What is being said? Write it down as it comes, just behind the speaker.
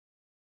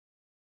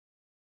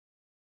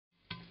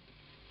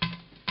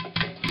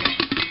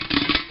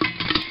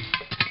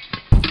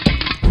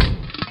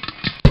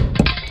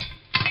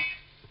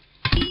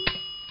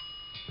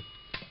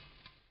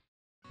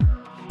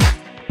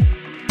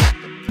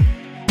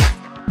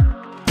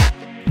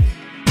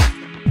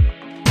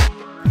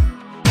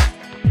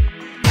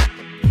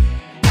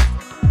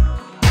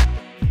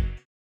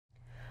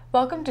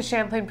Welcome to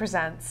Champlain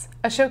Presents,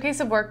 a showcase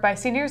of work by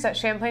seniors at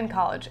Champlain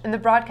College in the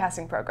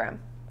broadcasting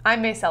program.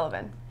 I'm May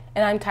Sullivan.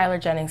 And I'm Tyler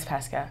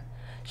Jennings-Peczka.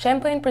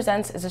 Champlain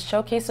Presents is a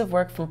showcase of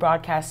work from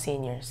broadcast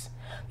seniors.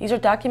 These are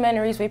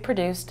documentaries we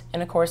produced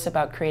in a course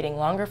about creating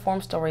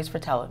longer-form stories for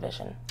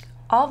television.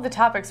 All of the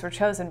topics were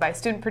chosen by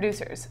student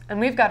producers, and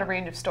we've got a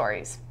range of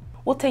stories.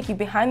 We'll take you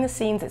behind the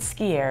scenes at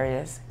ski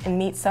areas and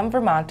meet some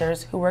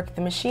Vermonters who work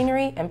the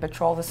machinery and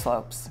patrol the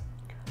slopes.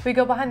 We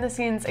go behind the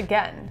scenes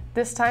again,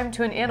 this time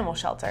to an animal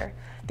shelter,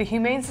 the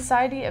Humane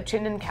Society of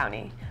Chittenden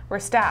County, where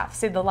staff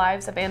save the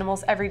lives of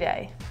animals every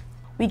day.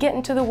 We get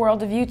into the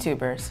world of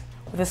YouTubers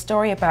with a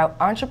story about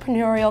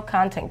entrepreneurial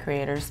content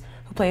creators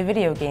who play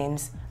video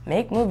games,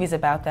 make movies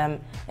about them,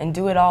 and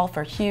do it all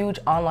for huge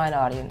online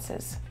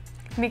audiences.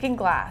 Making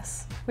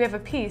glass. We have a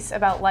piece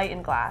about light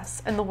in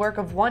glass and the work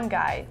of one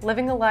guy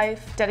living a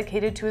life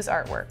dedicated to his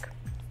artwork.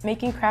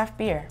 Making craft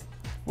beer.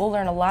 We'll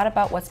learn a lot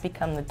about what's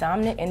become the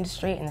dominant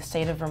industry in the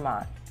state of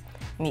Vermont.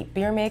 Meet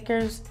beer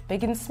makers,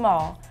 big and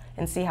small,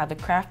 and see how the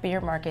craft beer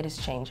market is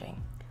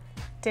changing.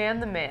 Dan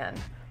the Man.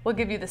 We'll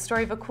give you the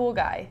story of a cool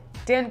guy,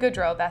 Dan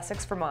Goodrow of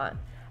Essex, Vermont,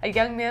 a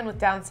young man with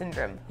Down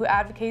syndrome who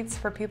advocates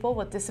for people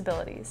with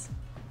disabilities.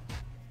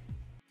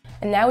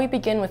 And now we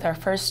begin with our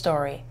first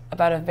story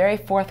about a very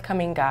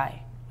forthcoming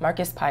guy,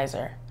 Marcus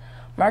Pizer.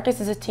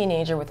 Marcus is a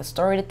teenager with a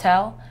story to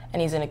tell,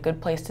 and he's in a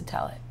good place to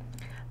tell it.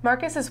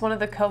 Marcus is one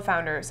of the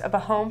co-founders of a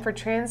home for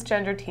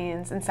transgender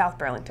teens in South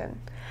Burlington.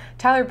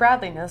 Tyler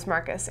Bradley knows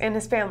Marcus and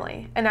his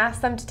family and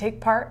asked them to take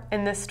part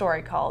in this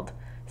story called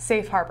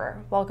Safe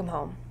Harbor, Welcome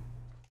Home.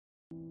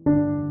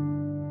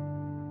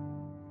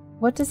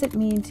 What does it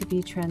mean to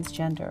be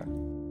transgender?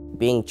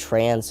 Being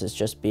trans is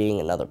just being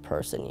another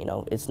person,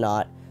 It's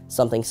not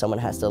something someone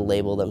has to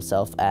label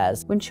themselves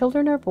as. When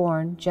children are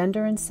born,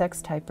 gender and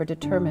sex type are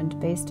determined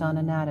based on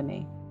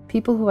anatomy.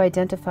 People who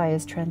identify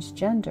as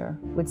transgender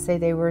would say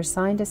they were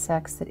assigned a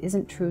sex that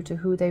isn't true to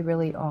who they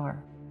really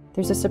are.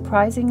 There's a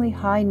surprisingly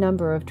high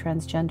number of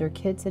transgender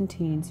kids and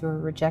teens who are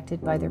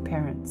rejected by their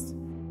parents.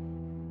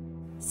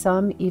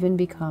 Some even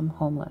become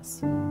homeless.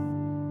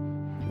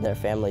 Their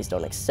families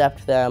don't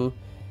accept them,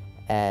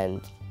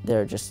 and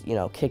they're just,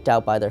 kicked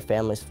out by their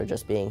families for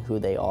just being who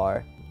they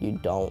are. You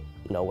don't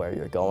know where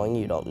you're going.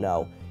 You don't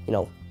know,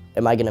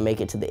 am I gonna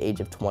make it to the age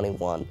of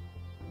 21?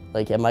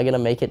 Am I gonna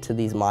make it to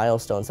these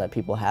milestones that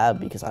people have,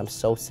 because I'm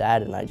so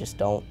sad and I just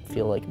don't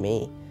feel like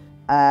me.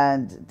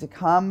 And to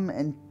come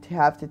and to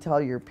have to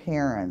tell your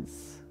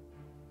parents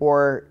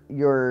or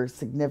your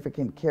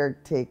significant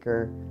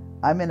caretaker,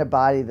 I'm in a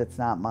body that's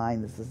not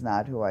mine, this is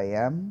not who I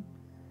am,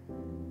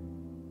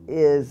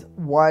 is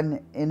one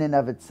in and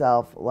of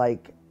itself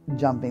like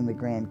jumping the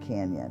Grand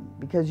Canyon,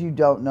 because you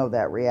don't know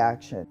that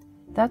reaction.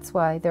 That's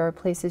why there are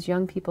places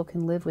young people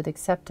can live with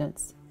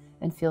acceptance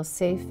and feel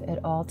safe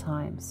at all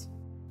times.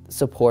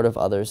 Support of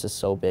others is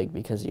so big,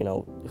 because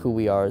who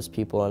we are as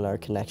people and our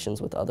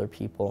connections with other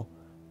people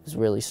is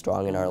really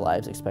strong in our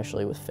lives,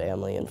 especially with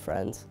family and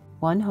friends.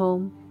 One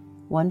home,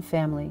 one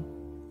family,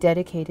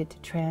 dedicated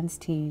to trans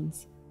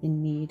teens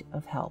in need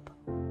of help.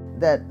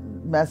 That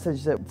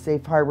message that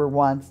Safe Harbor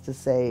wants to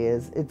say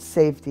is it's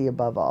safety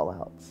above all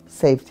else.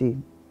 Safety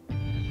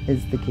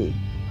is the key.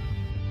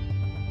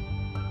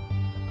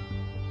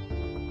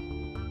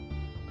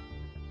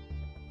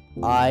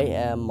 I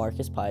am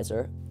Marcus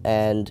Pizer,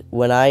 and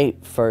when I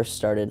first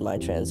started my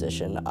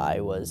transition, I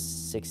was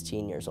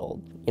 16 years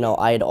old.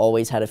 I had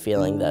always had a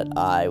feeling that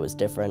I was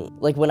different.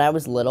 When I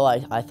was little,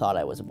 I thought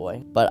I was a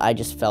boy, but I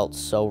just felt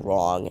so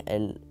wrong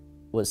and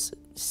was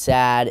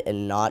sad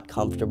and not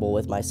comfortable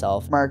with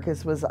myself.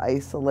 Marcus was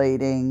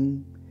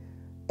isolating,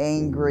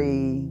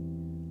 angry,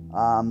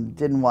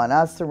 didn't want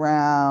us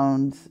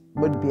around,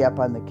 would be up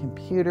on the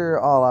computer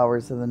all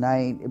hours of the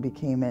night. It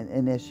became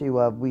an issue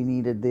of we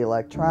needed the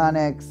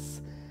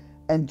electronics,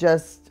 and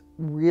just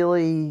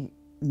really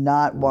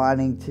not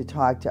wanting to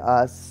talk to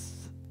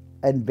us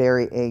and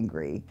very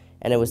angry.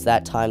 And it was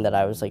that time that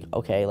I was like,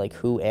 okay,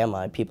 who am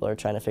I? People are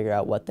trying to figure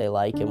out what they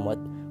like and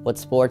what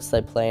sports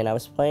they play, and I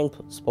was playing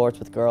sports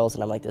with girls,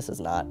 and I'm like, this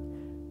is not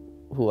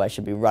who I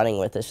should be running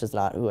with, this is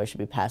not who I should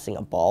be passing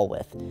a ball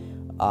with.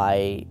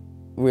 I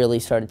really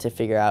started to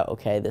figure out,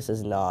 okay, this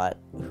is not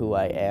who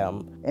I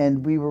am.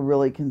 And we were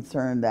really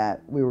concerned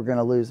that we were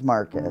gonna lose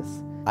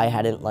Marcus. I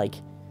hadn't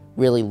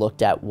really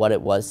looked at what it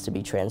was to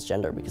be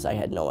transgender, because I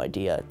had no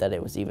idea that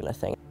it was even a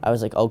thing. I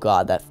was like, oh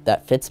God,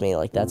 that fits me,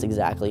 that's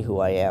exactly who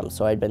I am.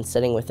 So I'd been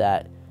sitting with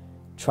that,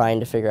 trying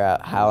to figure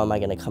out how am I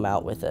gonna come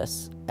out with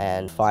this.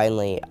 And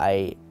finally,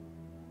 I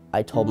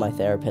told my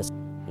therapist,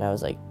 and I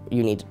was like,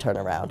 you need to turn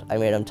around. I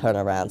made him turn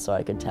around so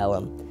I could tell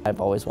him.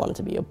 I've always wanted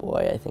to be a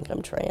boy, I think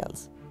I'm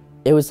trans.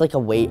 It was like a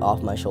weight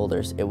off my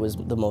shoulders. It was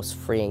the most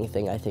freeing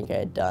thing I think I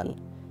had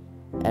done.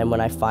 And when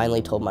I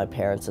finally told my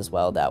parents as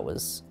well, that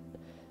was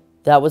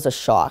a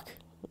shock.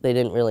 They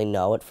didn't really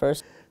know at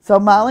first. So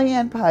Malle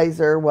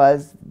Pizer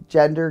was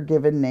gender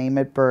given name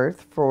at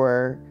birth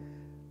for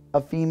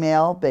a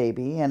female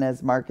baby, and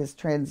as Marcus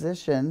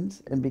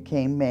transitioned and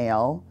became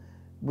male,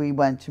 we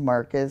went to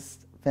Marcus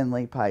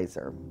Finley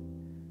Pizer.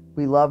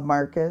 We love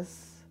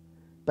Marcus.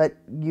 But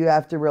you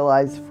have to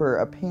realize for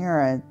a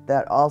parent,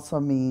 that also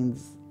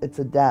means it's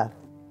a death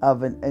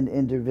of an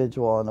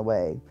individual in a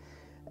way.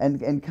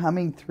 And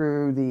coming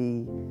through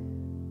the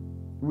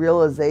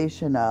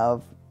realization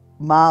of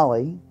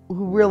Malle,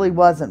 who really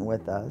wasn't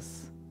with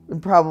us,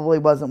 and probably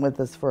wasn't with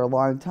us for a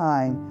long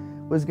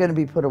time, was going to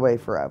be put away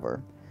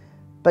forever.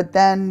 But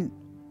then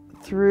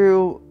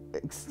through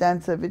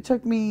extensive, it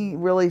took me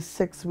really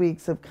 6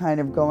 weeks of kind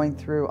of going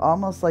through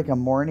almost like a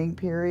mourning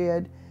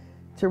period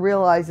to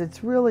realize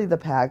it's really the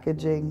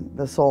packaging,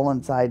 the soul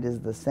inside is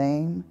the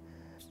same.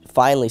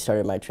 Finally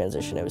started my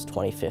transition, it was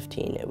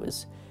 2015. It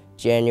was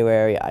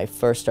January. I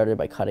first started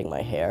by cutting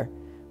my hair.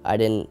 I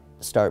didn't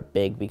start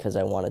big because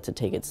I wanted to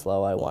take it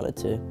slow. I wanted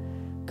to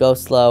go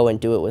slow and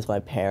do it with my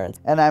parents.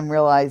 And I'm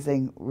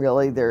realizing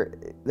really there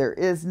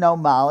is no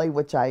Malle,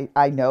 which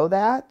I know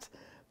that,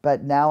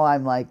 but now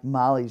I'm like,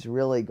 Malle's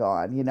really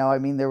gone. You know, I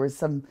mean, there was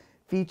some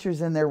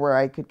features in there where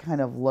I could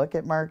kind of look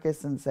at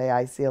Marcus and say,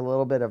 I see a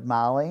little bit of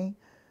Malle,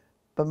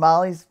 but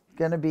Malle's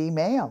gonna be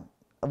male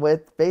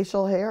with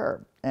facial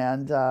hair.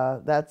 And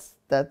that's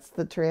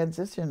the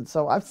transition.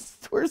 So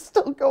we're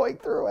still going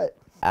through it.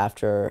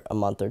 After a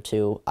month or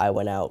two, I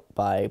went out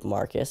by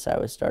Marcus. I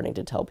was starting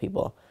to tell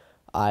people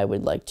I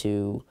would like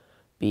to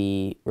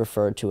be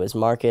referred to as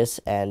Marcus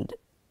and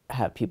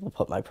have people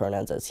put my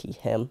pronouns as he,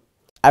 him.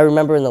 I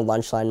remember in the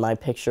lunch line, my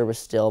picture was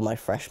still my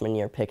freshman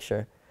year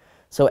picture.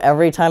 So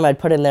every time I'd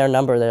put in their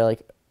number, they're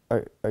like,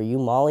 are you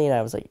Malle? And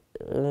I was like,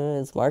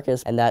 it's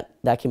Marcus. And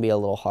that can be a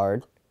little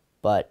hard,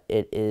 but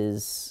it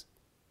is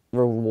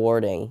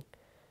rewarding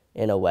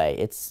in a way.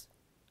 It's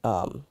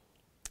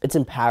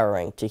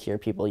empowering to hear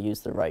people use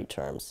the right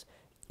terms.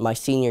 My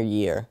senior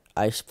year,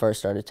 I first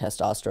started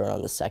testosterone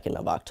on the 2nd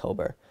of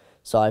October.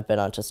 So I've been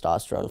on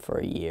testosterone for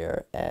a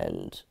year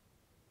and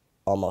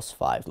almost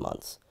 5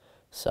 months.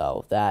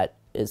 So that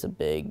is a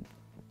big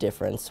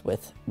difference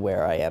with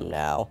where I am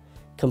now.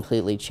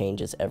 Completely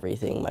changes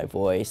everything, my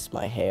voice,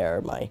 my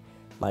hair,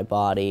 my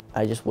body.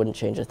 I just wouldn't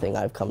change a thing.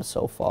 I've come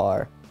so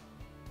far.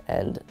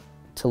 And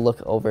to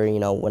look over, you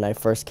know, when I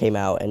first came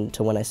out and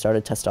to when I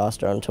started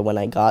testosterone to when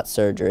I got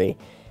surgery,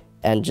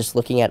 and just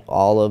looking at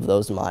all of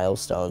those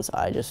milestones,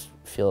 I just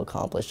feel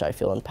accomplished. I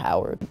feel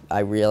empowered. I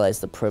realize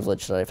the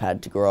privilege that I've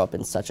had to grow up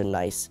in such a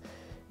nice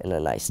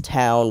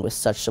town with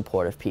such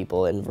supportive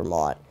people in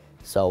Vermont.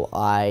 So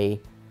I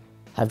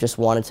have just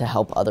wanted to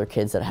help other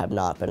kids that have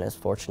not been as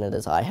fortunate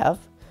as I have.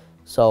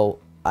 So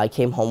I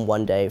came home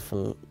one day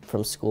from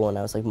school and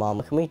I was like, Mom,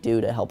 what can we do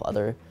to help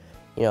other,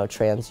 you know,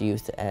 trans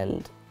youth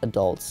and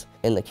adults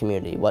in the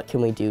community? What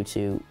can we do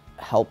to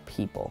help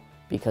people?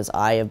 Because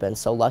I have been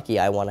so lucky,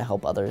 I want to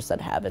help others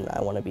that haven't.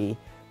 I want to be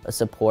a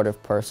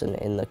supportive person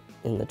in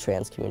the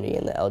trans community,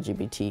 in the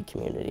LGBT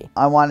community.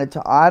 I wanted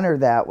to honor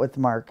that with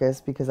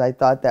Marcus because I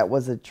thought that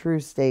was a true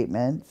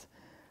statement.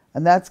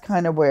 And that's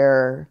kind of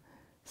where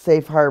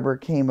Safe Harbor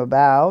came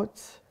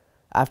about.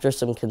 After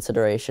some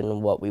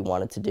consideration what we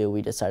wanted to do,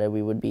 we decided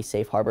we would be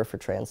Safe Harbor for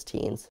trans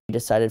teens. We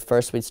decided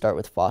first we'd start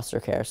with foster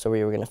care, so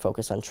we were going to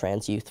focus on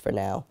trans youth for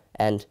now.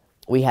 And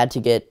we had to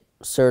get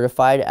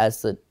certified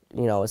as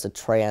as a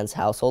trans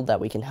household that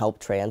we can help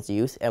trans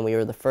youth, and we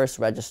were the first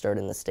registered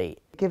in the state.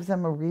 It gives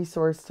them a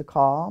resource to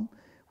call.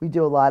 We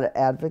do a lot of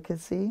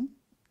advocacy,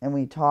 and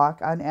we talk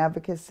on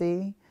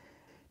advocacy,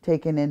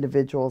 taking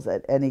individuals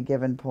at any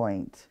given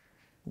point.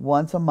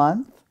 Once a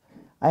month,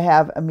 I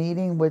have a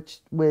meeting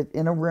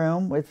in a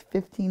room with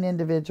 15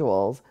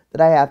 individuals that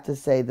I have to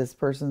say, this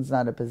person's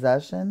not a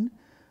possession.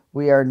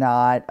 We are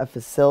not a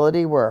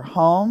facility. We're a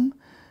home.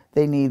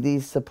 They need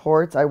these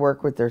supports. I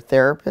work with their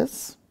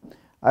therapists.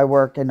 I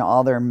work in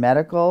all their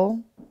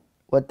medical,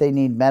 what they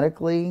need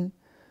medically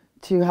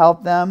to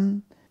help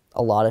them.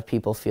 A lot of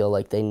people feel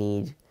like they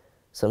need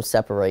some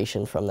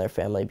separation from their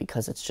family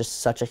because it's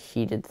just such a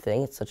heated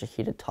thing. It's such a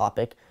heated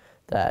topic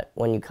that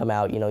when you come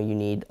out, you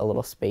need a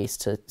little space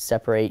to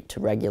separate,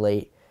 to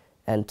regulate,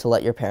 and to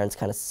let your parents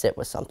kind of sit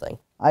with something.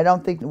 I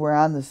don't think we're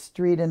on the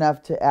street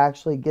enough to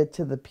actually get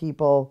to the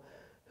people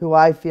who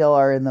I feel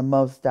are in the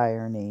most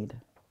dire need.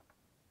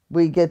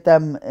 We get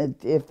them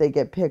if they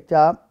get picked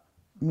up,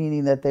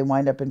 meaning that they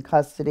wind up in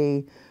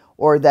custody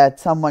or that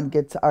someone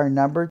gets our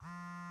number.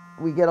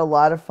 We get a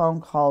lot of phone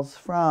calls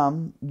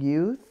from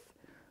youth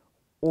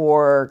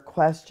or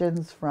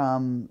questions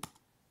from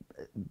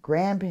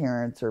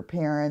grandparents or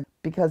parents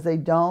because they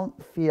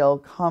don't feel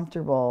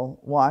comfortable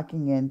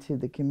walking into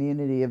the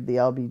community of the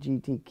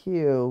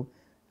LGBTQ.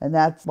 And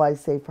that's why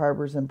Safe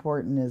Harbor is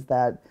important, is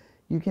that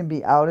you can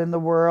be out in the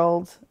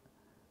world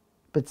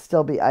but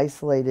still be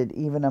isolated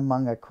even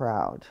among a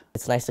crowd.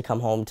 It's nice to come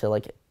home to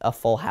like a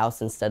full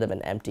house instead of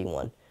an empty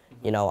one.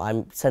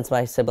 Since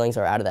my siblings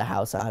are out of the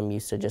house, I'm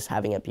used to just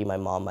having it be my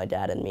mom, my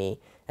dad, and me,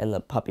 and the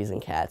puppies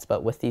and cats.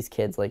 But with these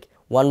kids,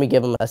 one, we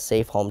give them a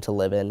safe home to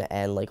live in,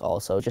 and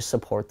also just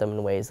support them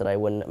in ways that I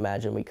wouldn't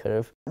imagine we could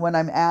have. When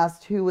I'm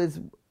asked who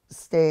is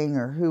staying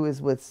or who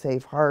is with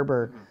Safe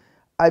Harbor,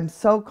 I'm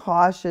so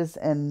cautious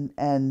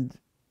and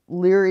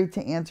leery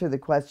to answer the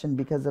question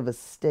because of a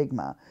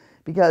stigma.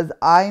 because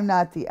I'm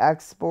not the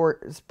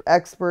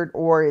expert,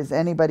 or is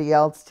anybody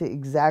else to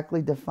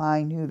exactly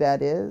define who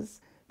that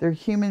is. They're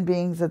human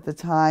beings at the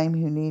time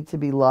who need to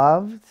be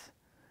loved,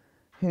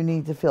 who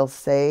need to feel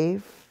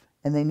safe,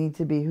 and they need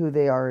to be who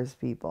they are as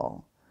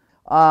people.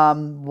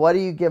 What do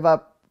you give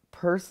up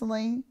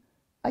personally?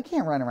 I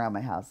can't run around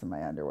my house in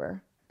my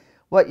underwear.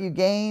 What you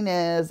gain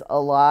is a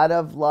lot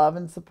of love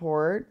and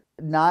support,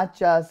 not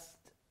just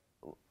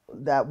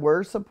that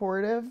we're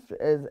supportive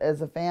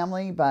as a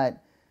family,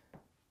 but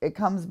it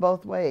comes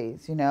both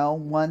ways, you know.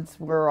 Once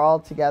we're all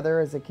together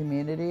as a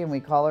community and we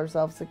call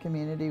ourselves a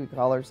community, we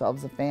call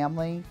ourselves a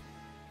family,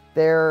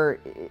 there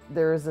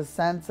is a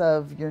sense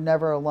of you're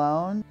never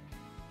alone.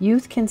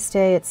 Youth can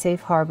stay at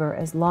Safe Harbor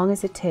as long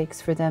as it takes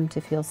for them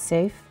to feel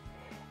safe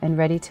and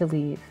ready to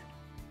leave.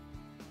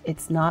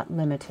 It's not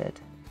limited.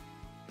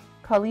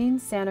 Colleen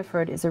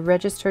Sanaford is a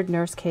registered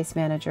nurse case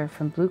manager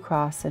from Blue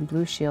Cross and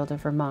Blue Shield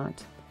of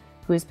Vermont,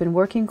 who has been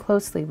working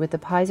closely with the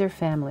Pizer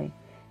family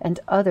and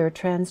other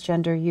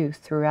transgender youth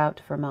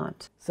throughout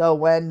Vermont. So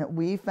when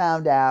we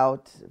found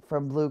out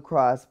from Blue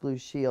Cross Blue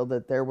Shield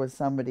that there was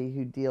somebody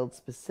who dealt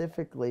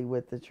specifically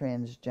with the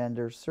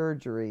transgender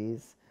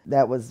surgeries,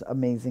 that was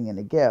amazing and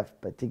a gift.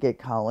 But to get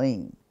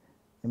Colleen,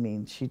 I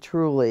mean, she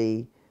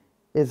truly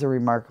is a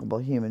remarkable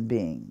human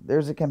being.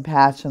 There's a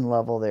compassion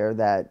level there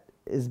that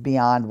is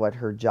beyond what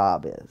her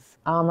job is.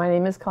 My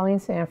name is Colleen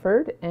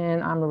Sanford,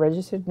 and I'm a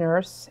registered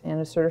nurse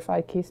and a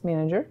certified case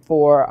manager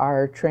for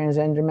our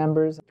transgender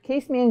members.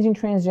 Case managing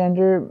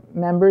transgender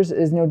members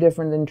is no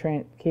different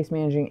than case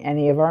managing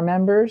any of our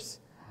members.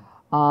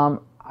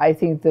 I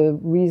think the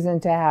reason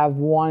to have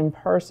one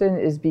person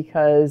is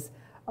because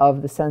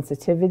of the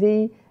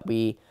sensitivity.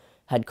 We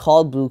had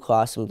called Blue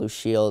Cross and Blue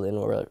Shield,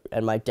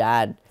 and my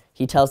dad,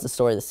 he tells the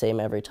story the same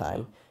every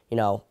time. You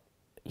know,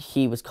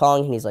 he was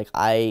calling and he's like,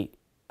 I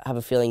have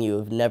a feeling you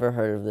have never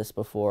heard of this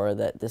before,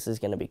 that this is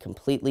going to be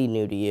completely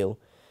new to you.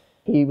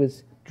 He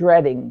was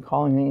dreading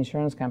calling the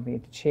insurance company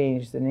to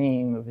change the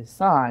name of his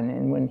son,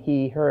 and when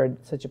he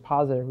heard such a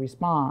positive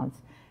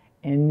response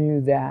and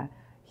knew that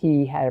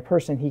he had a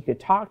person he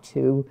could talk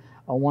to,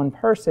 one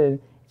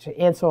person, to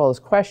answer all his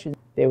questions,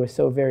 they were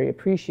so very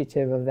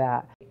appreciative of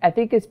that. I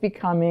think it's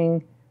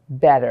becoming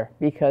better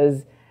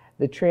because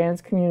the trans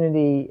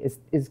community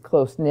is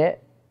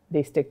close-knit.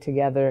 They stick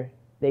together,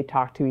 they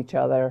talk to each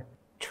other.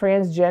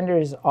 Transgender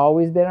has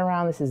always been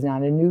around. This is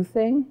not a new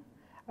thing.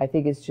 I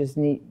think it's just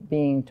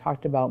being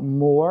talked about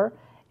more,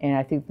 and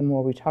I think the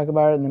more we talk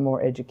about it and the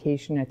more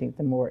education, I think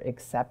the more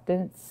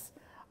acceptance,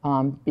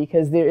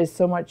 because there is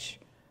so much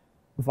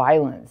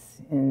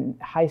violence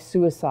and high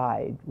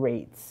suicide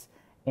rates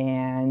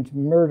and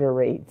murder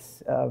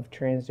rates of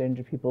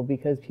transgender people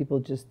because people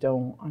just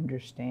don't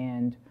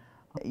understand.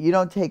 You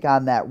don't take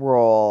on that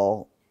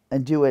role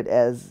and do it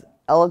as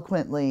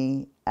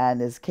eloquently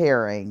and as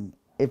caring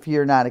if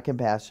you're not a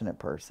compassionate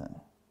person,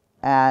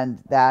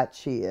 and that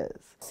she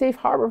is. Safe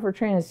harbor for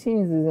trans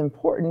teens is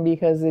important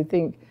because I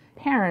think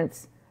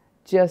parents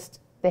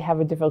they have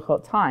a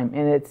difficult time,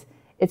 and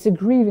it's a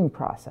grieving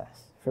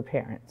process for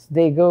parents.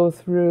 They go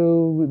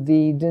through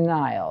the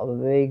denial,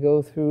 they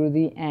go through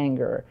the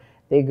anger,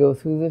 they go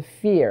through the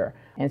fear,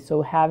 and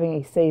so having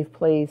a safe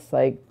place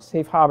like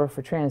Safe Harbor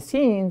for trans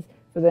teens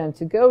for them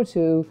to go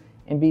to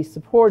and be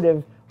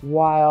supportive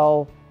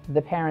while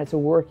the parents are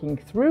working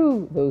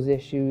through those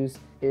issues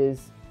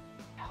is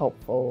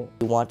helpful.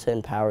 You want to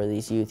empower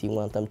these youth. You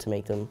want them to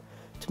make them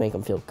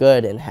feel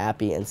good and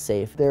happy and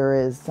safe. There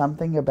is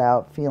something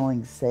about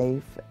feeling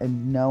safe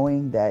and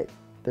knowing that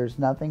there's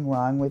nothing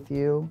wrong with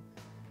you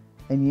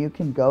and you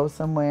can go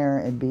somewhere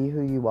and be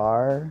who you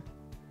are,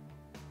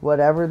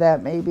 whatever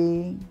that may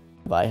be.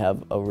 I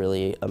have a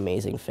really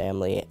amazing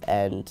family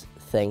and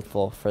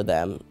thankful for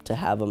them to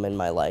have them in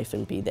my life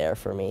and be there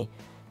for me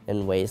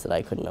in ways that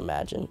I couldn't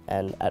imagine.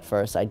 And at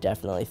first, I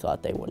definitely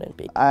thought they wouldn't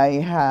be. I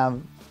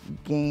have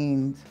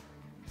gained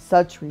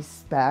such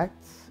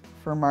respect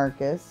for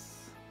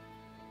Marcus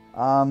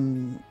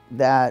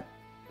that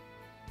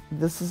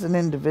this is an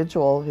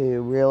individual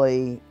who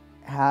really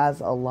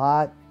has a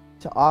lot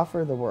to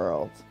offer the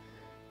world,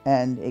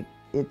 and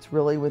it's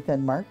really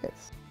within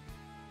Marcus.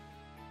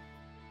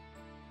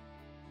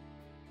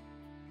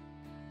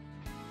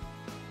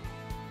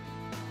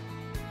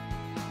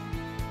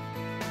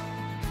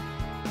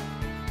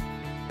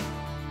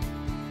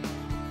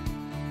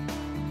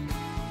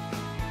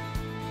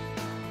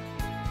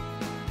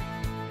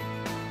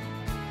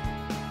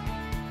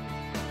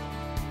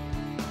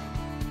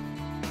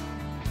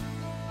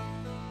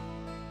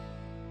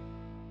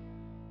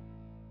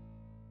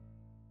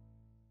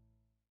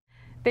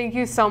 Thank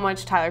you so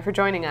much, Tyler, for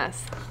joining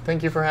us.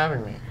 Thank you for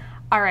having me.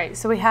 All right,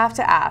 so we have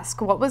to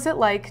ask, what was it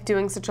like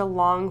doing such a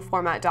long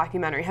format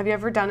documentary? Have you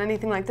ever done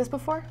anything like this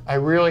before? I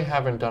really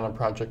haven't done a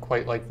project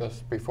quite like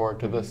this before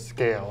to this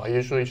scale. I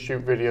usually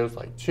shoot videos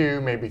like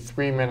 2, maybe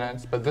 3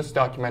 minutes, but this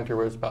documentary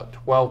was about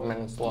 12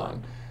 minutes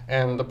long.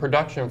 And the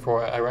production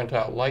for it, I rented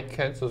out light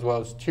kits as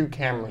well as 2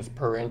 cameras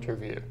per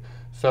interview.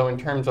 So in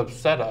terms of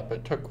setup,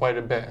 it took quite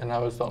a bit, and I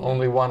was the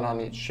only one on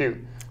each shoot.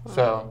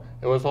 So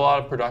it was a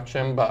lot of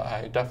production, but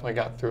I definitely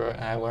got through it,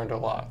 and I learned a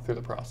lot through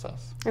the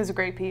process. It was a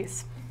great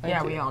piece.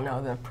 Yeah, we all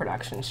know the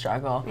production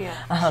struggle. Yeah,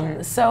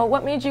 sure. So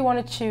what made you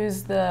want to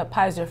choose the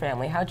Peyser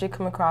family? How'd you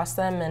come across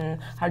them,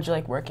 and how'd you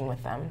like working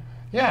with them?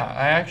 Yeah,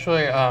 I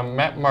actually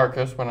met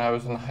Marcus when I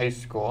was in high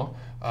school,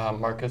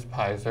 Marcus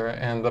Peyser,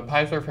 and the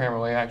Peyser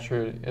family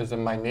actually is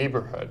in my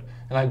neighborhood.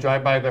 And I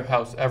drive by their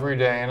house every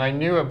day, and I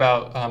knew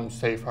about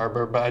Safe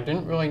Harbor, but I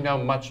didn't really know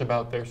much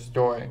about their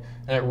story,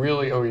 and it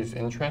really always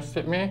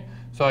interested me.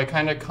 So I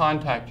kind of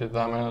contacted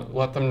them and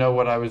let them know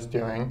what I was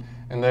doing,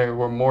 and they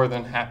were more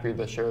than happy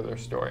to share their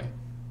story.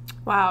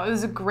 Wow, it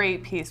was a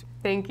great piece.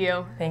 Thank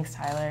you. Thanks,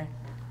 Tyler.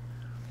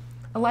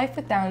 A life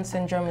with Down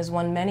syndrome is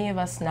one many of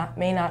us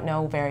may not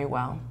know very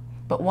well.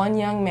 But one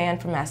young man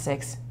from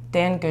Essex,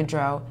 Dan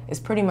Goodrow, is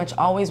pretty much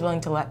always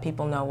willing to let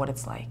people know what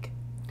it's like.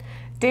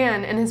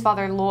 Dan and his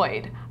father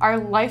Lloyd are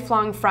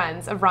lifelong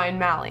friends of Ryan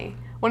Malle,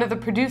 one of the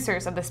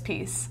producers of this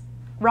piece.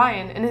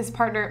 Ryan and his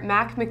partner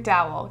Mack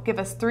MacDowell give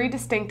us 3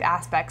 distinct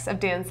aspects of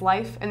Dan's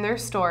life and their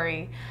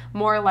story,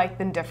 more alike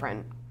than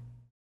different.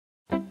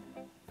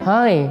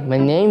 Hi, my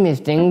name is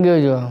Dan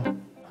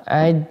Goodrow.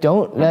 I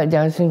don't let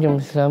Down syndrome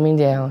slow me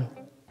down.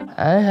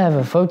 I have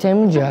a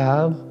full-time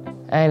job.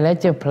 I like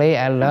to play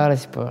a lot of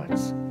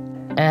sports.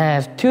 I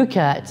have 2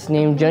 cats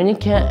named Johnny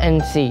Cat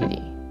and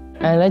Sadie.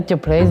 I like to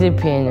play the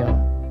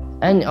piano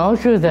and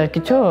also the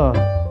guitar.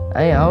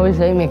 I always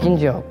like making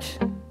jokes.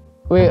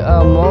 We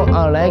are more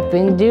alike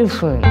than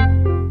different.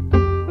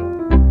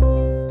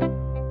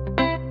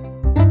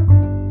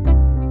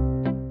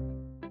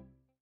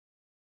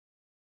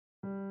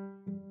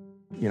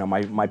 You know,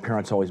 my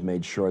parents always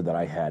made sure that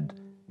I had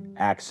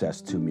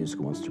access to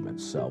musical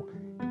instruments, so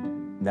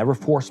never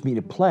forced me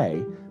to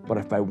play, but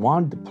if I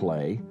wanted to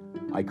play,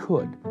 I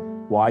could.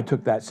 Well, I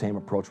took that same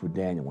approach with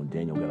Daniel when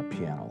Daniel got a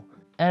piano.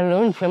 I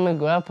learned from my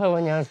grandpa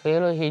when I was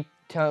little. He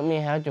taught me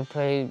how to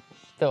play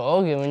the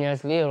organ when I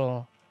was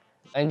little.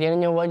 I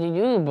didn't know what to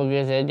do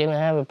because I didn't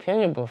have a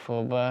piano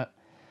before, but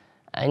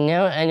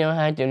now I know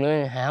how to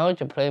learn how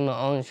to play my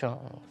own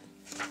songs.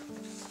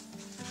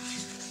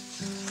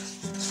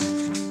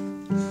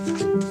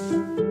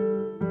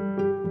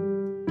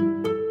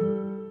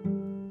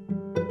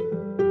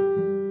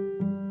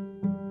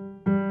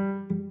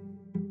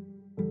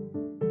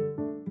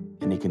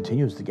 And he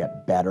continues to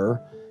get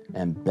better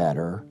and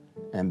better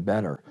and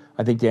better.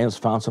 I think Daniel's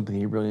found something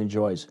he really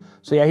enjoys.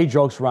 So yeah, he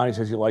jokes around, he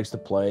says he likes to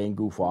play and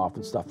goof off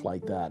and stuff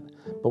like that.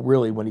 But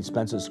really, when he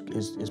spends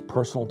his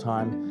personal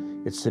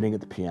time, it's sitting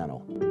at the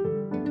piano.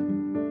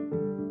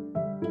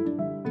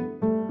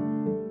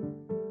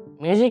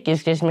 Music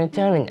is just my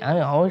talent.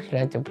 I always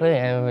like to play.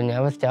 I will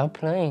never stop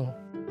playing.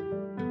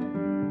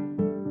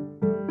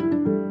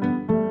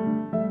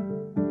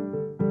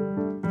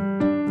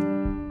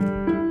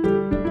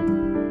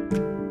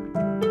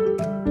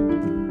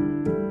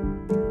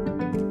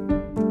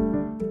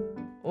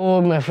 Oh,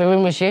 my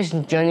favorite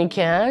musicians, Johnny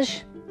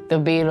Cash, the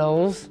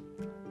Beatles.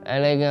 I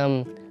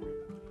like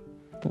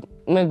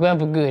my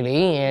Grandpa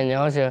Goody, and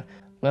also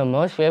my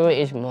most favorite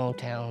is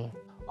Motown.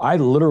 I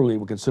literally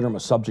would consider him a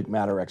subject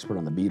matter expert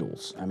on the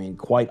Beatles. I mean,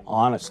 quite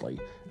honestly,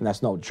 and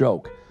that's no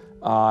joke.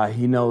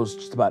 He knows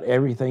just about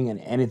everything and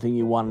anything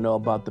you want to know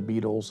about the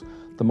Beatles.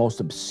 The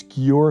most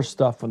obscure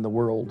stuff in the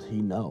world,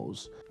 he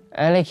knows.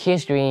 I like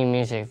history in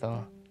music,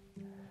 though.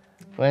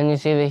 When you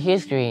see the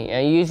history, I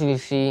usually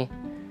see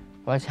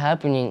what's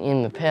happening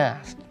in the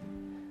past.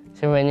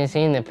 So when you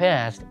see in the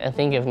past, I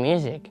think of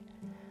music.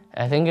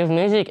 I think of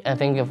music, I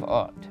think of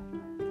art.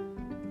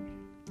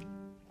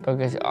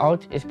 Because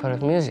art is part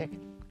of music.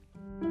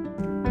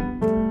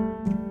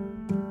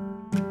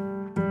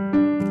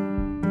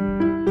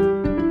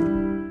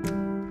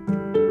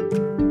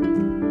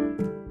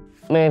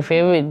 My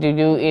favorite to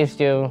do is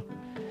to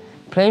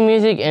play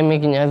music and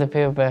making other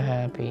people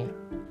happy.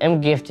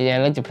 I'm gifted, I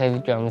like to play the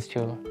drums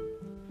too.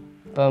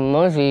 But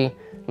mostly,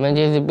 my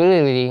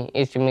disability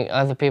is to make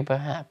other people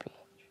happy.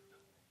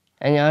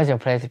 And I also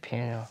play the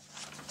piano.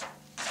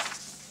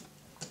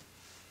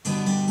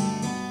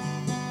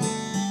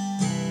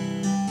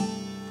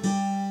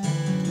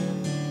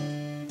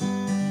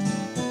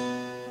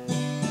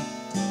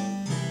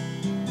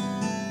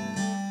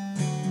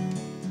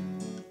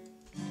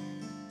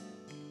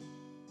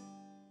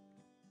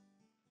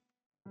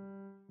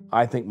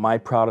 I think my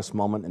proudest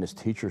moment, and his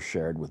teacher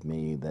shared with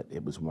me that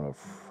it was one of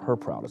her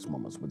proudest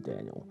moments with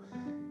Daniel,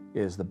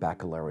 is the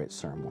baccalaureate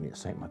ceremony at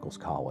St. Michael's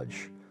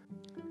College.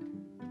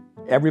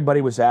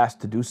 Everybody was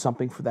asked to do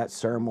something for that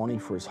ceremony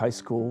for his high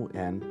school,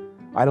 and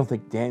I don't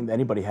think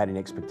anybody had any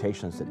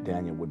expectations that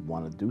Daniel would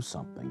want to do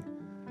something.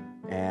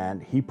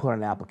 And he put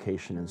an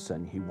application in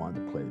saying he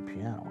wanted to play the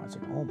piano. I was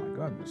like, oh my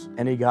goodness.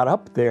 And he got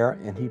up there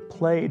and he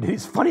played.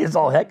 He's funny as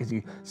all heck because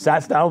he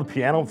sat down at the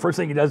piano. First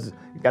thing he does is,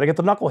 you gotta get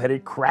the knucklehead. He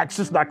cracks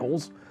his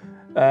knuckles.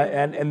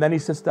 And then he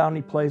sits down and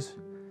he plays,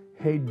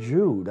 Hey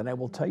Jude. And I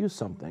will tell you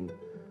something.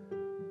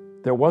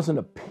 There wasn't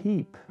a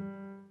peep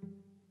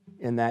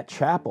in that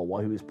chapel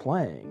while he was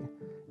playing.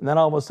 And then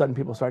all of a sudden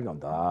people started going,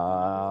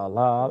 da,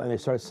 la, and they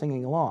started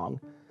singing along.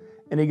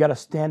 And he got a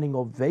standing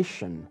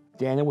ovation.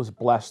 Daniel was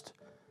blessed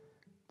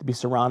to be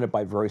surrounded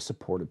by very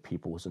supportive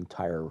people his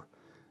entire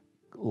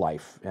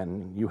life.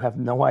 And you have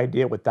no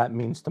idea what that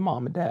means to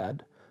Mom and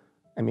Dad.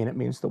 I mean, it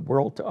means the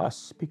world to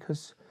us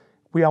because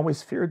we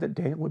always feared that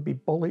Daniel would be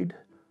bullied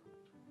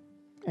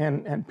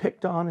and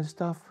picked on and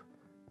stuff.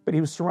 But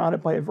he was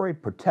surrounded by a very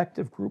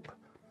protective group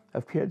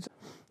of kids.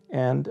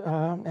 And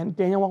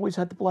Daniel always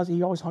had the blessing.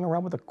 He always hung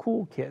around with the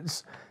cool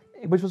kids,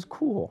 which was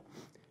cool.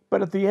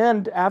 But at the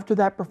end, after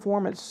that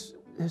performance,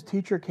 his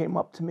teacher came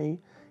up to me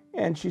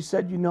and she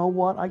said, you know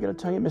what, I gotta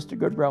tell you, Mr.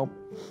 Goodrow,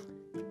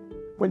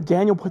 when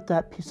Daniel put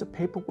that piece of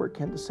paperwork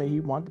in to say he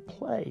wanted to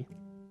play,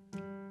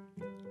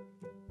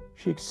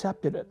 she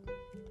accepted it.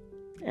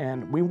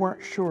 And we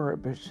weren't sure,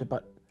 but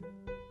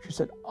she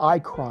said, I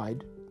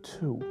cried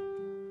too.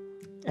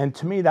 And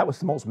to me, that was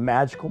the most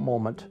magical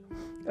moment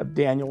of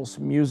Daniel's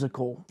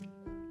musical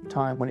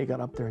time when he got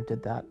up there and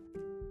did that.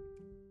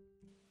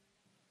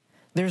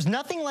 There's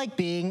nothing like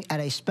being at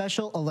a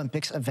Special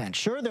Olympics event.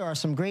 Sure, there are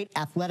some great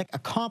athletic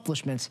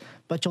accomplishments,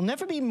 but you'll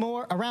never be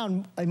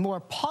around a more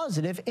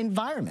positive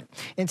environment.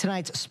 In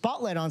tonight's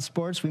Spotlight on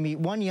Sports, we meet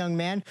one young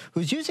man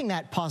who's using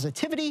that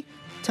positivity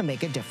to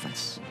make a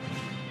difference.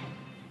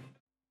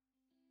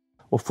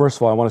 Well, first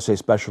of all, I want to say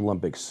Special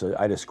Olympics.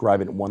 I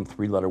describe it in one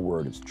three-letter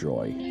word. It's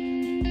joy.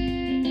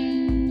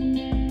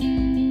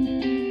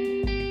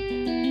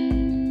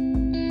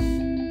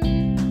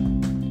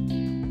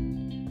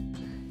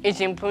 It's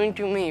important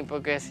to me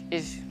because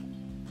it's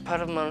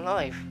part of my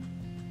life.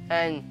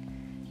 And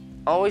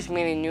always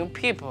meeting new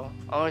people,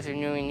 always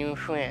meeting new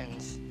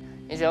friends.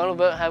 It's all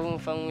about having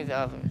fun with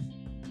others.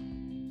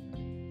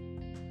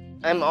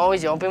 I'm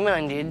always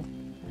open-minded,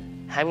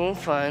 having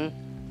fun,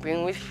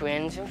 being with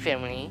friends and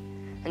family,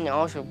 and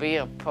also be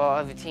a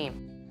part of the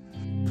team.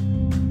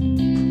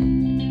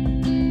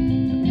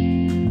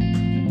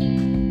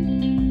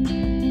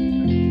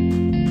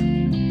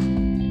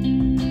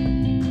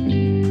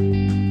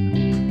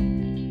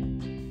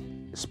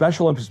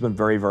 Special Olympics has been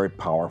very, very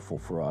powerful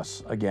for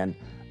us. Again,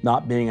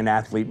 not being an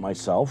athlete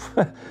myself,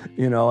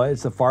 you know,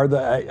 it's the farther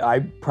I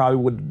probably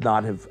would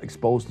not have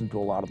exposed him to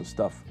a lot of the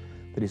stuff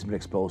that he's been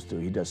exposed to.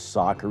 He does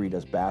soccer, he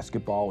does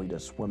basketball, he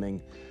does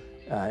swimming,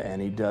 and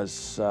he does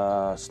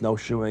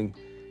snowshoeing.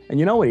 And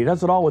you know what? He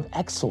does it all with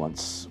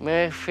excellence.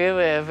 My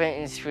favorite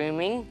event is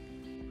swimming.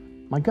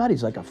 My God,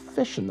 he's like a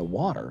fish in the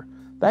water.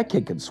 That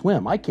kid can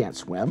swim. I can't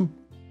swim.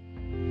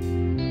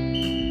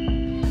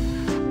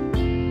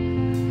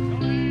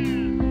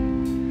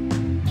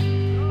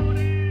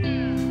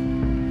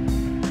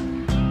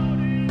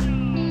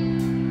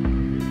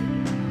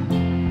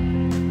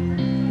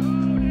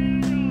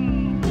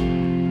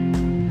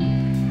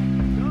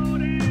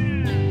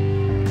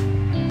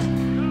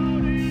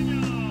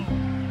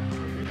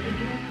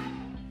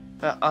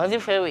 My other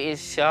favorite is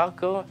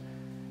soccer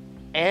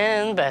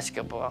and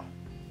basketball.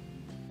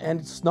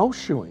 And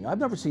snowshoeing. I've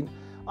never seen,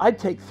 I'd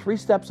take 3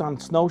 steps on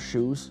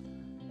snowshoes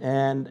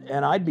and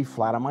I'd be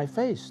flat on my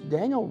face.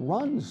 Daniel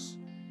runs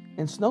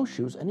in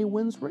snowshoes and he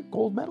wins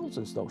gold medals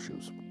in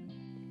snowshoes.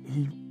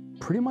 He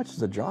pretty much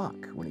is a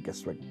jock when he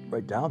gets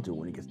right down to it,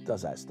 when he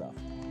does that stuff.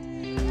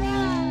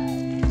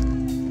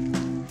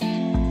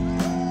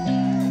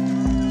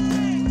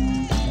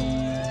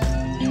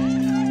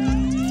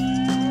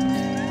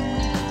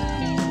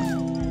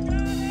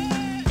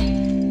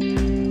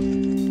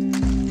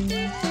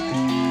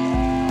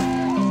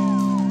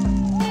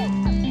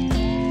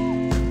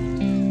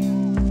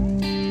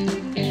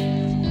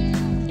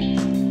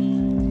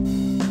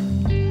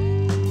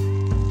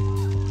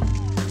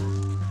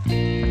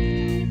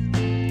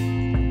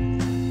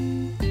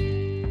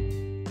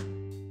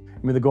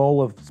 I mean, the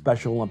goal of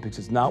Special Olympics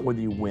is not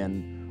whether you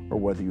win or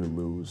whether you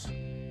lose.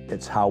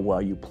 It's how well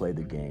you play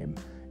the game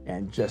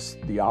and just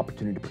the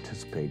opportunity to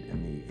participate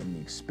in the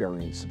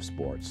experience of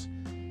sports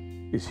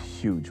is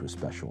huge with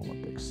Special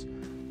Olympics.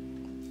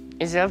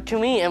 It's up to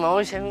me. I'm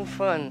always having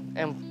fun.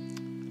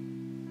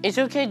 And it's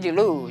okay to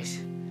lose,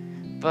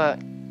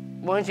 but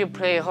once you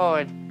play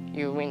hard,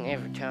 you win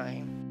every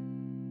time.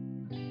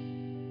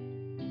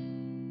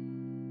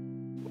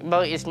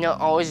 But it's not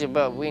always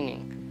about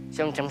winning.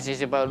 Sometimes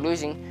it's about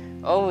losing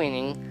or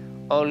winning,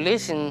 or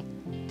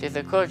listen to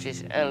the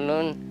coaches and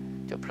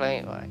learn to play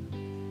it right.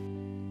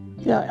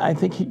 Yeah, I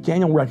think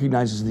Daniel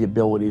recognizes the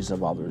abilities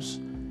of others,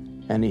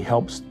 and he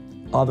helps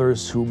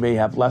others who may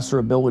have lesser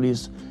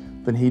abilities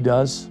than he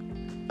does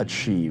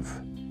achieve.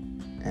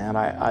 And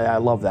I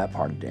love that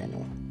part of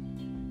Daniel.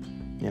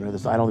 You know,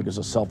 I don't think there's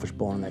a selfish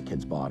bone in that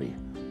kid's body.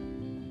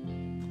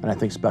 And I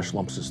think Special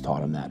Olympics has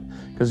taught him that.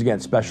 Because again,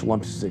 Special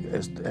Olympics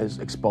has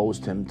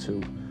exposed him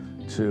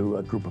to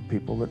a group of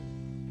people that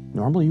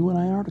normally you and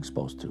I aren't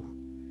exposed to.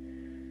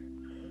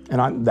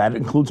 And that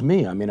includes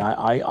me. I mean,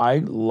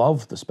 I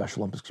love the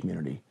Special Olympics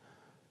community.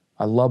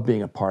 I love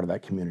being a part of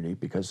that community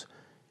because,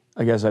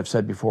 as I've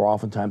said before,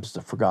 oftentimes it's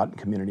a forgotten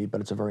community,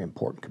 but it's a very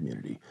important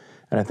community.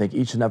 And I think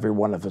each and every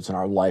one of us in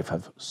our life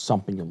have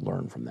something to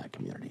learn from that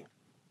community.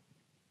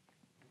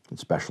 And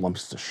Special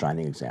Olympics is a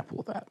shining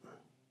example of that.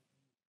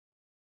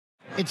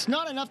 It's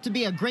not enough to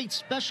be a great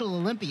Special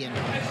Olympian.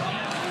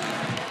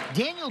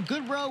 Daniel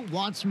Goodrow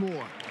wants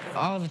more.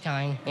 All the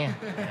time, yeah.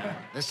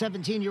 The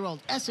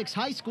 17-year-old Essex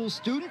High School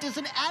student is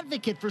an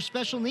advocate for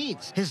special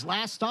needs. His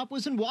last stop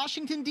was in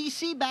Washington,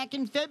 D.C. back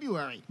in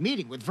February,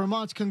 meeting with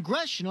Vermont's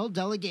congressional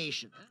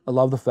delegation. I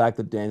love the fact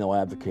that Daniel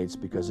advocates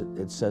because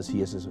it says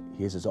he is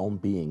his own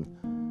being.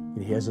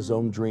 He has his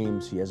own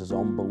dreams, he has his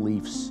own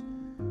beliefs,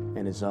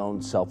 and his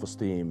own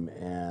self-esteem,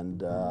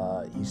 and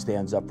he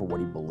stands up for what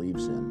he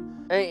believes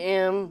in. I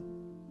am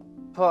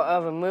part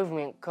of a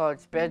movement called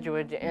Spread the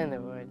Word to End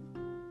the Word.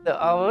 The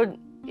R-word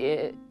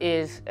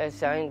is a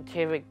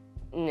scientific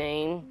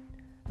name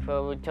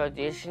for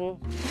retardation.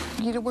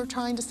 You know, we're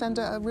trying to send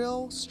a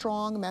real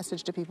strong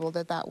message to people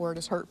that that word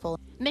is hurtful.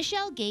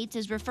 Michelle Gates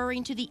is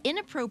referring to the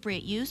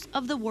inappropriate use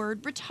of the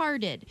word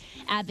retarded.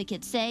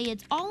 Advocates say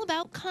it's all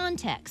about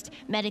context.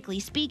 Medically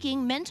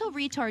speaking, mental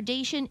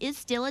retardation is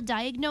still a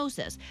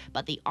diagnosis,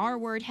 but the R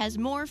word has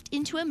morphed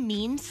into a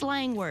mean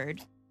slang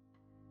word.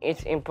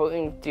 It's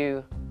important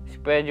to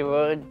spread the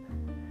word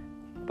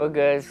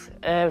because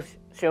I have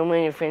so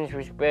many friends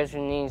with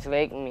special needs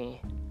like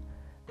me.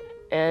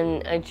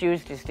 And I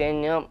choose to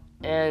stand up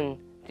and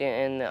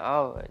the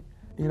R word.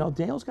 You know,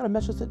 Daniel's got a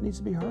message that needs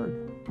to be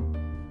heard.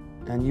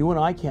 And you and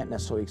I can't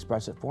necessarily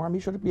express it for him. He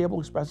should be able to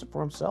express it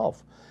for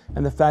himself.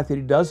 And the fact that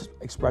he does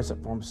express it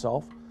for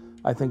himself,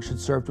 I think should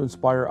serve to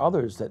inspire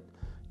others that,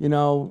 you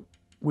know,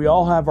 we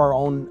all have our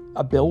own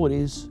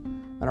abilities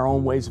and our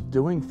own ways of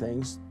doing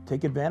things.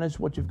 Take advantage of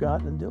what you've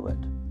got and do it.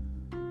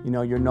 You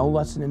know, you're no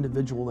less an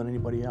individual than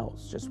anybody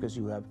else just because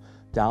you have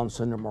Down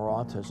syndrome or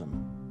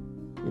autism.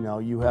 You know,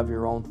 you have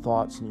your own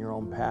thoughts and your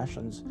own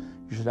passions.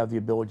 You should have the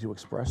ability to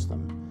express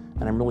them.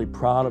 And I'm really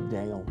proud of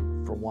Daniel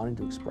for wanting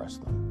to express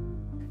them.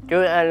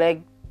 Do I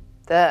like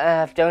that I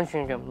have Down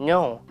syndrome?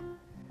 No.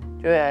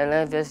 Do I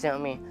like that's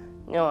not me?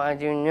 No, I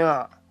do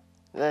not.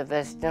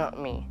 That's not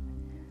me.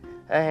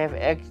 I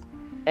have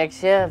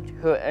accept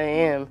who I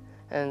am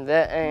and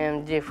that I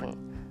am different.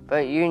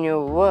 But you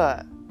know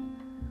what?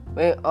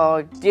 We're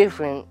all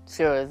different,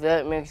 so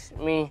that makes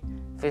me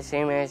the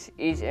same as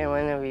each and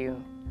one of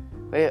you.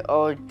 We're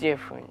all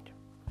different.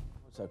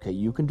 It's okay,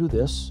 you can do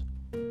this,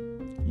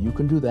 you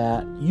can do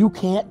that, you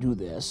can't do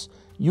this,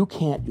 you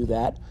can't do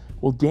that.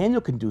 Well, Daniel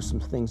can do some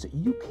things that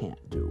you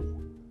can't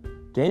do.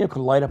 Daniel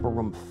can light up a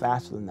room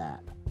faster than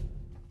that,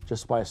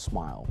 just by a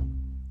smile,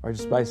 or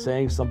just by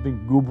saying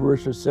something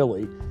gooberish or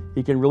silly.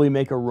 He can really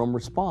make a room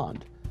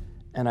respond.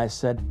 And I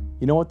said,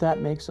 you know what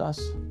that makes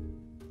us?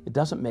 It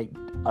doesn't make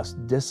us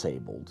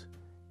disabled,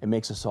 it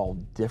makes us all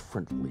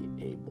differently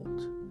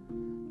abled.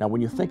 Now,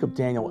 when you think of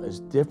Daniel as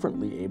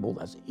differently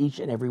abled as each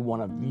and every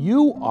one of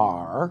you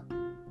are,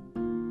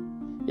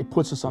 it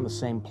puts us on the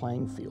same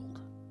playing field.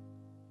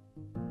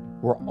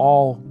 We're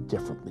all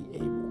differently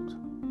abled.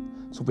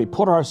 So if we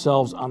put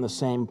ourselves on the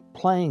same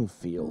playing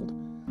field,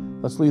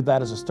 let's leave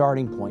that as a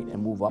starting point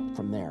and move up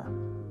from there.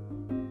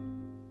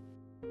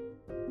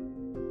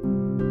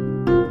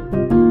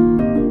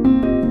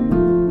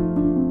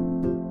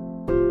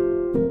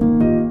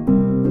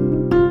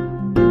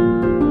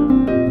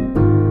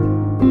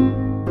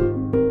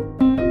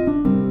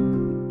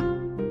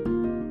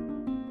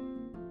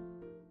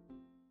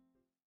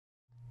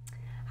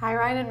 Hi,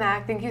 Ryan and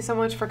Mac. Thank you so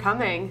much for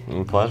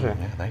coming. Pleasure.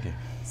 Yeah, thank you.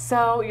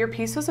 So your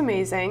piece was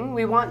amazing.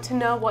 We want to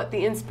know what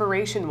the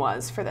inspiration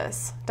was for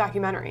this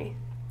documentary.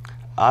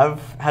 I've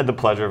had the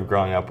pleasure of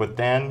growing up with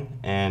Dan,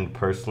 and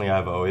personally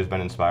I've always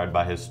been inspired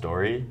by his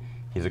story.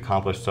 He's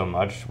accomplished so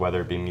much,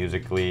 whether it be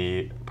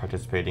musically,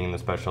 participating in the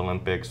Special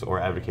Olympics, or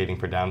advocating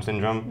for Down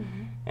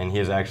syndrome, and he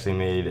has actually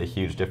made a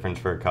huge difference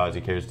for a cause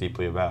he cares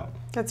deeply about.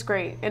 That's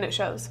great, and it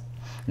shows.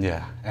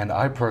 Yeah, and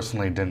I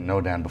personally didn't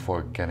know Dan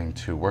before getting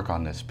to work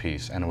on this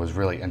piece, and it was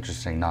really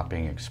interesting not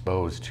being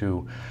exposed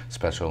to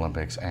Special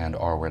Olympics and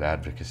R-word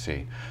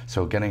advocacy.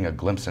 So getting a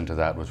glimpse into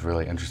that was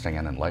really interesting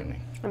and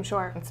enlightening. I'm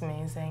sure. It's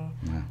amazing.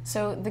 Yeah.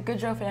 So the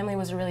Goodrow family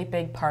was a really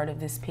big part of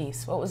this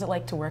piece. What was it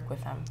like to work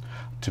with them?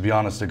 To be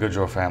honest, the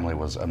Goodrow family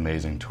was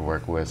amazing to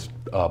work with.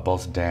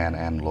 Both Dan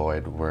and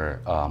Lloyd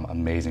were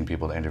amazing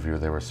people to interview.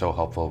 They were so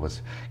helpful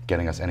with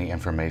getting us any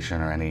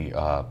information or any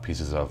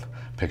pieces of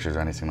pictures or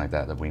anything like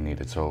that that we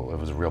needed. So it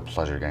was a real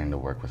pleasure getting to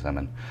work with them.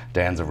 And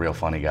Dan's a real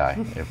funny guy.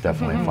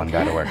 Definitely a fun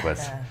guy to work with.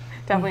 Yeah.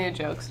 Definitely a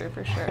jokester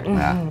for sure.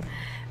 Yeah.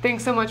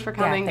 Thanks so much for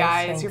coming,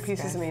 thanks, Your piece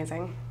guys. is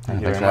amazing.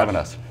 Thanks for having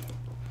us.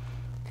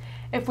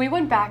 If we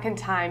went back in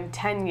time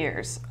 10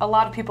 years, a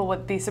lot of people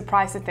would be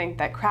surprised to think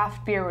that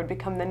craft beer would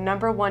become the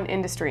 #1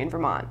 industry in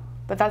Vermont.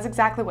 But that's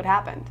exactly what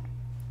happened.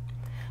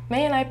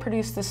 May and I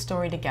produced this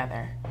story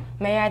together.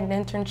 May had an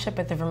internship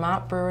at the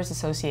Vermont Brewers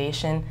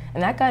Association,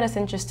 and that got us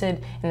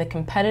interested in the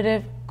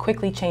competitive,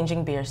 quickly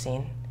changing beer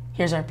scene.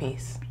 Here's our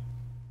piece.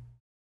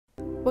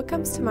 What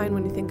comes to mind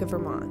when you think of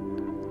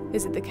Vermont?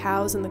 Is it the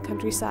cows in the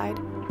countryside?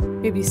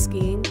 Maybe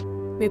skiing,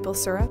 maple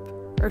syrup,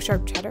 or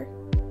sharp cheddar?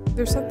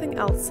 There's something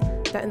else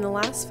that in the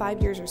last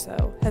 5 years or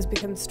so has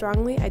become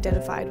strongly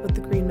identified with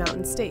the Green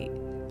Mountain State,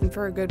 and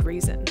for a good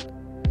reason.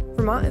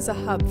 Vermont is a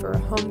hub for a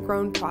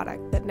homegrown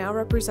product that now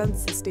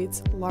represents the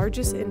state's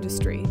largest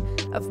industry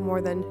of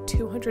more than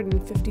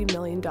 $250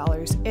 million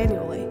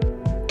annually.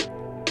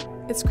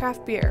 It's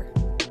craft beer.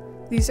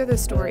 These are the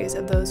stories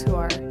of those who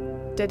are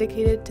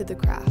dedicated to the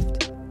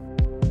craft.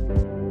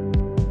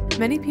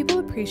 Many people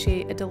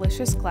appreciate a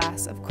delicious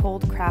glass of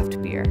cold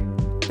craft beer,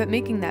 but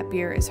making that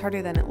beer is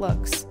harder than it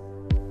looks.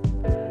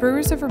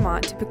 Brewers of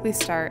Vermont typically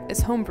start as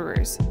home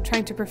brewers,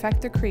 trying to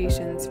perfect their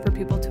creations for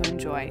people to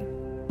enjoy.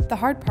 The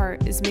hard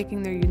part is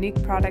making their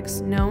unique products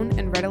known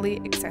and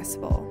readily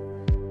accessible.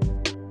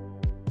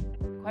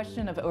 The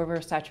question of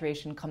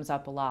oversaturation comes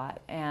up a lot,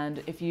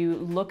 and if you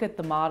look at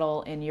the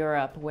model in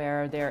Europe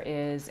where there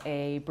is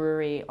a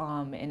brewery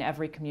in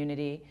every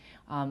community,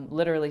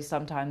 literally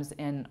sometimes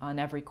on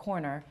every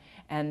corner,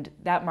 and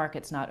that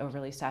market's not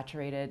overly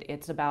saturated.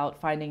 It's about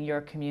finding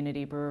your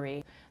community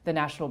brewery. The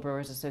National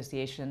Brewers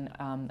Association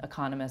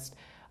economist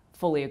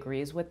fully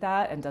agrees with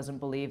that and doesn't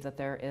believe that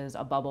there is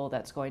a bubble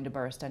that's going to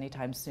burst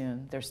anytime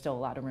soon. There's still a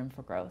lot of room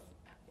for growth.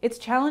 It's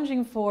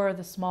challenging for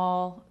the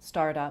small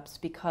startups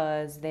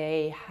because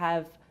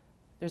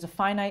there's a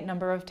finite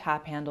number of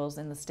tap handles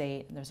in the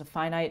state, and there's a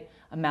finite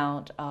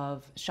amount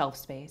of shelf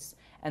space.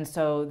 And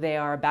so they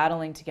are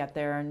battling to get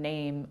their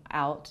name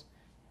out,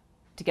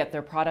 to get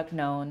their product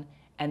known,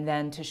 and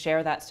then to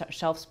share that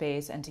shelf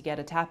space and to get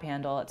a tap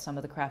handle at some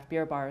of the craft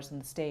beer bars in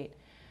the state.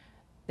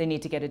 They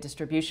need to get a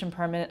distribution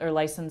permit or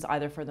license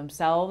either for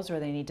themselves, or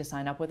they need to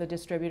sign up with a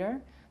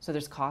distributor. So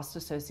there's costs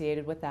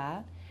associated with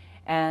that.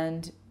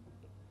 And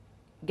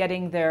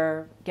getting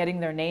their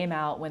name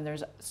out when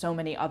there's so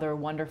many other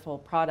wonderful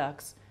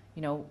products.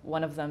 You know,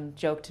 one of them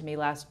joked to me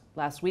last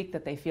week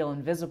that they feel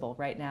invisible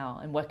right now,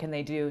 and what can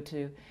they do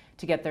to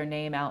get their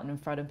name out and in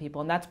front of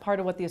people. And that's part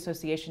of what the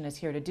association is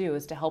here to do,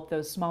 is to help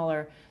those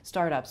smaller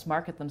startups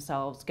market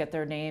themselves, get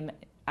their name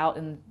out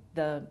in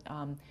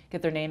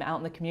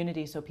the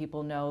community so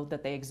people know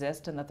that they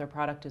exist and that their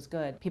product is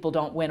good. People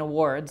don't win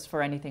awards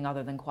for anything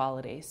other than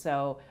quality.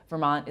 So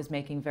Vermont is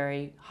making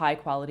very high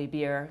quality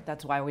beer.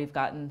 That's why we've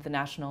gotten the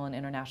national and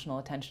international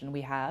attention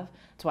we have.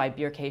 That's why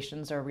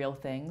beercations are real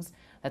things.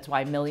 That's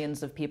why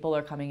millions of people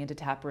are coming into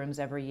tap rooms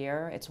every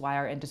year. It's why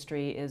our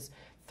industry is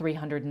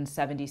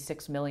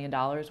 $376 million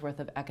worth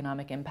of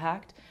economic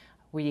impact.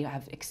 We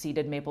have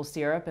exceeded maple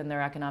syrup in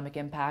their economic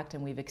impact,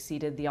 and we've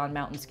exceeded the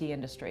on-mountain ski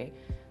industry.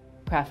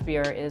 Craft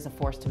beer is a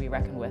force to be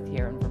reckoned with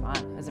here in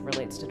Vermont as it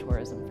relates to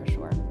tourism, for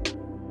sure.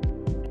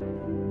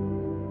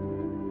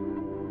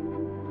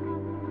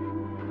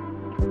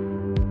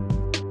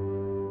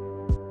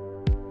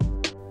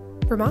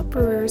 Vermont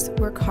brewers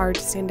work hard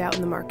to stand out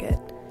in the market.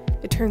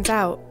 It turns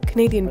out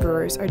Canadian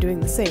brewers are doing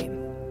the same.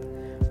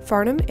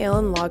 Farnham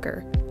Ale &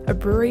 Lager, a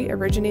brewery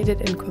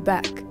originated in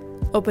Quebec,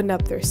 opened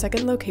up their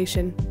second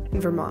location in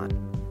Vermont.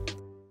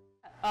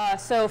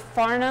 So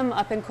Farnham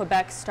up in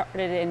Quebec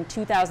started in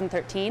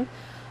 2013.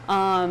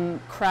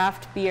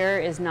 Craft beer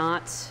is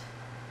not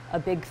a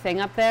big thing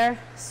up there,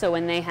 so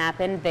when they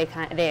happened,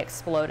 they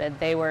exploded.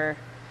 They were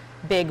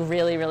big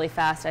really, really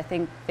fast. I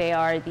think they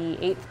are the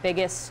 8th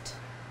biggest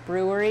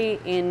brewery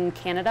in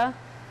Canada.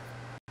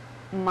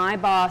 My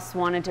boss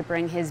wanted to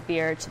bring his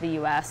beer to the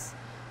U.S.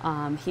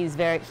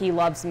 He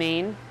loves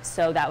Maine,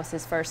 so that was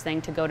his first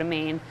thing, to go to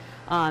Maine,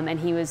 and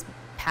he was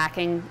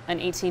packing an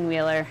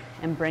 18-wheeler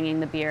and bringing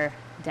the beer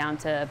down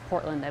to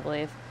Portland, I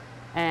believe.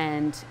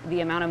 And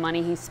the amount of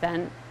money he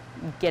spent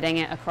getting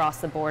it across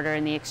the border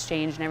and the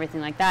exchange and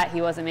everything like that,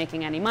 he wasn't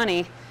making any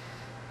money.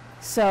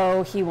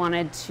 So he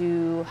wanted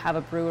to have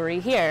a brewery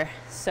here.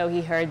 So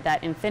he heard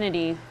that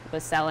Infinity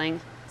was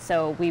selling.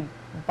 So we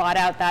bought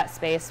out that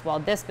space while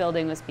this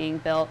building was being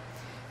built.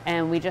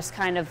 And we just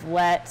kind of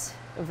let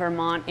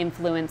Vermont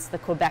influence the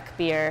Quebec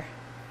beer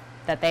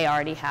that they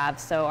already have.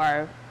 So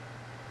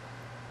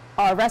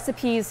our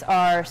recipes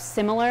are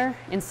similar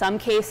in some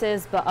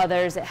cases, but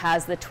others it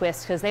has the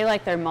twist because they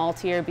like their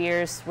maltier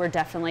beers. We're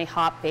definitely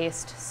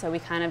hop-based, so we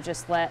kind of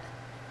just let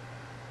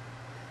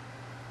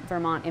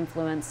Vermont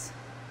influence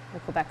the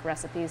Quebec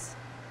recipes.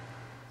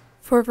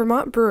 For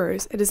Vermont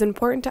brewers, it is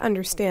important to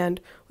understand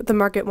what the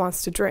market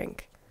wants to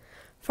drink.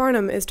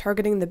 Farnham is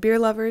targeting the beer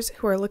lovers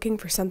who are looking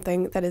for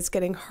something that is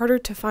getting harder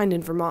to find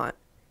in Vermont: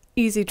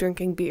 easy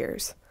drinking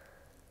beers.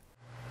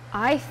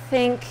 I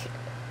think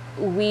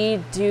we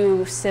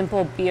do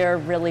simple beer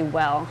really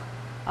well.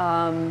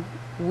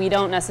 We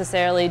don't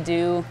necessarily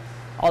do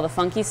all the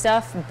funky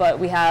stuff, but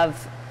we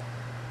have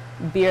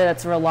beer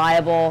that's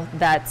reliable,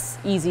 that's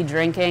easy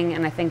drinking,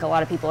 and I think a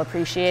lot of people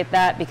appreciate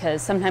that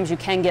because sometimes you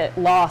can get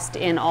lost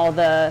in all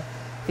the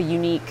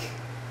unique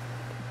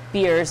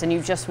beers and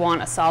you just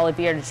want a solid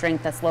beer to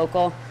drink that's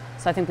local.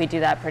 So I think we do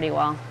that pretty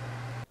well.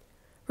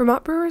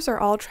 Vermont brewers are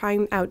all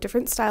trying out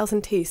different styles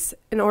and tastes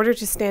in order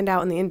to stand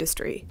out in the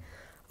industry.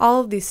 All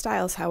of these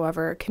styles,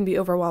 however, can be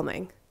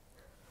overwhelming.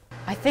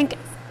 I think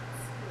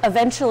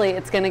eventually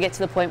it's going to get to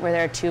the point where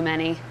there are too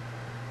many.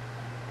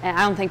 And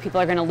I don't think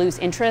people are going to lose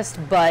interest,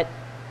 but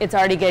it's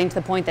already getting to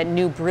the point that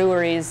new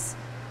breweries,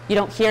 you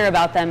don't hear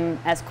about them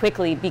as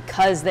quickly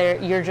because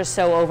you're just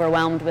so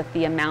overwhelmed with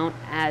the amount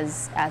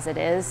as it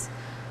is.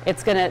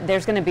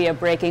 there's gonna be a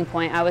breaking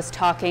point. I was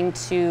talking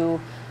to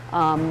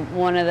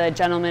one of the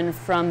gentlemen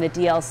from the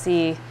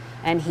DLC,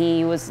 and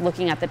he was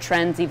looking at the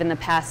trends even the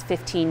past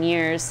 15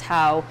 years,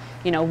 how,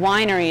 you know,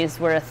 wineries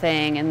were a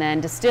thing, and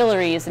then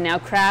distilleries, and now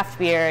craft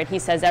beer, and he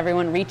says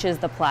everyone reaches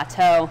the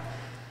plateau.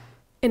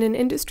 In an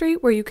industry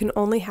where you can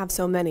only have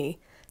so many,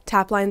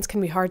 tap lines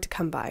can be hard to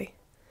come by.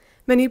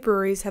 Many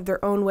breweries have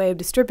their own way of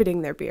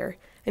distributing their beer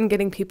and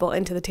getting people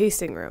into the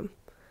tasting room.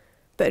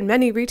 But in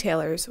many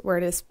retailers, where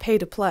it is pay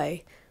to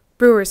play,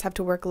 brewers have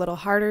to work a little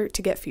harder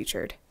to get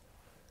featured.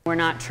 We're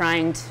not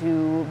trying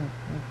to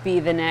be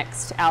the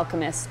next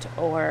Alchemist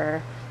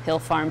or Hill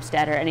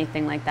Farmstead or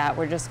anything like that.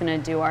 We're just going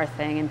to do our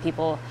thing, and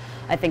people,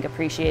 I think,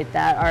 appreciate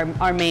that.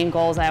 Our main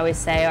goals, I always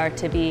say, are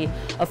to be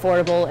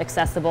affordable,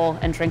 accessible,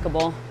 and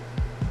drinkable.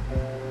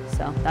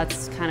 So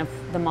that's kind of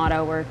the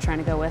motto we're trying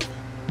to go with.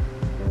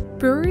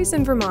 Breweries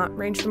in Vermont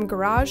range from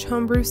garage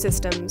homebrew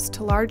systems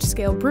to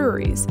large-scale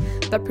breweries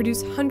that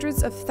produce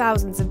hundreds of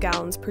thousands of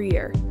gallons per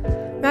year.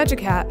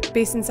 Magic Hat,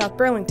 based in South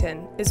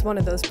Burlington, is one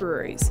of those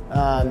breweries.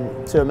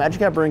 So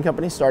Magic Hat Brewing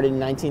Company started in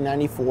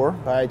 1994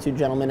 by two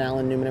gentlemen,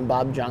 Alan Newman and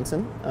Bob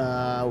Johnson.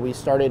 We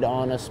started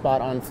on a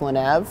spot on Flint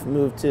Ave,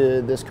 moved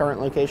to this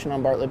current location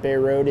on Bartlett Bay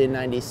Road in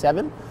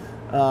 '97,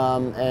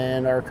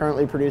 and are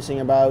currently producing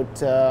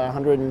about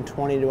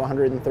 120 to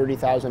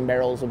 130,000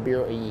 barrels of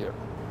beer a year.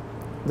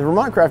 The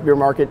Vermont craft beer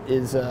market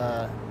is,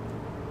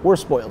 we're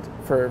spoiled,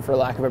 for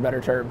lack of a better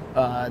term.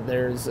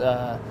 There's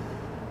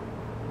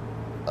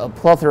a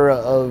plethora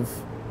of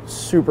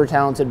super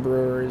talented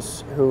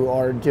brewers who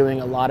are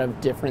doing a lot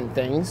of different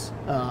things,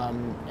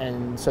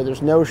 and so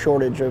there's no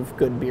shortage of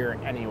good beer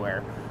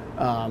anywhere.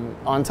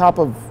 On top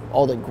of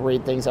all the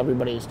great things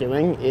everybody is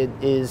doing, it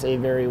is a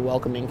very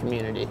welcoming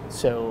community.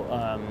 So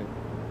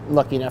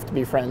lucky enough to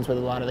be friends with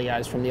a lot of the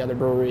guys from the other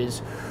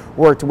breweries,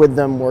 worked with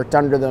them, worked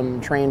under them,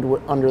 trained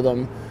under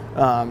them,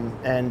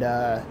 and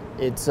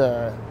it's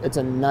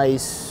a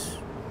nice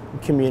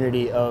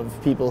community of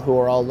people who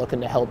are all looking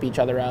to help each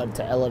other out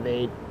to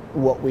elevate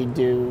what we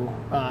do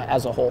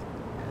as a whole.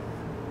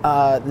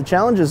 The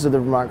challenges of the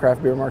Vermont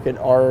craft beer market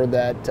are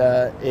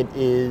that it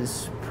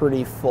is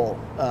pretty full.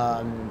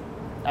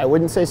 I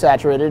wouldn't say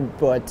saturated,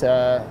 but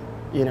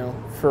you know,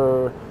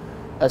 for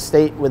a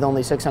state with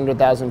only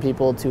 600,000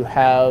 people to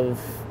have,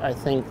 I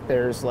think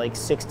there's like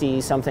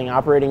 60 something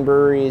operating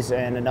breweries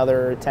and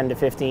another 10 to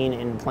 15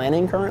 in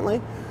planning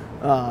currently.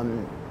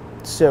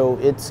 So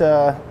it's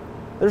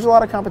there's a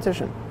lot of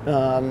competition,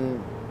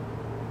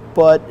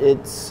 but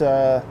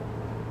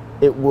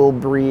it will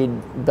breed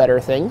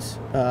better things.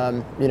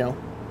 You know,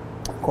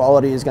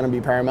 quality is going to be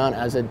paramount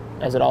as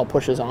it all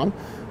pushes on,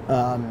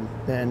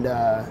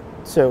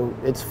 so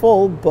it's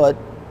full, but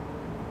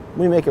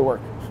we make it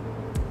work.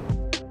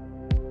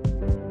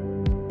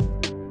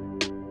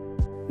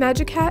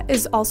 Magic Hat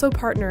is also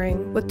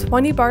partnering with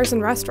 20 bars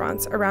and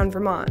restaurants around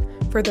Vermont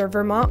for their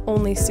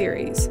Vermont-only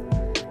series.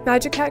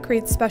 Magic Hat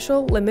creates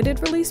special,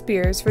 limited-release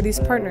beers for these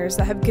partners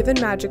that have given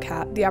Magic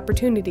Hat the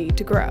opportunity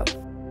to grow.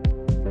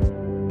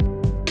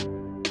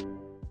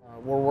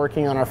 We're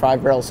working on our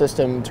 5-barrel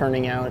system,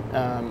 turning out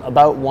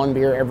about one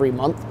beer every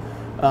month,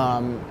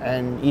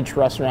 and each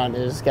restaurant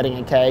is getting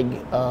a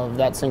keg of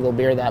that single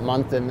beer that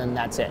month, and then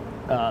that's it.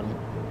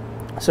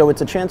 So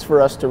it's a chance for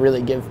us to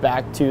really give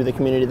back to the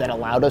community that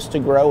allowed us to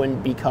grow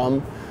and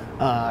become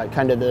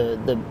kind of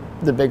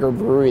the bigger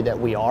brewery that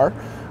we are,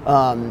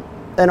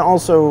 and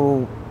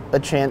also a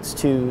chance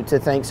to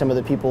thank some of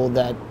the people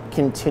that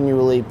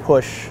continually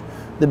push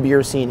the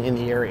beer scene in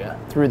the area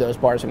through those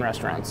bars and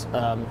restaurants.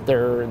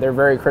 They're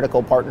very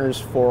critical partners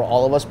for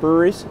all of us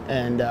breweries,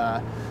 and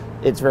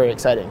it's very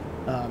exciting.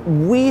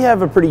 We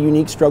have a pretty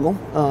unique struggle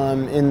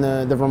in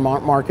the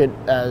Vermont market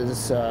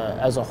as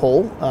a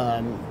whole.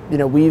 You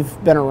know,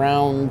 we've been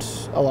around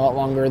a lot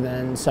longer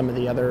than some of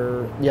the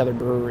other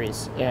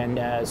breweries,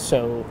 and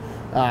so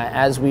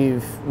as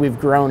we've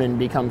grown and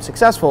become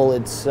successful,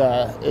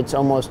 it's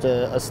almost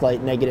a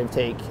slight negative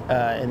take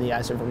in the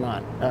eyes of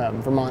Vermont.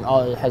 Vermont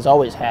has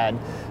always had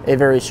a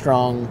very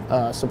strong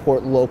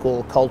support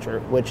local culture,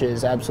 which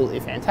is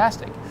absolutely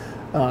fantastic.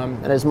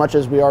 And as much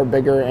as we are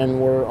bigger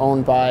and we're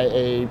owned by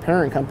a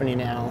parent company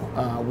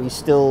now, we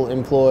still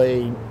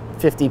employ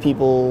 50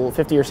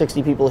 or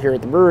 60 people here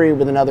at the brewery,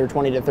 with another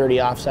 20 to 30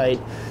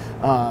 offsite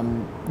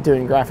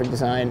doing graphic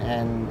design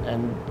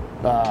and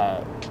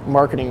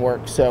marketing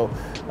work. So,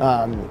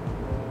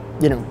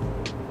 you know,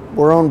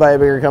 we're owned by a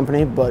bigger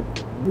company, but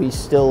we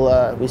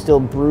still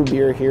brew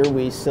beer here.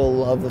 We still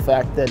love the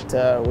fact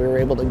that we were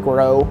able to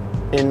grow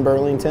in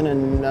Burlington,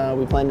 and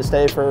we plan to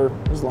stay for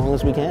as long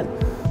as we can.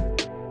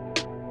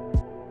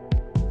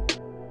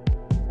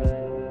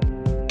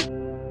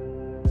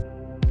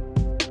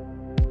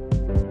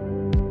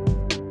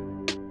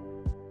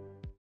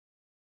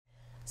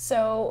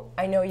 So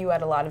I know you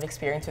had a lot of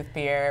experience with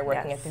beer,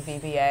 working at the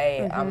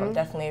VBA. I'm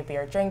definitely a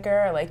beer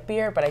drinker. I like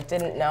beer, but I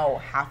didn't know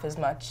half as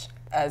much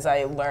as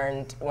I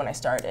learned when I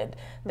started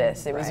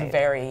this. It was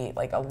very,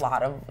 like,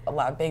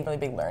 really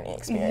big learning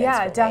experience.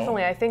 Yeah, for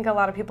definitely. me. I think a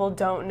lot of people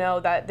don't know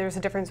that there's a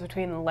difference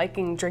between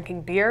liking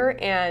drinking beer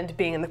and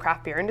being in the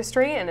craft beer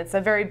industry, and it's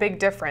a very big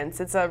difference.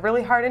 It's a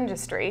really hard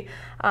industry,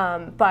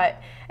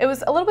 but it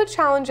was a little bit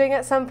challenging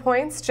at some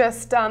points.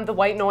 Just the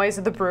white noise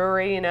of the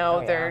brewery, you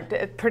know,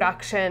 their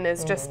production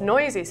is just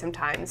noisy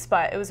sometimes,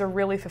 but it was a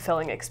really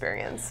fulfilling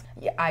experience.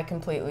 Yeah, I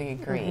completely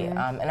agree.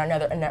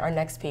 And our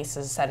next piece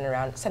is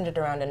centered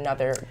around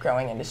another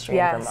growing industry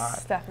in Vermont.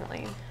 Yes,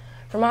 definitely.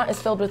 Vermont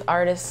is filled with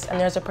artists, and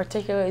there's a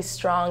particularly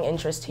strong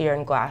interest here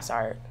in glass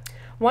art.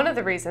 One of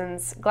the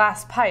reasons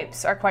glass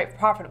pipes are quite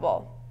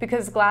profitable,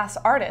 because glass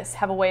artists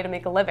have a way to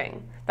make a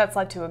living. That's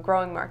led to a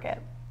growing market.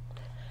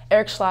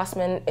 Eric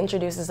Schlossman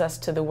introduces us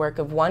to the work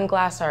of one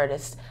glass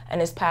artist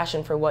and his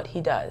passion for what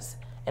he does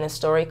in a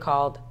story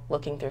called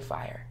Looking Through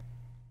Fire.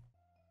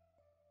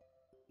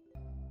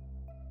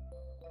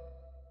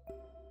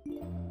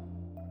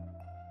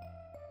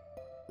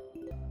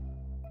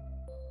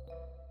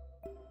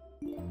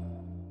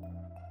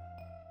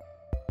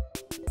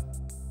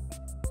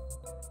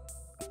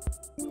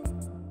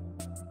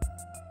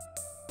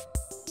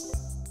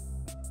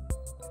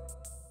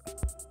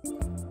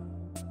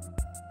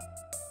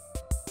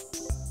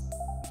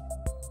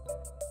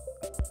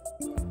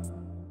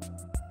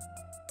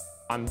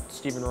 I'm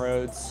Stephen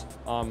Rhodes.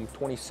 I'm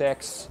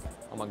 26.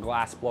 I'm a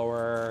glass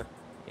blower,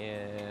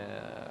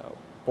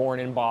 born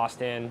in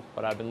Boston,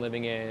 but I've been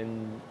living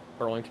in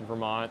Burlington,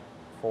 Vermont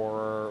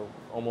for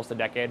almost a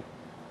decade.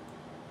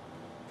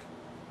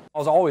 I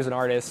was always an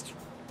artist,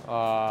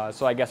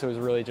 so I guess it was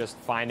really just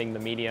finding the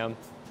medium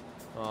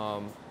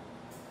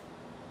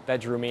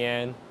that drew me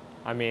in.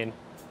 I mean,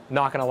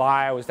 not gonna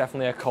lie, I was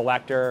definitely a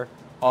collector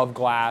of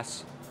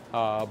glass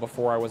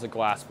before I was a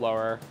glass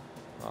blower,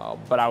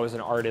 but I was an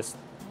artist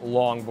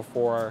long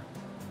before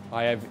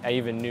I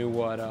even knew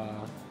what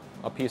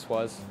a piece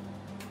was.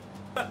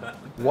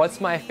 What's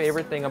my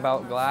favorite thing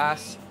about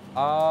glass?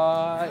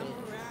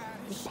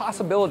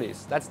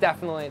 Possibilities. That's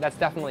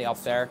definitely up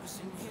there.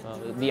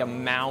 The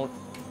amount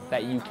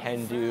that you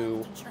can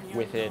do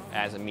with it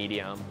as a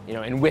medium, you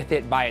know, and with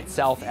it by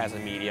itself as a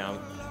medium.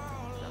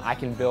 I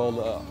can build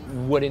a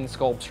wooden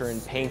sculpture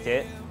and paint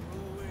it,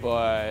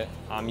 but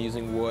I'm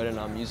using wood and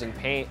I'm using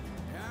paint,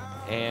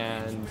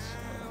 and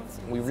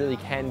we really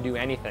can do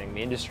anything.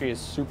 The industry is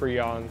super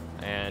young,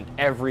 and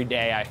every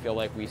day I feel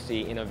like we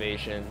see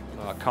innovation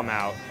come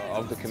out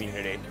of the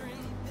community.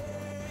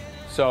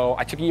 So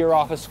I took a year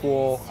off of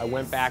school, I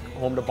went back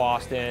home to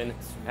Boston,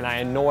 and I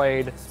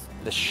annoyed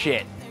the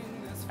shit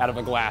out of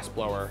a glass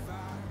blower.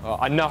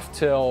 Enough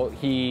till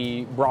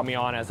he brought me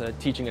on as a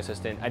teaching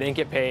assistant. I didn't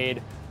get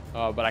paid,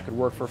 but I could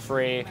work for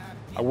free.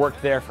 I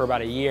worked there for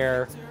about a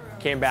year,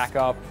 came back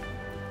up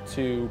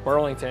to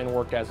Burlington,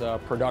 worked as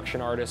a production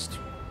artist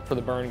for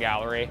the Burn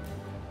Gallery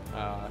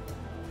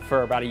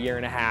for about a year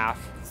and a half,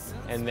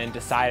 and then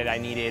decided I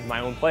needed my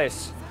own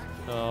place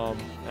and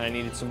I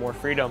needed some more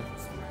freedom.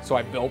 So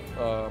I built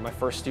my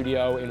first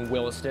studio in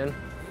Williston,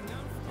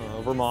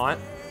 Vermont,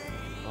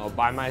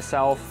 by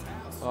myself.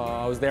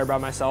 I was there by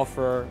myself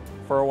for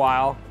a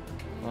while,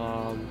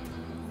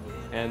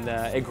 and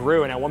it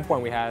grew, and at one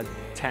point we had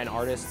 10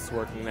 artists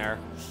working there.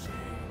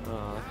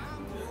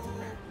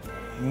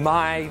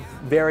 My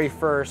very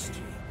first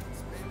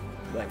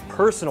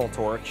personal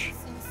torch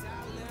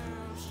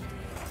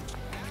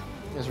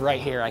is right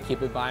here. I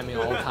keep it by me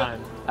all the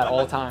time, at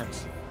all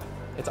times.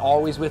 It's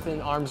always within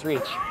arm's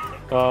reach.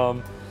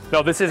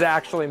 No, this is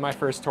actually my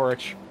first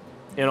torch,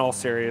 in all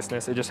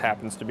seriousness. It just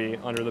happens to be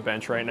under the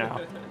bench right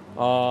now.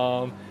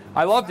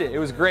 I loved it. It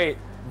was great.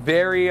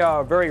 Very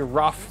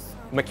rough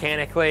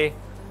mechanically.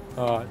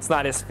 It's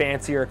not as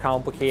fancy or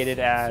complicated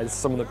as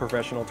some of the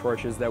professional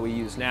torches that we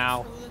use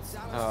now,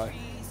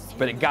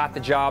 but it got the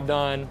job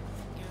done,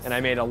 and I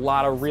made a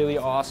lot of really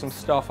awesome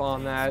stuff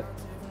on that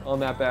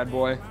bad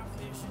boy.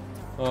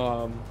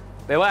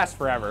 They last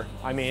forever.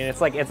 I mean,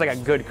 it's like a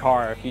good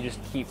car. If you just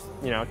keep,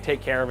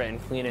 take care of it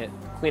and clean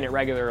it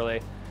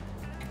regularly,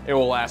 it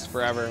will last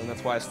forever, and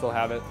that's why I still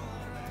have it.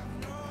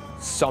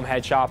 Some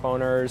head shop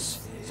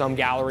owners, some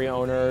gallery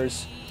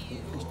owners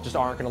just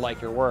aren't gonna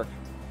like your work,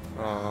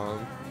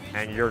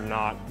 and you're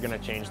not gonna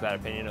change that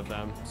opinion of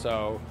them.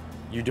 So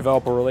you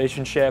develop a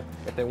relationship.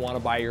 If they want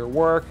to buy your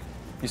work,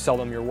 you sell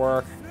them your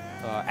work.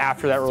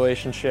 After that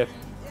relationship,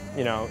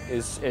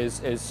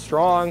 is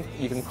strong,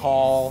 you can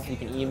call, you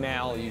can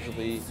email,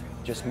 usually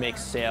just make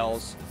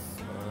sales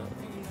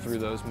through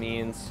those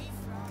means.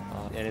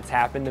 And it's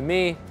happened to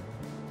me.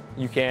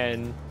 You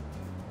can,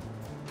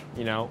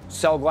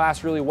 sell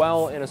glass really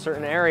well in a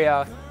certain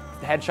area. If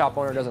the head shop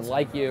owner doesn't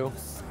like you,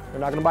 they're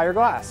not gonna buy your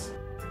glass.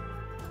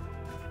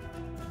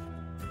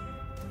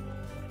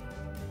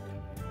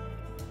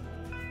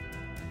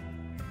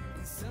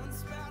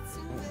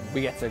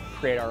 We get to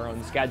create our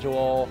own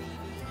schedule.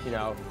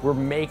 We're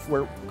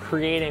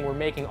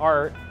making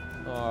art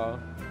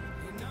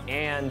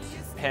and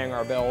paying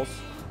our bills,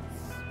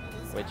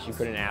 which you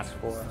couldn't ask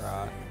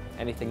for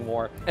anything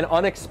more. An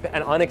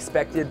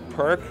unexpected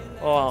perk.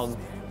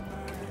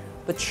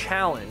 the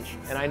challenge,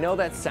 and I know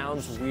that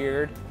sounds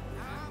weird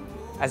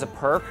as a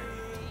perk,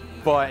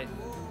 but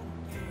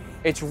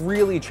it's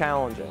really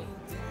challenging.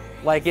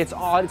 Like, it's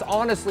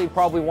honestly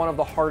probably one of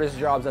the hardest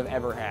jobs I've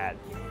ever had.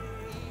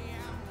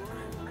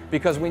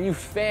 Because when you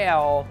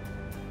fail,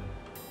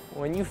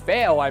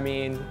 I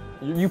mean,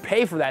 you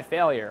pay for that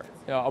failure.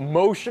 You know,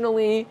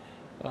 emotionally,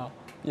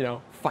 you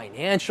know,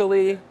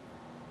 financially,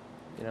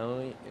 you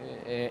know,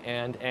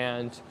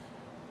 and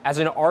as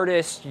an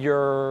artist,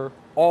 you're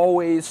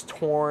always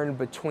torn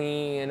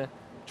between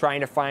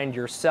trying to find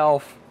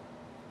yourself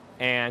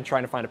and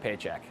trying to find a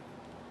paycheck,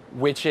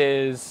 which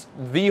is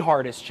the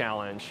hardest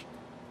challenge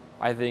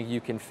I think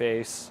you can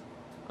face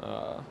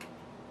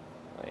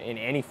in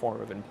any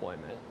form of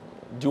employment.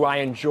 Do I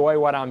enjoy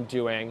what I'm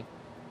doing?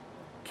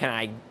 Can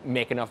I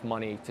make enough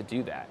money to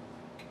do that?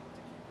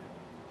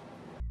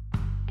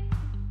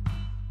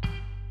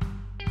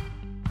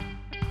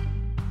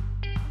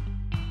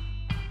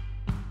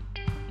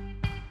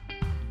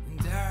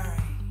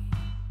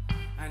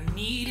 I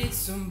needed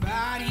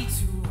somebody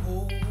to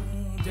hold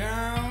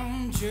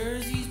down.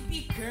 Jerseys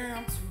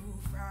become too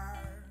far.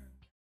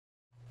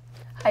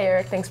 Hi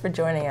Eric, thanks for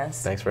joining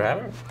us. Thanks for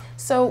having me.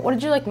 So what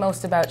did you like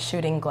most about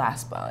shooting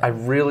glassblowing?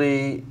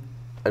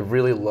 I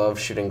really love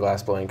shooting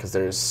glassblowing because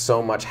there's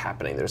so much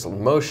happening. There's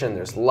motion,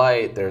 there's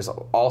light, there's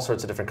all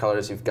sorts of different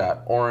colors. You've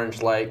got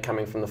orange light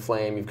coming from the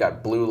flame, you've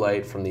got blue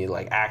light from the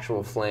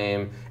actual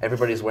flame.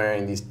 Everybody's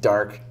wearing these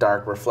dark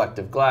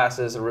reflective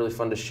glasses. They're really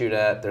fun to shoot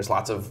at. There's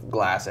lots of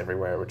glass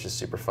everywhere, which is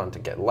super fun to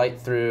get light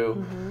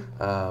through.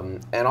 Mm-hmm.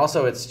 And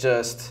also it's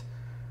just,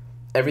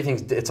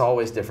 it's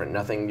always different.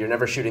 You're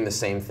never shooting the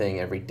same thing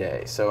every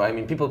day. So I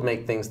mean, people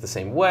make things the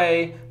same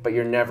way, but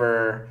they're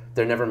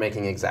never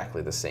making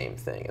exactly the same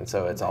thing. And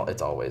so it's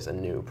always a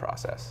new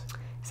process.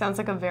 Sounds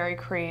like a very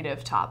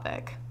creative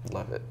topic.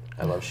 Love it.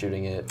 I love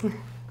shooting it.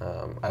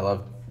 I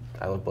love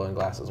blowing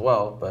glass as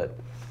well, but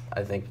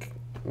I think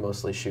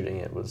mostly shooting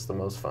it was the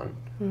most fun.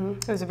 Mm-hmm.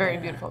 It was a very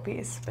beautiful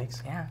piece.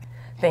 Thanks. Yeah.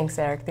 Thanks,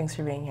 Eric. Thanks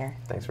for being here.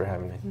 Thanks for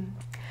having me. Mm-hmm.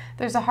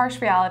 There's a harsh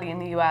reality in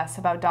the U.S.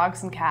 about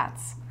dogs and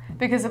cats.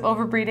 Because of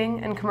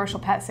overbreeding and commercial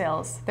pet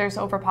sales, there's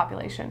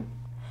overpopulation.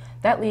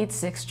 That leads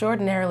to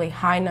extraordinarily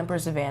high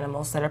numbers of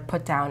animals that are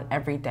put down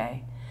every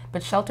day.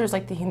 But shelters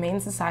like the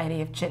Humane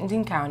Society of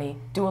Chittenden County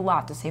do a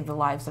lot to save the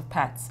lives of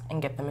pets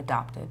and get them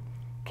adopted.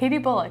 Katie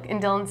Bullock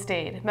and Dylan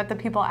Staid met the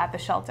people at the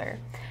shelter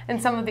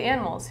and some of the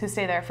animals who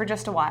stay there for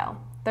just a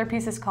while. Their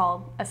piece is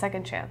called A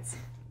Second Chance.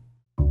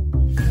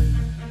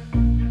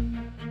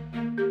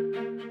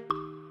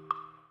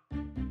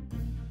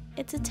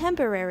 It's a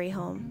temporary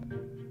home.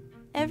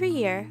 Every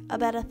year,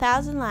 about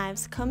 1,000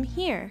 lives come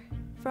here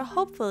for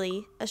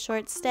hopefully a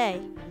short stay.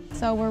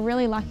 So we're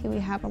really lucky we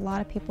have a lot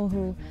of people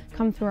who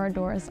come through our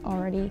doors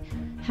already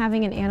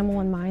having an animal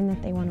in mind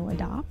that they want to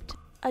adopt.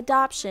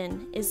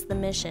 Adoption is the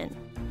mission.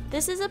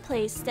 This is a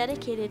place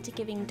dedicated to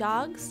giving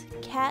dogs,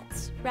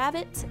 cats,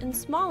 rabbits, and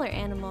smaller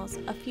animals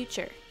a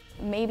future.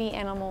 Maybe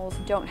animals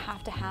don't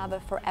have to have a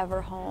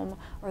forever home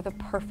or the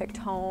perfect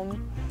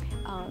home.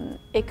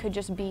 It could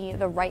just be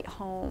the right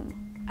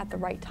home at the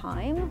right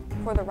time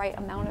for the right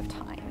amount of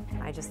time.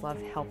 I just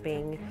love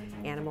helping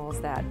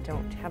animals that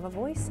don't have a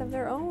voice of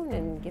their own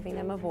and giving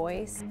them a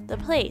voice. The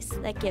place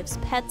that gives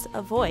pets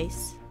a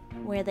voice,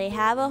 where they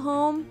have a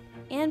home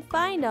and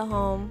find a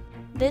home.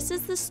 This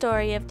is the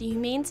story of the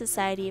Humane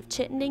Society of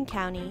Chittenden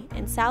County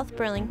in South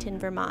Burlington,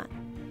 Vermont,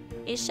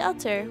 a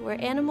shelter where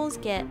animals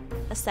get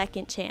a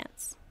second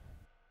chance.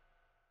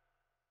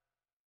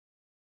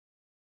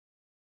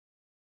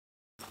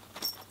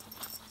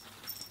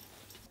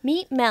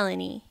 Meet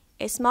Melanie,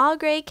 a small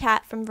gray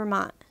cat from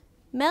Vermont.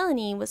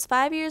 Melanie was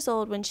 5 years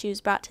old when she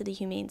was brought to the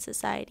Humane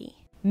Society.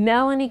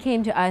 Melanie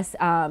came to us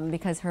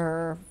because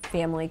her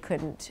family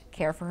couldn't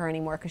care for her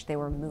anymore because they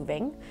were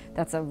moving.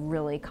 That's a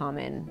really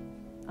common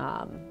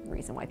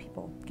reason why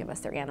people give us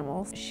their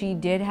animals. She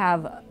did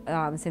have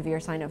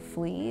severe sign of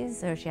fleas,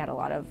 so she had a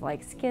lot of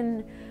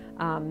skin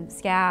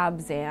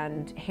scabs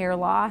and hair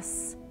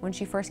loss when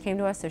she first came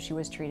to us, so she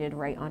was treated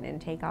right on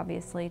intake,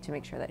 obviously, to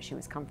make sure that she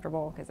was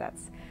comfortable, because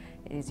that's,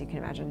 as you can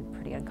imagine,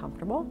 pretty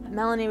uncomfortable.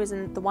 Melanie was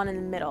the one in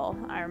the middle,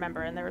 I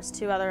remember, and there was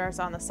two others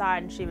on the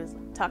side, and she was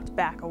tucked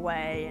back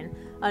away and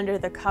under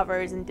the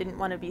covers and didn't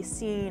want to be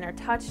seen or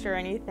touched or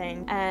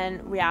anything.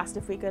 And we asked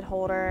if we could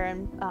hold her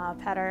and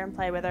pet her and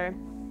play with her,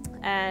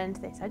 and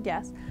they said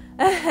yes.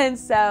 And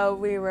so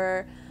we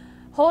were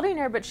holding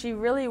her, but she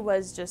really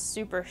was just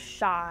super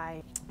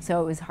shy. So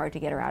it was hard to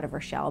get her out of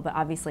her shell, but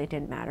obviously it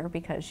didn't matter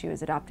because she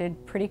was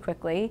adopted pretty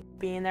quickly.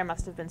 Being there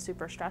must have been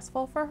super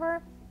stressful for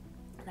her.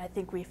 And I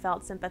think we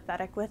felt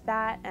sympathetic with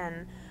that,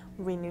 and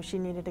we knew she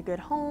needed a good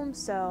home,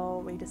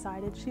 so we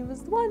decided she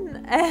was the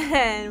one.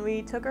 And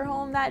we took her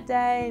home that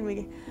day, and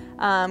we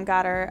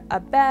got her a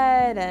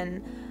bed,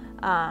 and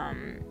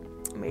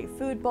made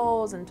food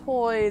bowls and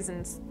toys,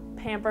 and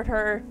pampered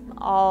her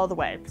all the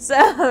way.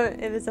 So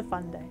it was a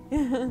fun day.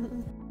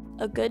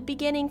 A good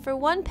beginning for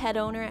one pet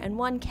owner and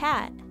one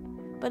cat,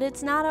 but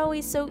it's not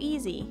always so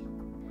easy.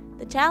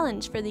 The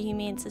challenge for the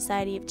Humane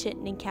Society of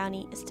Chittenden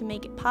County is to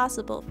make it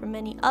possible for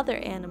many other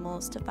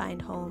animals to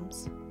find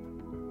homes.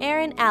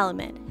 Erin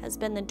Alamed has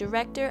been the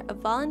Director of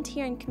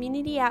Volunteer and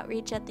Community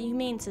Outreach at the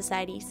Humane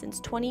Society since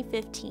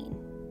 2015.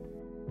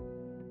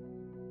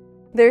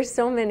 There's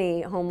so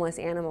many homeless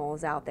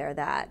animals out there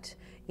that,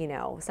 you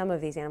know, some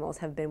of these animals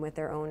have been with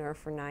their owner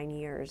for 9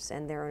 years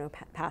and their owner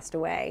passed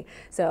away.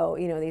 So,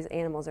 you know, these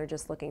animals are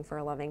just looking for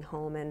a loving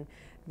home, and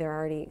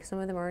some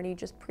of them are already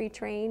just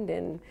pre-trained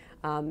and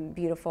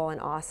beautiful and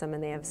awesome,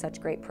 and they have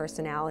such great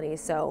personalities.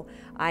 So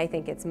I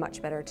think it's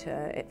much better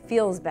it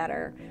feels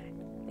better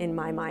in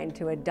my mind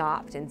to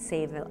adopt and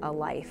save a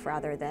life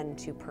rather than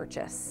to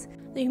purchase.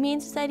 The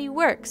Humane Society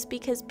works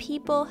because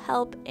people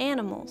help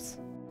animals.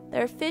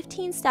 There are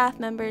 15 staff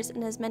members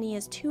and as many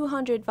as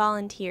 200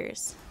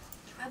 volunteers.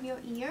 Of your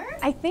ear?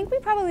 I think we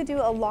probably do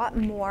a lot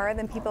more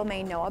than people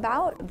may know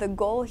about. The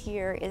goal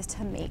here is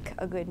to make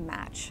a good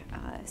match.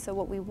 So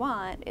what we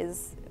want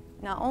is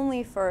not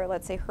only for,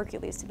 let's say,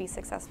 Hercules to be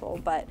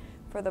successful, but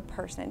for the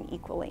person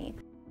equally.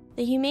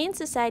 The Humane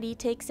Society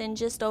takes in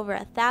just over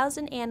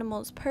 1,000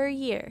 animals per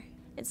year.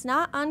 It's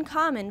not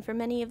uncommon for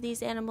many of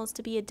these animals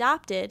to be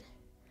adopted,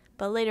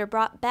 but later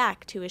brought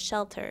back to a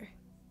shelter.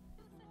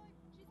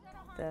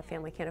 The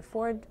family can't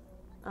afford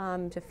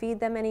to feed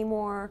them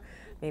anymore.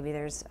 Maybe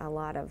there's a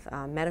lot of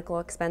medical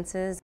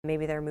expenses.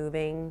 Maybe they're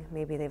moving,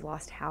 maybe they've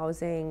lost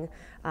housing.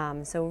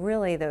 So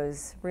really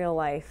those real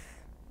life,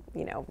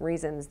 you know,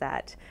 reasons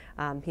that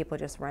people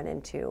just run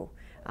into,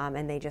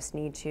 and they just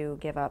need to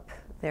give up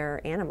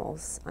their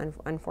animals.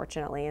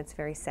 Unfortunately, it's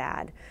very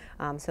sad.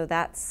 So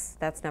that's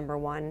number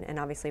one, and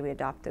obviously we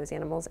adopt those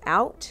animals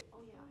out.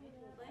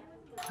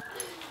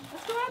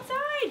 Let's go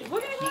outside.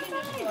 We're gonna go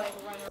outside.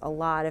 A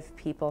lot of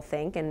people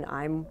think, and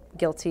I'm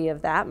guilty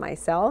of that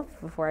myself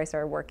before I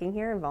started working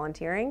here and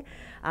volunteering,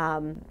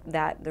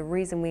 that the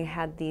reason we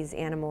had these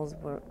animals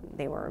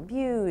they were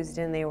abused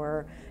and they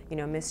were, you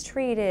know,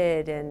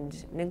 mistreated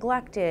and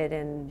neglected,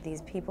 and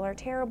these people are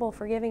terrible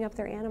for giving up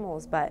their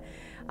animals. But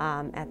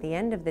at the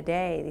end of the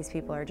day, these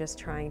people are just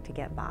trying to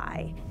get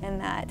by. And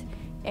that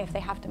if they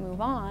have to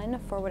move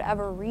on for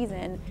whatever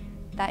reason,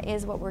 that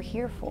is what we're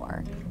here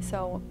for.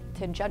 So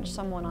to judge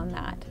someone on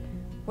that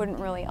wouldn't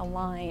really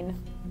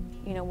align,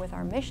 you know, with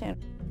our mission.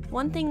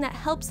 One thing that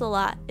helps a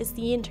lot is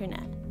the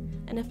internet,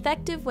 an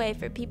effective way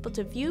for people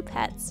to view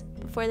pets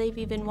before they've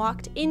even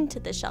walked into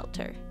the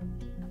shelter.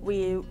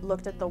 We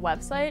looked at the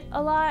website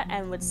a lot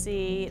and would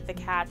see the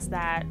cats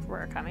that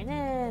were coming in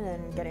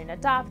and getting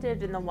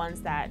adopted and the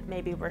ones that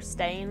maybe were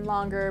staying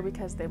longer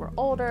because they were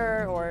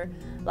older, or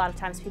a lot of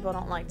times people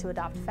don't like to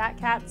adopt fat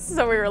cats,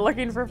 so we were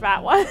looking for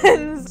fat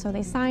ones. So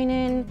they sign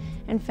in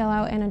and fill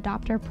out an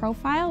adopter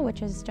profile,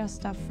 which is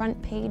just a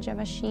front page of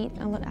a sheet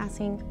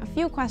asking a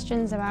few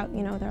questions about,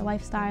 you know, their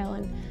lifestyle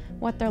and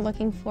what they're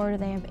looking for. Do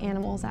they have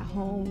animals at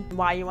home?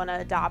 Why you want to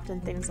adopt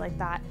and things like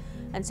that.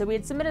 And so we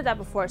had submitted that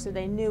before, so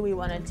they knew we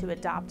wanted to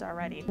adopt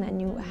already. And then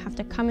you have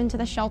to come into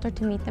the shelter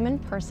to meet them in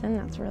person.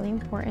 That's really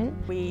important.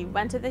 We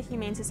went to the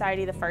Humane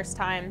Society the first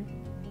time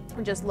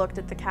and just looked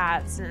at the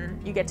cats,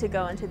 and you get to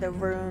go into the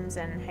rooms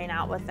and hang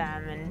out with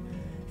them and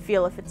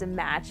feel if it's a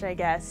match, I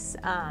guess.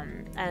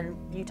 And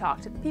you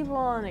talk to the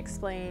people and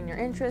explain your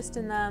interest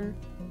in them.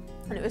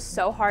 And it was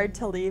so hard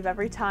to leave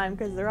every time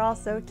because they're all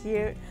so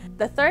cute.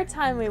 The third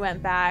time we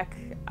went back,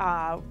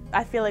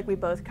 I feel like we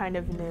both kind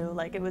of knew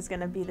like it was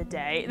gonna be the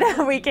day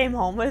that we came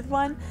home with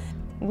one.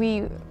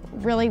 We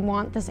really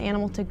want this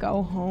animal to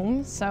go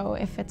home, so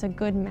if it's a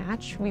good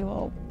match, we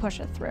will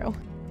push it through.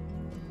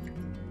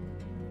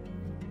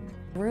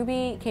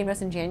 Ruby came to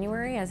us in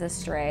January as a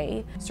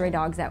stray. Stray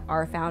dogs that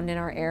are found in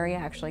our area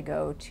actually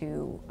go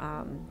to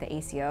the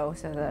ACO,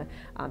 so the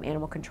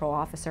animal control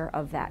officer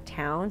of that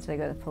town, so they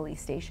go to the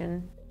police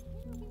station.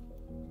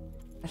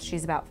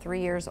 She's about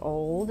 3 years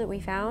old, we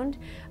found.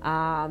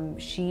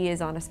 She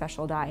is on a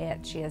special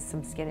diet. She has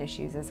some skin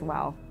issues as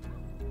well.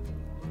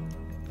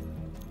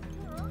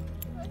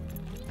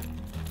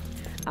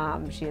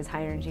 She is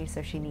high energy,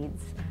 so she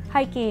needs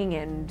hiking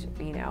and,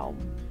 you know,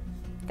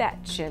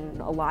 fetch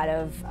and a lot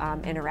of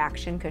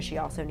interaction, because she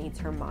also needs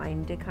her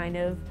mind to kind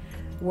of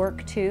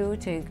work too,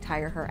 to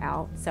tire her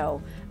out.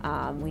 So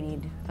we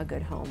need a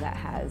good home that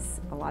has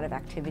a lot of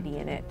activity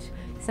in it.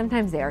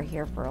 Sometimes they are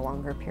here for a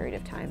longer period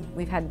of time.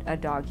 We've had a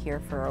dog here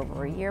for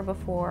over a year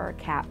before, a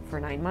cat for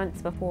 9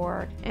 months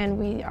before. And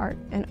we are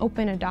an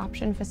open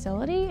adoption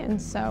facility,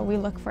 and so we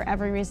look for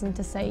every reason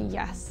to say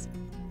yes.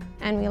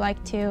 And we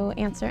like to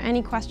answer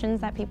any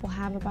questions that people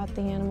have about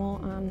the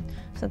animal,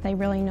 so that they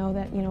really know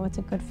that, you know, it's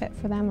a good fit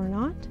for them or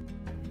not.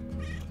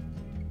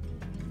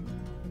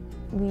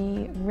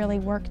 We really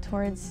work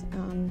towards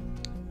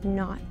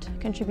not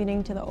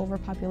contributing to the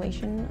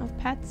overpopulation of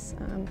pets.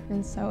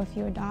 And so if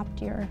you adopt,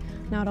 you're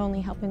not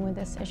only helping with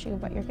this issue,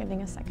 but you're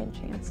giving a second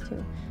chance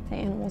to the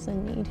animals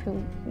in need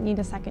who need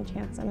a second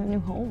chance and a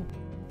new home.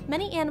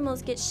 Many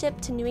animals get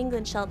shipped to New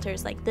England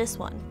shelters like this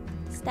one.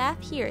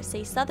 Staff here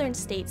say southern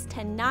states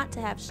tend not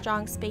to have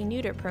strong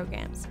spay-neuter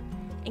programs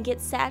and get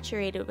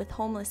saturated with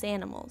homeless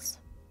animals.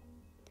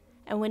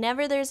 And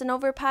whenever there's an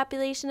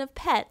overpopulation of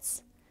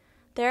pets,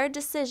 there are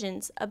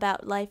decisions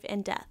about life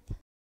and death.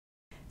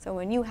 So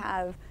when you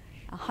have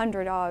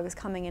 100 dogs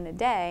coming in a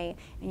day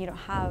and you don't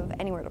have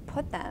anywhere to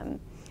put them,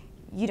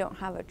 you don't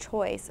have a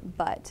choice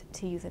but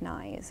to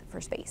euthanize for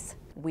space.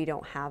 We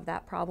don't have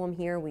that problem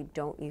here. We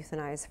don't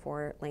euthanize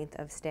for length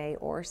of stay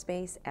or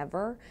space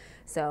ever.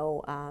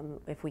 So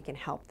if we can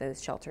help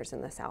those shelters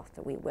in the South,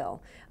 we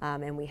will.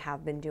 And we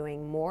have been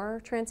doing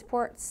more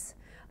transports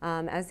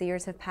as the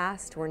years have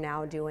passed. We're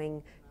now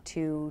doing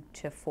 2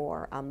 to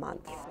 4 a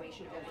month.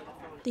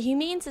 The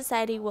Humane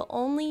Society will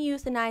only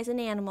euthanize an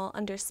animal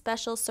under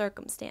special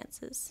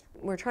circumstances.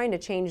 We're trying to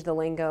change the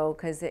lingo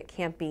because it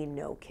can't be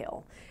no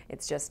kill.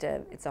 It's just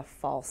it's a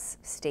false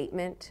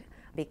statement,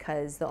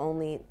 because the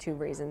only 2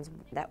 reasons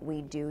that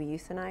we do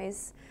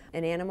euthanize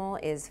an animal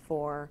is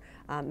for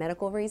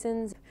medical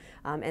reasons,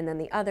 and then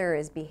the other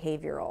is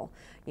behavioral.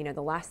 You know,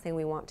 the last thing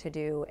we want to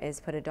do is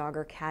put a dog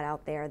or cat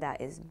out there that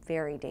is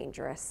very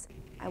dangerous.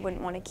 I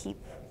wouldn't want to keep,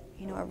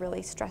 you know, a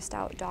really stressed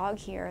out dog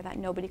here that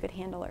nobody could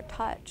handle or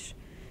touch,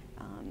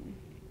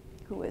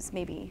 who was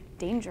maybe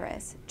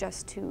dangerous,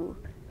 just to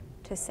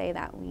say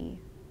that we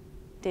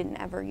didn't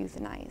ever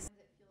euthanize.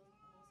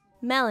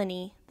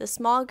 Melanie, the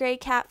small gray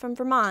cat from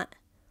Vermont,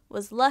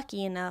 was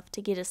lucky enough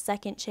to get a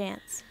second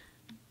chance.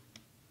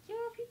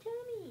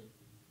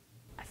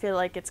 I feel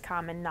like it's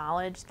common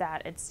knowledge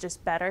that it's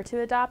just better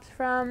to adopt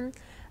from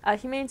a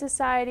humane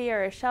society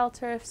or a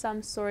shelter of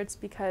some sorts,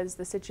 because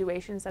the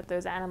situations that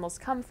those animals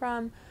come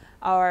from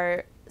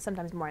are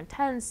sometimes more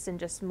intense and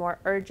just more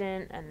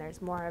urgent, and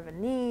there's more of a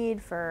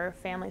need for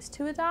families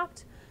to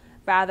adopt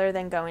rather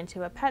than going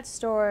to a pet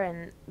store.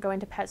 And going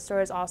to pet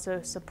stores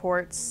also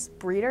supports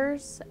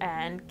breeders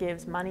and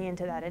gives money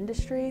into that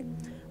industry,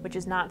 which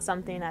is not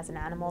something as an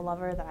animal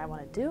lover that I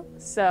want to do.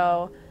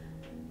 So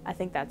I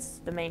think that's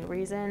the main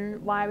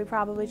reason why we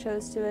probably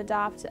chose to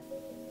adopt.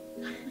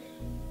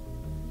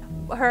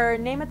 Her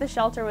name at the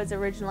shelter was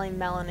originally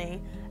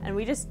Melanie, and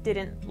we just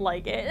didn't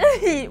like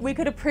it. We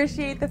could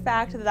appreciate the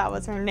fact that that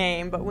was her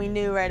name, but we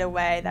knew right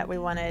away that we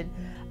wanted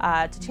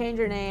to change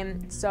her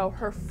name. So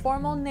her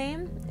formal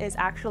name is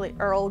actually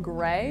Earl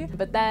Grey,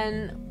 but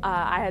then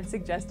I had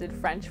suggested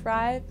French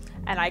Fry,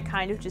 and I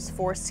kind of just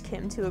forced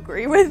Kim to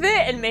agree with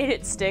it and made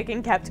it stick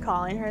and kept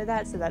calling her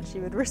that so that she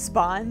would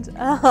respond.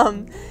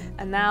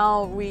 And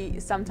now we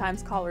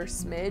sometimes call her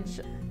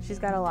Smidge. She's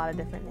got a lot of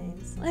different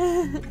names.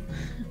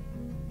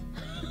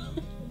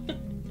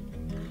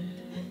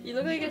 You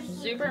look like a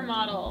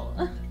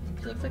supermodel.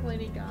 She looks like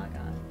Lady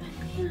Gaga.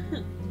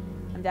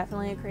 I'm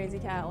definitely a crazy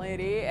cat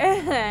lady,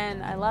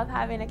 and I love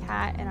having a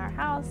cat in our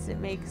house. It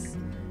makes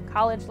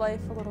college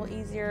life a little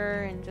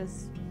easier and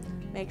just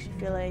makes you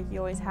feel like you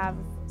always have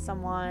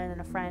someone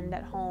and a friend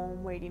at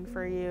home waiting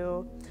for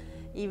you.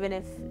 Even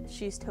if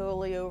she's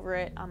totally over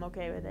it, I'm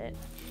okay with it.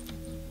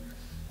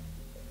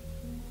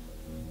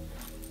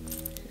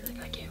 She's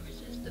like, I can't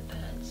resist the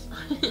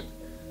pets.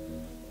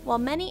 While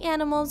many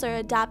animals are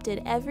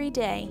adopted every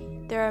day,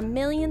 there are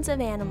millions of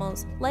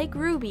animals, like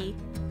Ruby,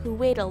 who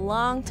wait a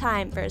long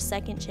time for a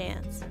second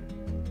chance.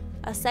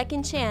 A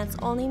second chance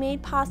only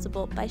made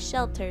possible by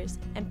shelters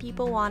and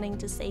people wanting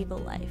to save a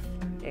life.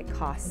 It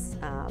costs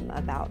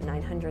about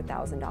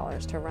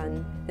 $900,000 to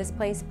run this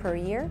place per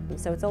year,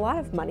 so it's a lot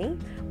of money.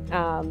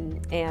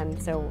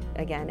 And so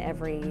again,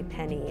 every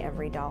penny,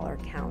 every dollar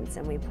counts,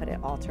 and we put it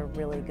all to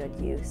really good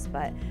use.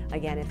 But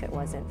again, if it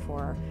wasn't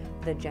for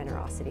the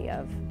generosity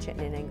of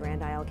Chittenden and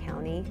Grand Isle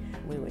County,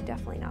 we would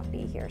definitely not be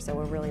here. So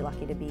we're really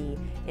lucky to be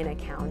in a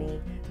county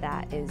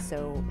that is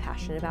so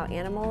passionate about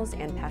animals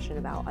and passionate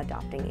about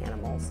adopting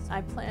animals.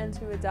 I plan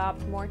to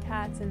adopt more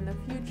cats in the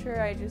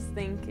future. I just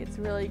think it's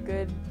really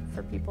good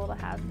for people to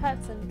have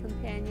pets and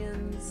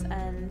companions,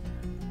 and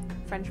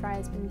French Fry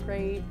has been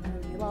great,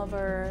 and we love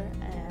her,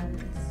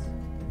 and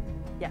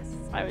yes,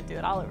 I would do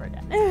it all over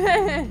again.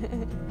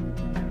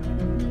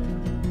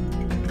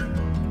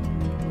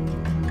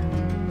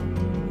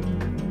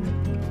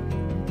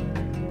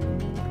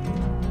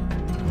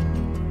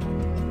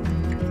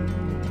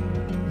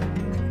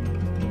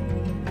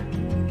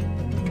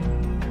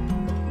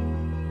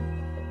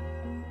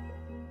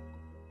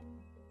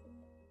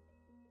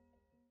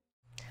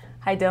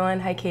 Hi Dylan,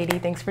 hi Katie,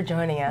 thanks for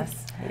joining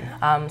us.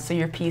 So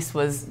your piece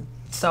was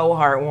so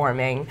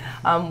heartwarming.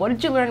 What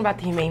did you learn about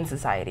the Humane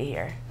Society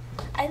here?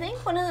 I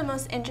think one of the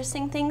most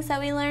interesting things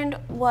that we learned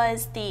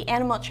was the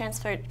animal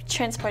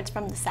transports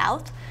from the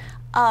South.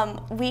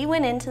 We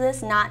went into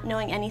this not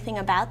knowing anything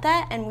about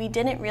that, and we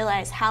didn't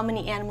realize how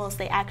many animals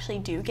they actually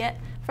do get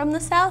from the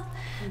South.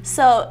 Mm-hmm.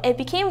 So it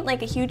became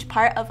like a huge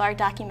part of our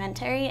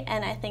documentary,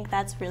 and I think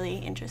that's really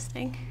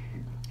interesting.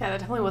 Yeah, that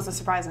definitely was a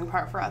surprising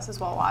part for us as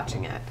well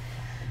watching it.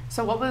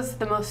 So what was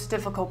the most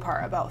difficult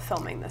part about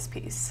filming this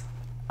piece?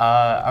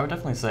 I would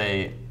definitely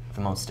say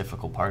the most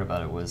difficult part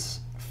about it was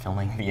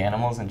filming the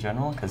animals in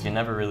general, because you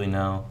never really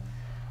know.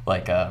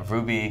 Like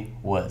Ruby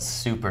was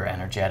super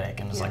energetic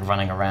and was like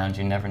running around.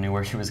 You never knew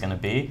where she was going to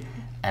be.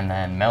 And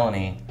then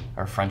Melanie,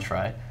 or French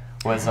Fry,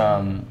 was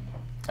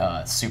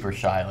super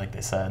shy, like they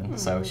said. Mm-hmm.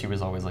 So she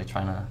was always like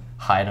trying to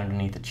hide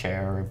underneath a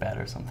chair or a bed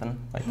or something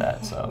like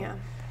that. So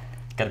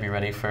Gotta be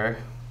ready for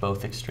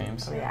both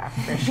extremes. Oh, yeah,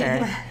 for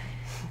sure.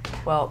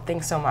 Well,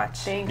 thanks so much.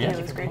 Thank you.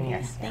 It was great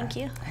news. Thank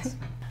you.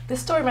 This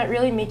story might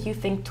really make you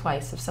think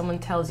twice if someone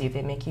tells you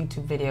they make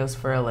YouTube videos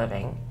for a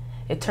living.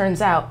 It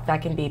turns out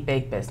that can be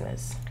big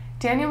business.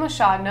 Daniel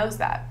Michaud knows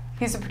that.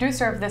 He's the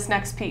producer of this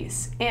next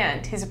piece,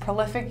 and he's a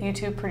prolific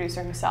YouTube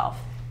producer himself.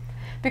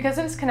 Because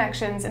of his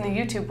connections in the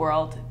YouTube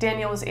world,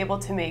 Daniel was able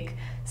to make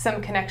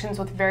some connections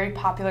with very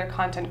popular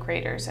content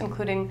creators,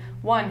 including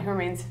one who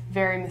remains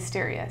very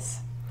mysterious.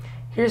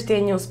 Here's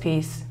Daniel's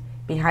piece,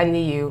 Behind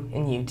the U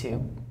in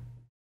YouTube.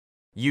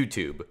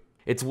 YouTube.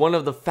 It's one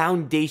of the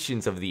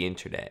foundations of the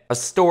internet. A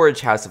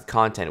storage house of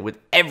content with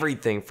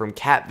everything from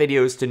cat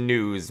videos to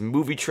news,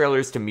 movie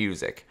trailers to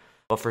music.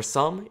 But for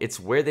some,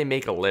 it's where they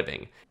make a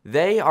living.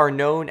 They are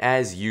known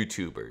as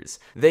YouTubers.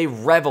 They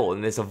revel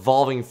in this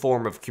evolving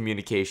form of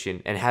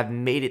communication and have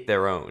made it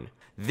their own.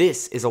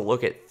 This is a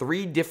look at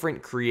 3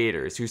 different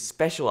creators who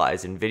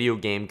specialize in video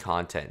game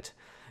content.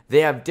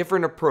 They have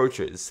different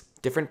approaches,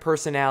 different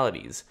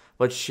personalities,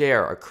 but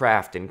share a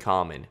craft in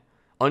common.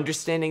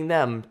 Understanding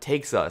them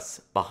takes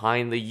us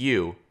behind the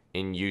U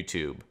in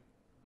YouTube.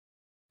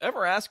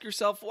 Ever ask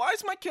yourself, why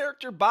is my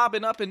character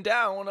bobbing up and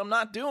down when I'm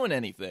not doing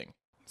anything?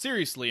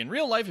 Seriously, in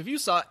real life, if you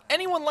saw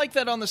anyone like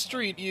that on the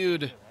street,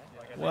 you'd...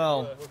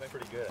 well...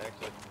 pretty good,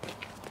 actually.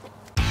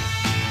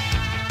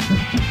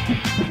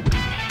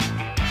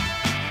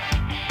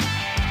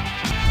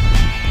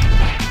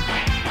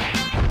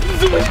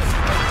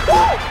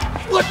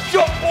 Oh! Let's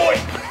jump, boy!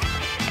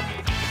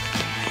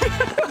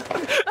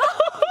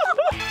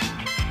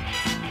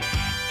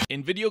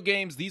 In video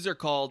games, these are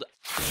called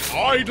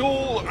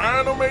idle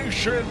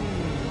animations.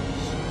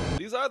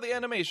 These are the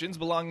animations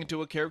belonging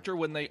to a character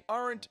when they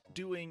aren't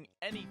doing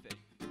anything.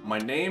 My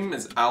name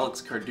is Alex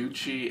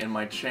Carducci and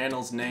my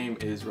channel's name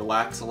is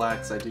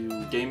Relax-A-Lax. I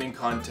do gaming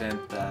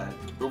content that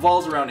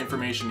revolves around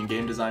information and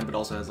game design but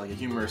also has like a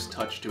humorous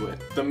touch to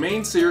it. The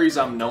main series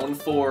I'm known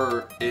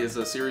for is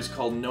a series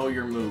called Know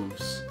Your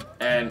Moves.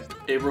 And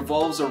it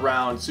revolves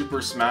around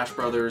Super Smash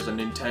Bros., a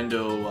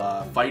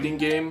Nintendo fighting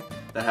game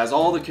that has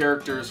all the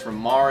characters from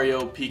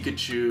Mario,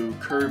 Pikachu,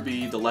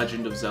 Kirby, The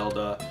Legend of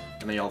Zelda,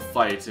 and they all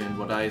fight. And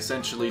what I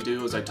essentially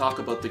do is I talk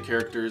about the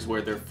characters,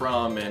 where they're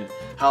from, and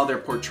how they're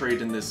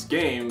portrayed in this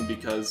game,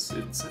 because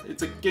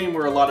it's a game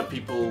where a lot of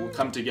people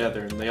come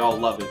together and they all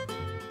love it.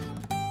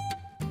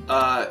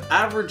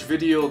 Average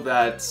video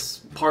that's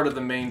part of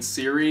the main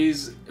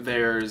series,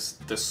 there's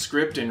the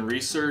script and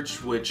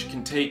research, which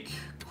can take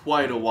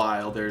quite a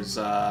while. There's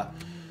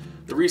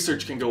the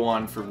research can go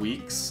on for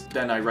weeks.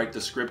 Then I write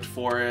the script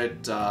for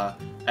it,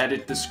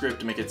 edit the script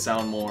to make it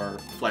sound more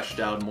fleshed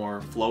out, more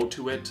flow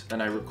to it.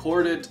 Then I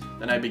record it.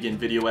 Then I begin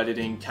video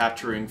editing,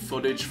 capturing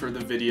footage for the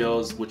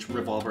videos, which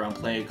revolve around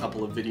playing a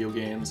couple of video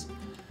games.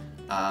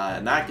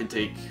 And that can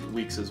take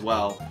weeks as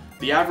well.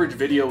 The average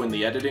video in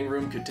the editing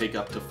room could take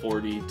up to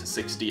 40 to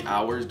 60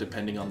 hours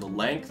depending on the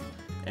length.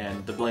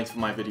 And the length of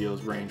my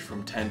videos range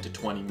from 10 to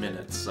 20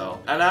 minutes, so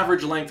an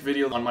average length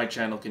video on my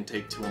channel can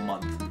take to a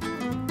month.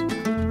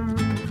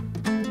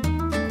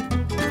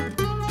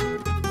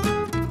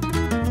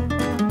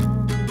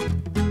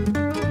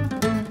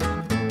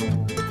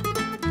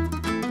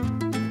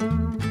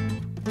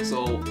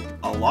 So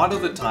a lot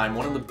of the time,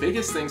 one of the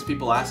biggest things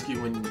people ask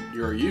you when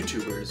you're a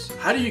YouTuber is,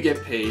 how do you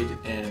get paid,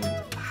 and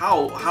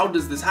how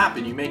does this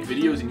happen? You make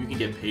videos and you can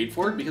get paid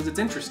for it? Because it's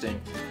interesting.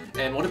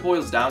 And what it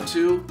boils down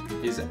to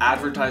is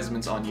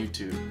advertisements on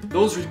YouTube.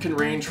 Those can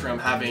range from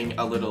having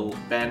a little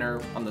banner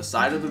on the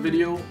side of the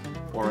video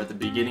or at the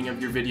beginning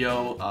of your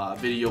video,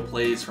 video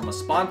plays from a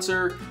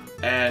sponsor,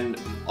 and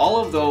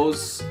all of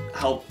those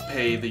help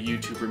pay the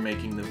YouTuber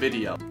making the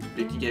video.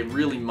 It can get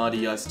really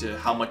muddy as to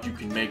how much you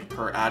can make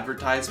per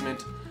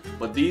advertisement,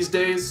 but these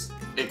days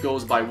it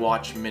goes by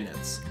watch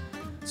minutes.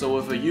 So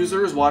if a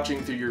user is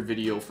watching through your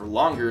video for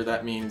longer,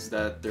 that means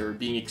that they're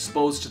being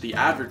exposed to the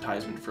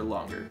advertisement for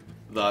longer.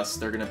 Thus,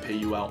 they're gonna pay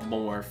you out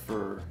more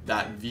for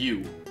that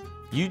view.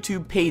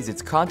 YouTube pays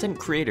its content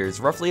creators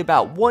roughly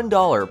about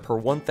 $1 per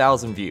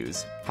 1,000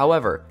 views.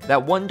 However, that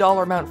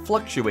 $1 amount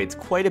fluctuates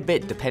quite a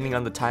bit depending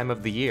on the time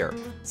of the year.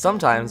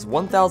 Sometimes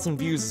 1,000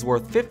 views is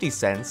worth 50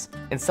 cents,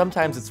 and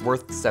sometimes it's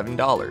worth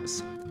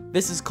 $7.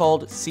 This is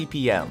called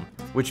CPM,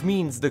 which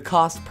means the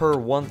cost per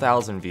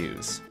 1,000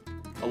 views.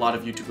 A lot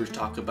of YouTubers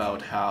talk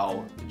about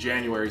how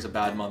January is a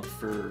bad month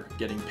for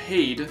getting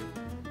paid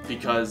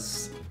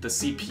because the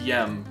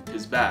CPM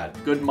is bad.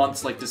 Good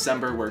months like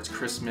December, where it's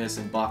Christmas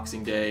and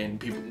Boxing Day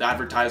and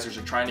advertisers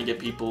are trying to get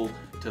people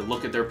to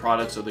look at their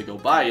product so they go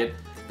buy it,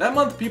 that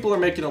month people are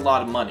making a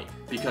lot of money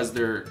because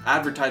their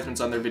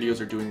advertisements on their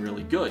videos are doing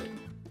really good.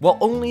 While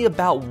only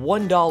about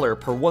 $1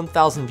 per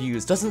 1,000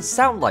 views doesn't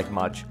sound like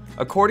much,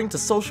 according to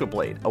Social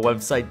Blade, a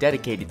website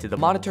dedicated to the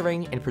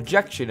monitoring and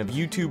projection of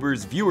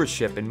YouTubers'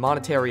 viewership and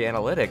monetary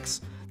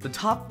analytics, the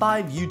top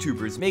 5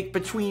 YouTubers make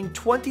between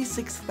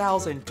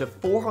 $26,000 to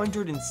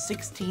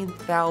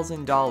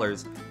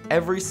 $416,000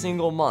 every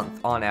single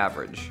month on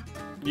average.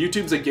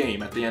 YouTube's a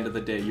game at the end of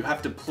the day. You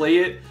have to play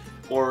it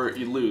or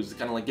you lose,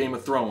 kind of like Game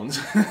of Thrones.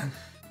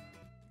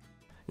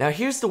 Now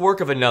here's the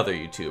work of another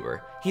YouTuber.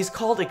 He's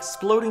called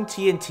Exploding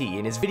TNT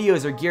and his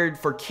videos are geared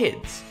for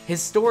kids.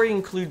 His story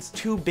includes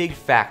two big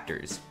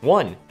factors.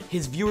 1,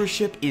 his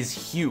viewership is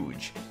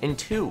huge. And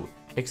 2,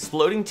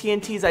 Exploding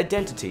TNT's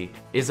identity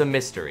is a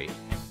mystery.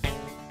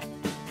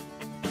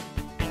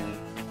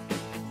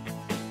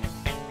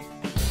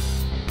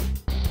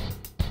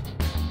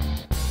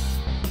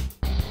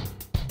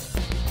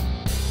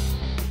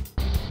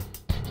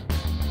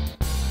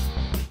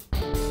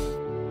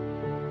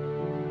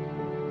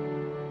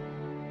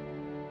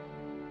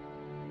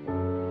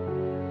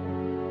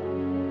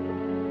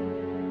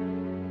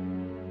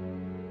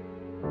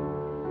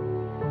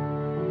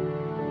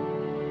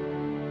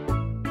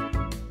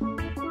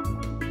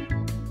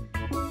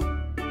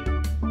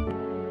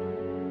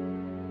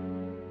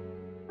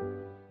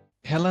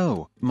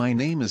 Hello, my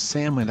name is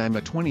Sam and I'm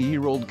a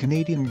 20-year-old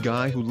Canadian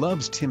guy who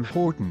loves Tim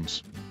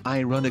Hortons.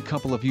 I run a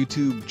couple of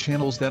YouTube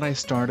channels that I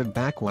started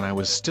back when I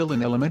was still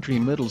in elementary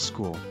and middle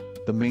school.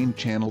 The main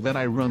channel that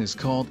I run is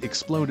called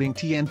Exploding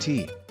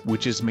TNT,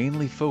 which is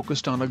mainly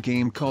focused on a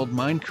game called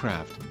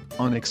Minecraft.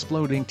 On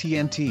Exploding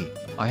TNT,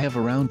 I have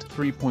around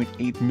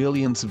 3.8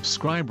 million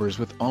subscribers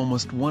with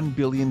almost 1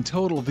 billion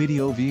total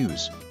video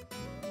views.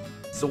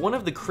 So one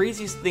of the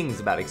craziest things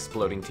about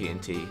Exploding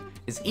TNT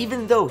is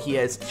even though he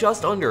has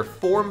just under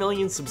 4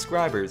 million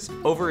subscribers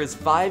over his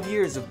 5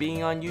 years of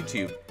being on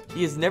YouTube,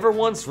 he has never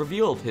once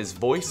revealed his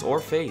voice or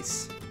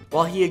face.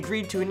 While he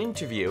agreed to an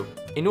interview,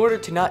 in order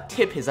to not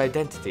tip his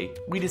identity,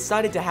 we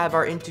decided to have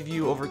our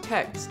interview over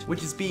text,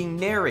 which is being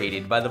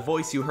narrated by the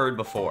voice you heard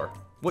before.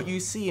 What you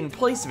see in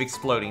place of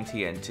Exploding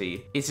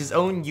TNT is his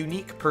own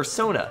unique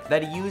persona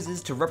that he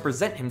uses to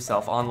represent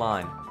himself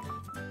online.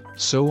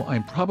 So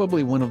I'm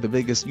probably one of the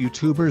biggest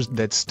YouTubers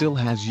that still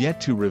has yet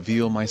to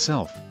reveal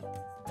myself.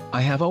 I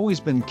have always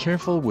been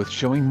careful with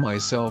showing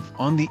myself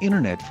on the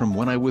internet from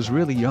when I was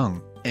really young,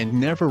 and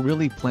never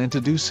really planned to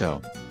do so.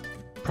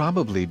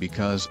 Probably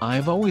because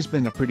I've always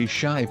been a pretty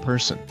shy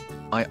person.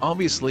 I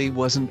obviously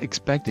wasn't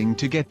expecting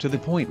to get to the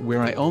point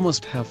where I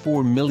almost have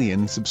 4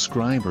 million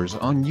subscribers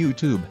on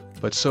YouTube,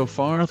 but so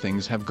far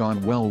things have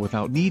gone well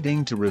without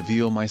needing to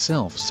reveal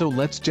myself, so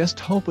let's just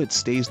hope it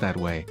stays that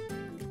way.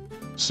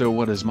 So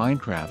what is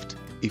Minecraft?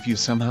 If you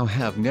somehow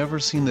have never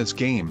seen this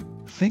game,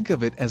 think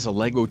of it as a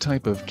Lego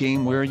type of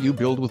game where you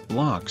build with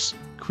blocks,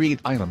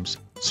 create items,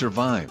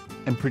 survive,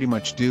 and pretty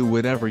much do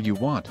whatever you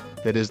want.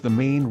 That is the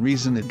main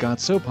reason it got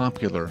so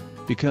popular,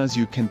 because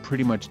you can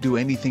pretty much do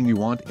anything you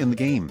want in the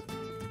game.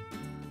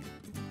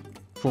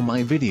 For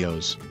my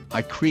videos,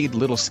 I create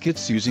little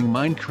skits using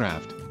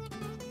Minecraft.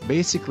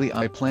 Basically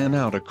I plan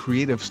out a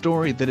creative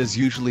story that is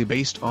usually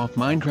based off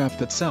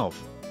Minecraft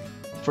itself.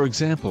 For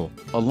example,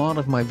 a lot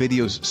of my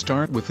videos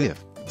start with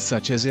if,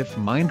 such as if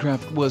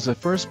Minecraft was a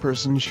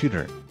first-person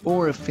shooter,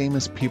 or if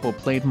famous people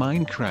played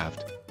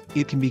Minecraft.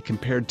 It can be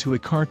compared to a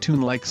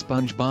cartoon like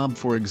SpongeBob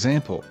for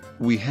example.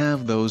 We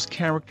have those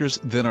characters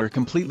that are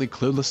completely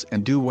clueless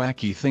and do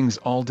wacky things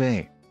all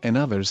day, and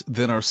others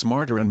that are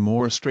smarter and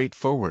more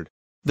straightforward.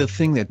 The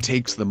thing that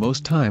takes the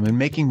most time in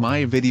making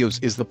my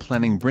videos is the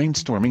planning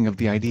brainstorming of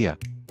the idea.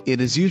 It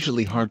is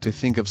usually hard to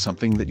think of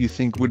something that you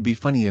think would be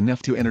funny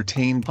enough to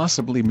entertain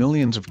possibly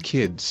millions of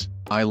kids.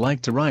 I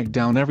like to write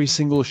down every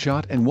single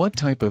shot and what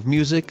type of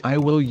music I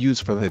will use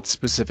for that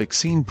specific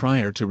scene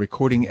prior to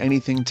recording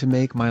anything to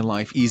make my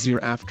life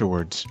easier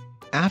afterwards.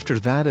 After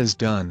that is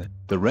done,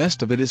 the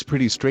rest of it is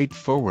pretty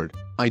straightforward.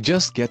 I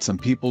just get some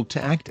people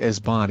to act as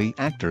body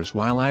actors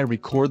while I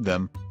record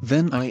them,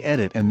 then I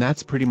edit, and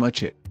that's pretty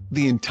much it.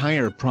 The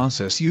entire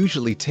process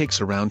usually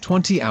takes around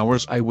 20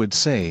 hours, I would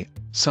say.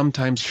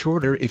 Sometimes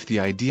shorter if the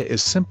idea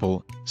is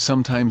simple,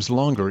 sometimes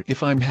longer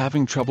if I'm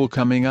having trouble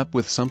coming up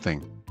with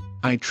something.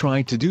 I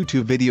try to do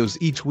 2 videos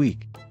each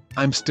week.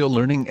 I'm still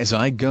learning as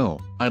I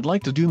go. I'd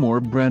like to do more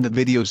branded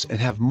videos and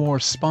have more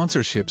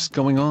sponsorships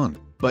going on,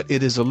 but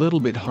it is a little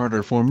bit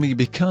harder for me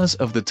because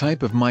of the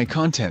type of my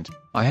content.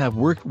 I have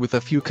worked with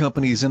a few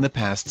companies in the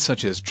past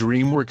such as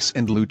DreamWorks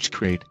and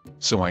LoochCrate,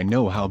 so I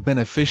know how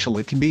beneficial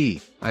it can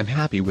be. I'm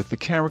happy with the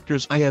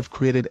characters I have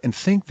created and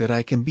think that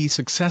I can be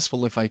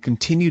successful if I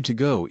continue to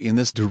go in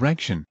this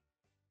direction.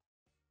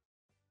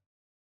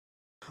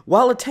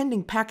 While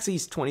attending PAX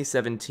East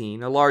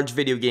 2017, a large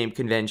video game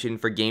convention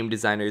for game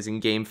designers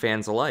and game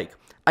fans alike,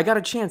 I got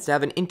a chance to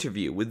have an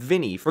interview with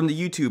Vinny from the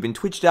YouTube and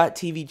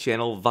Twitch.tv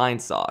channel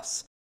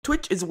Vinesauce.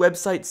 Twitch is a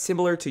website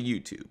similar to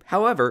YouTube,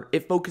 however,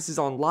 it focuses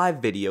on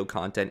live video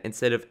content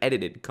instead of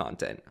edited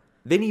content.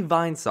 Vinny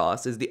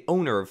Vinesauce is the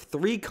owner of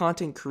 3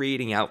 content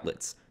creating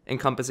outlets,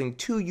 encompassing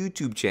 2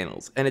 YouTube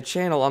channels and a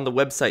channel on the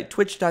website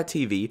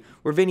Twitch.tv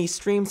where Vinny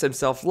streams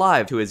himself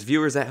live to his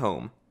viewers at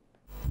home.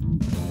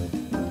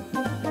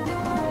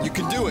 You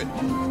can do it.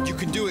 You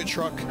can do it,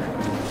 Truck.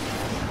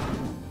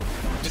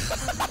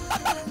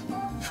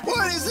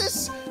 What is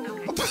this?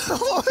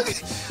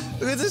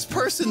 Look at this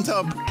person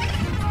tub.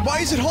 Why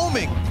is it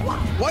homing?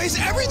 Why is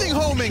everything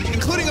homing,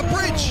 including a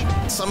bridge?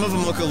 Some of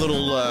them look a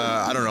little,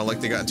 I don't know, like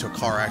they got into a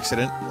car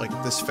accident. Like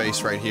this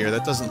face right here,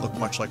 that doesn't look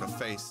much like a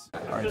face.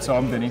 Alright, so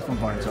I'm Vinny from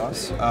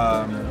Vinesauce.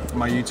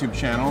 My YouTube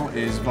channel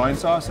is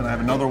Vinesauce, and I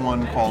have another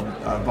one called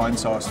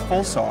Vinesauce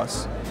Full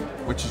Sauce,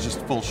 which is just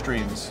full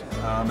streams.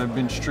 I've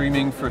been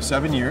streaming for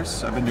 7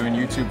 years. I've been doing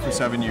YouTube for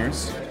 7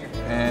 years.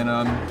 And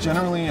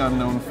generally I'm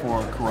known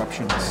for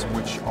corruptions,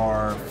 which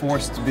are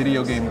forced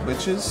video game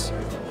glitches.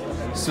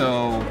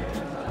 So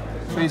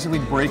basically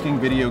breaking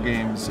video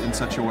games in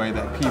such a way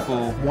that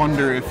people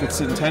wonder if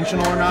it's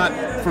intentional or not.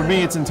 For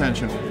me, it's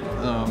intentional.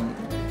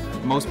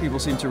 Most people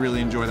seem to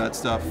really enjoy that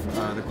stuff.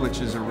 The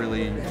glitches are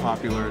really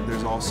popular.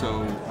 There's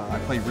also, I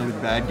play really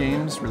bad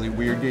games, really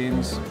weird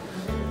games,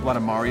 a lot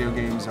of Mario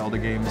games, Zelda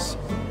games,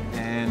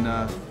 and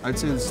I'd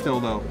say still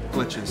though,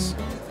 glitches.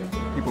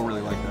 People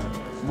really like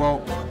that.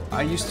 Well,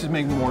 I used to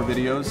make more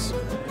videos,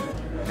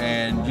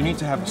 and you need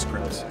to have a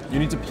script. You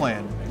need to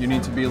plan. You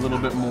need to be a little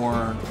bit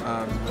more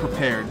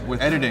prepared.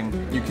 With editing,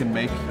 you can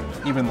make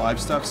even live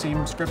stuff seem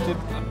scripted,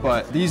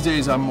 but these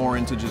days I'm more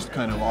into just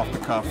kind of off the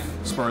cuff,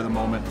 spur of the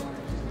moment,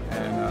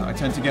 and I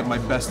tend to get my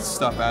best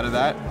stuff out of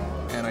that,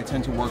 and I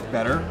tend to work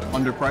better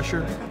under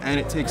pressure, and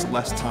it takes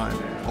less time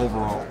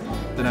overall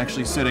than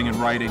actually sitting and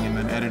writing and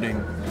then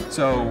editing.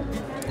 So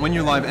when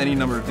you're live, any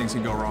number of things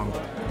can go wrong.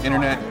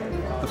 Internet,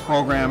 the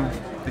program,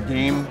 the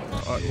game.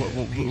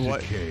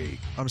 What?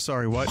 I'm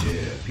sorry, what?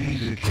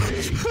 Piece of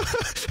cake. Piece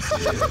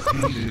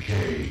of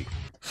cake.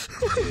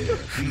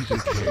 Piece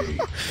of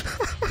cake.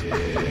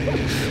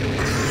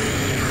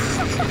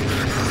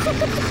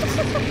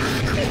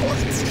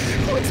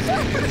 What's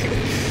happening?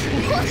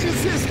 Why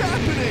is this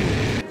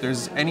happening?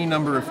 There's any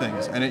number of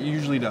things, and it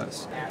usually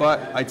does.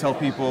 But I tell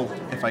people,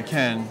 if I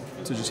can,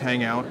 to just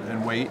hang out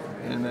and wait,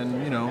 and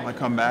then, you know, I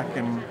come back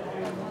and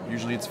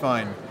usually it's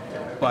fine.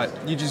 But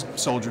you just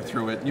soldier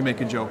through it, you make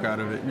a joke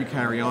out of it, and you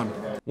carry on.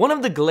 One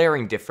of the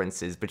glaring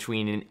differences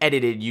between an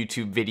edited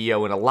YouTube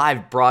video and a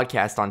live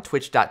broadcast on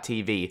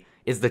twitch.tv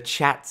is the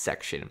chat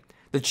section.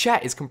 The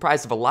chat is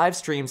comprised of a live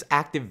stream's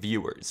active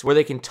viewers, where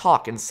they can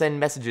talk and send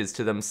messages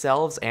to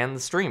themselves and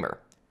the streamer.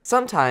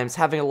 Sometimes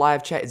having a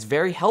live chat is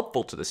very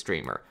helpful to the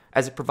streamer,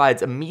 as it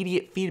provides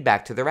immediate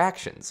feedback to their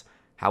actions.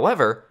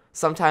 However,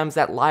 sometimes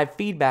that live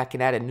feedback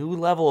can add a new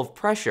level of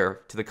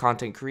pressure to the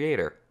content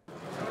creator.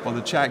 Well,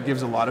 the chat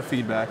gives a lot of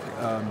feedback.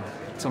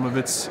 Some of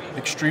it's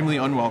extremely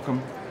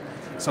unwelcome.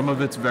 Some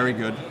of it's very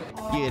good.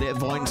 Yeah, that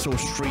Vinesauce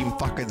stream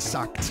fucking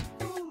sucked.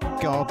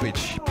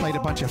 Garbage. Played a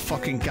bunch of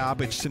fucking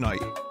garbage tonight.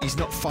 He's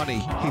not funny.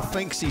 He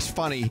thinks he's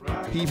funny.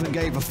 He even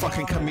gave a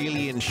fucking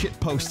chameleon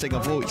shitposting a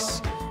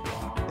voice.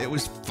 It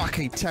was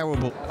fucking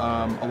terrible.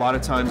 A lot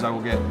of times I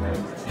will get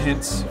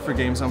hints for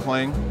games I'm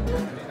playing.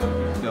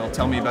 They'll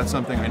tell me about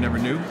something I never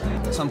knew.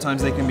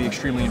 Sometimes they can be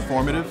extremely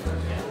informative.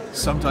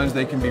 Sometimes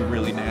they can be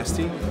really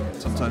nasty.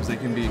 Sometimes they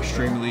can be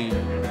extremely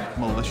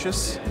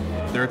malicious.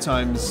 There are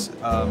times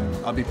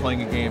I'll be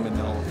playing a game and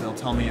they'll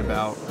tell me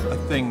about a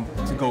thing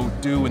to go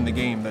do in the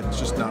game that's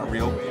just not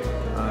real.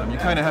 You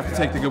kind of have to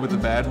take the good with the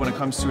bad when it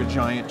comes to a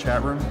giant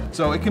chat room.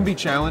 So it can be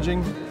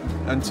challenging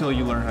until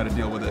you learn how to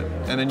deal with it.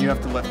 And then you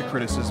have to let the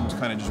criticisms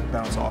kind of just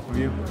bounce off of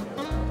you.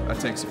 That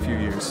takes a few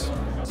years.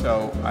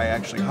 So I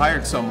actually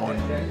hired someone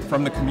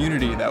from the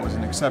community that was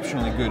an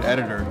exceptionally good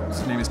editor.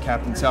 His name is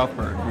Captain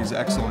Southberg. He's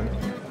excellent.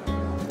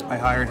 I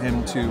hired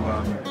him to,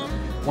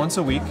 once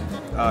a week,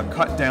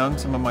 cut down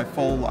some of my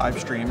full live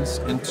streams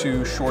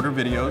into shorter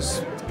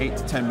videos, 8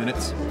 to 10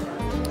 minutes.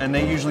 And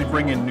they usually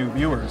bring in new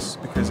viewers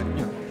because, you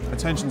know,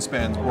 attention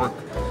spans work.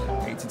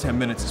 8 to 10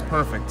 minutes is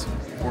perfect.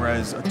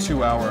 Whereas a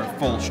 2-hour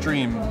full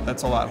stream,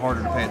 that's a lot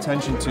harder to pay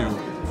attention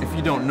to if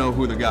you don't know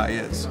who the guy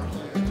is.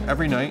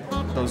 Every night,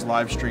 those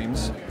live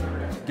streams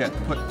get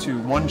put to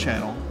one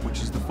channel,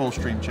 which is the full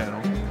stream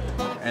channel,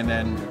 and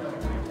then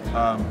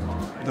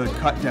the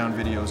cut down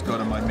videos go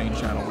to my main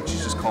channel, which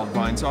is just called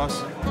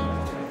Vinesauce.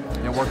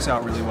 And it works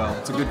out really well.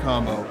 It's a good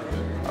combo.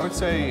 I would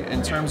say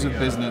in terms of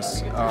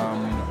business,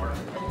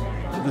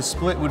 the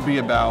split would be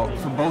about,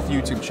 for both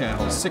YouTube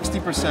channels,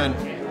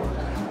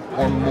 60%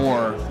 or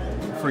more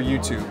for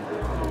YouTube,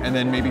 and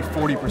then maybe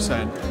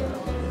 40%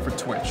 for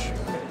Twitch.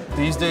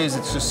 These days,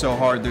 it's just so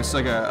hard. There's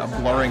like a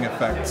blurring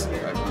effect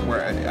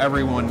where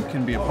everyone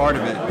can be a part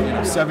of it. You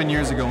know, 7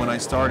 years ago when I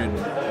started,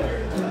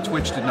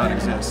 Twitch did not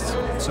exist.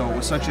 So it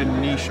was such a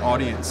niche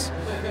audience.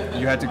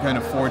 You had to kind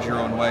of forge your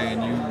own way,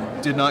 and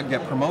you did not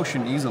get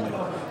promotion easily.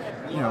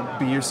 You know,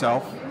 be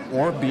yourself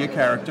or be a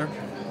character,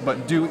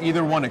 but do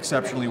either one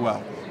exceptionally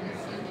well.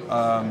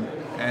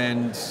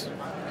 And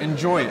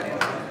enjoy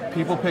it.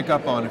 People pick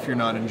up on if you're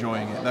not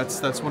enjoying it.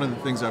 That's one of the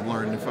things I've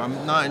learned. If I'm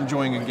not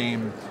enjoying a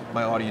game,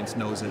 my audience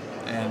knows it.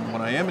 And when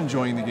I am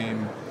enjoying the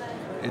game,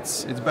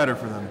 it's better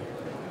for them.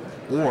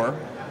 Or,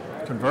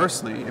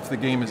 conversely, if the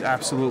game is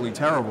absolutely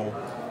terrible,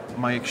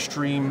 my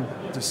extreme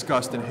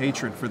disgust and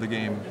hatred for the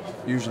game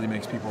usually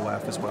makes people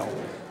laugh as well.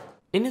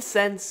 In a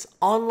sense,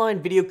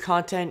 online video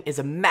content is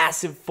a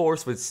massive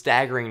force with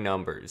staggering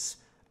numbers.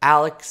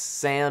 Alex,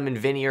 Sam, and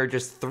Vinny are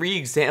just 3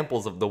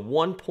 examples of the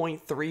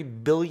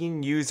 1.3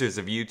 billion users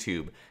of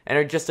YouTube, and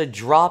are just a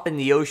drop in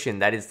the ocean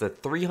that is the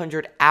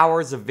 300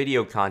 hours of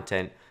video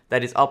content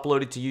that is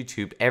uploaded to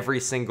YouTube every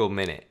single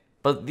minute.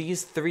 But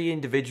these 3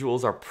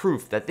 individuals are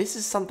proof that this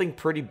is something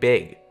pretty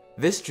big.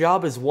 This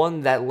job is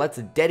one that lets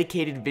a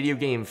dedicated video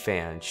game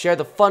fan share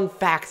the fun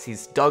facts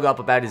he's dug up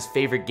about his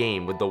favorite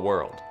game with the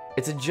world.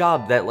 It's a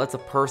job that lets a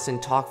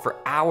person talk for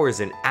hours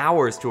and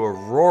hours to a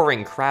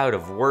roaring crowd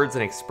of words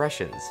and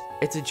expressions.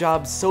 It's a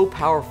job so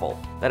powerful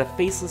that a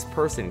faceless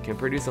person can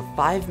produce a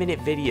 5-minute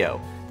video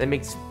that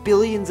makes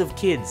billions of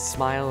kids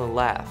smile and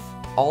laugh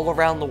all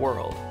around the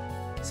world.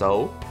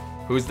 So,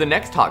 who's the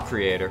next hot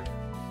creator?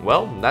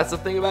 Well, that's the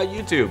thing about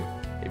YouTube.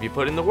 If you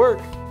put in the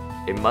work,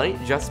 it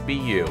might just be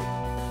you.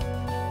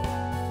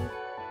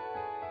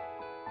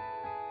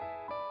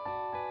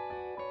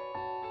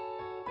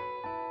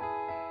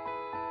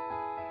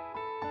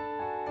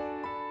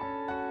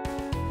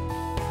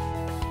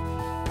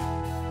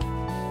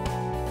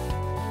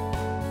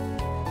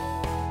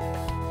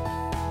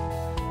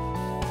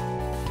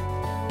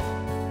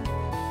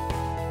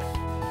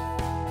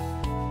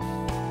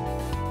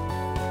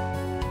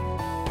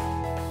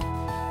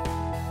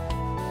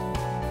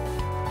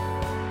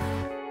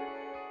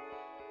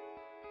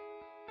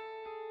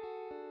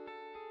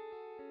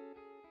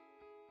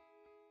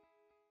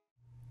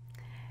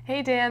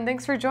 Hey Dan,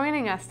 thanks for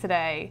joining us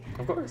today.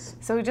 Of course.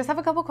 So we just have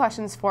a couple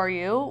questions for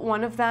you.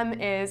 One of them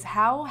is,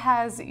 how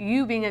has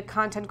you being a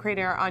content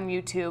creator on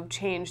YouTube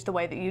changed the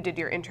way that you did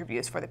your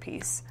interviews for the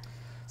piece?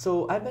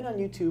 So I've been on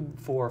YouTube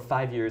for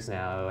 5 years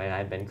now, and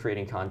I've been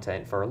creating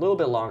content for a little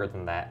bit longer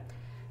than that.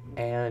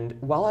 And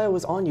while I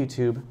was on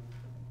YouTube,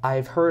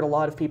 I've heard a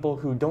lot of people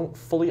who don't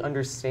fully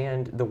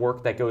understand the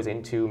work that goes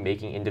into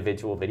making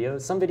individual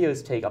videos. Some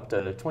videos take up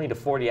to 20 to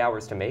 40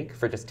 hours to make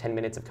for just 10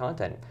 minutes of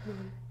content.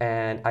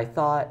 And I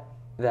thought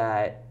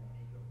that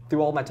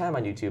through all my time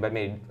on YouTube, I've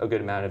made a good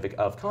amount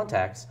of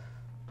contacts.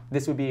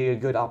 This would be a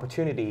good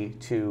opportunity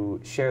to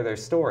share their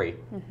story,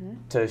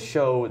 to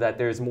show that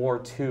there's more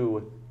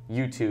to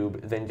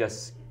YouTube than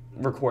just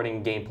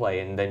recording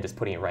gameplay and then just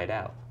putting it right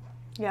out.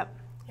 Yep.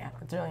 Yeah,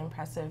 it's really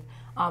impressive.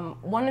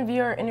 One of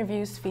your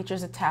interviews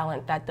features a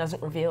talent that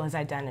doesn't reveal his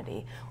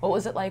identity. What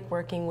was it like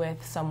working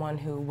with someone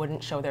who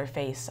wouldn't show their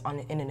face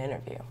in an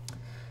interview?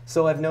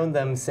 So I've known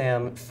them,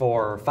 Sam,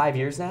 for 5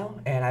 years now,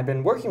 and I've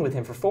been working with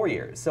him for 4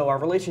 years, so our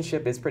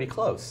relationship is pretty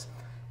close.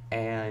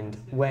 And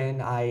when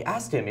I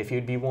asked him if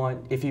he'd be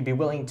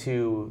willing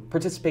to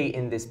participate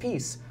in this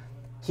piece,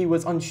 he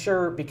was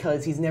unsure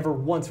because he's never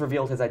once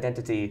revealed his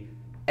identity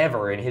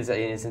ever in his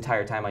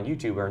entire time on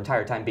YouTube or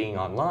entire time being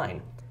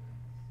online.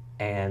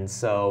 And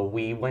so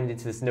we went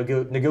into this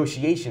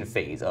negotiation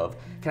phase of,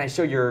 can I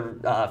show your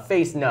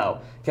face?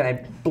 No. Can I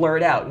blur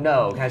it out?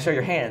 No. Can I show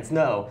your hands?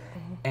 No.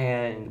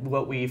 And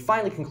what we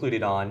finally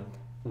concluded on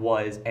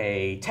was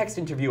a text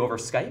interview over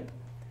Skype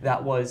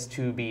that was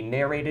to be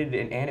narrated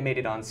and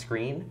animated on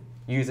screen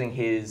using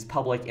his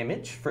public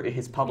image for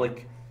his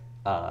public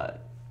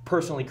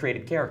personally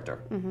created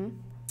character.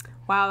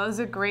 Wow, that was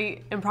a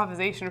great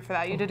improvisation for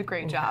that. You did a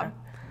great job.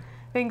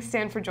 Thanks,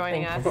 Stan, for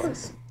joining us. Of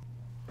course.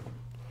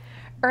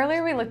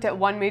 Earlier we looked at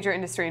one major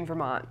industry in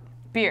Vermont,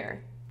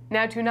 beer.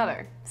 Now to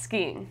another,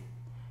 skiing.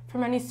 For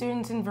many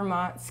students in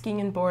Vermont,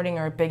 skiing and boarding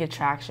are a big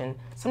attraction,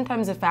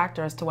 sometimes a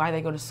factor as to why they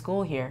go to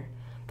school here.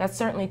 That's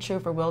certainly true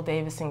for Will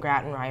Davis and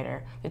Gratton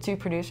Ryder, the 2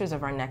 producers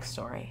of our next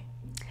story.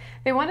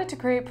 They wanted to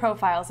create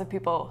profiles of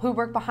people who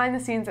work behind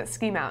the scenes at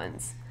ski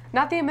mountains.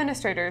 Not the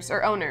administrators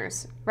or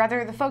owners,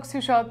 rather the folks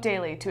who show up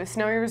daily to a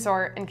snowy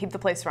resort and keep the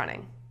place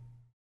running.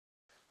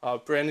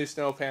 Brand new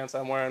snow pants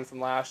I'm wearing from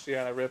last year,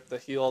 and I ripped the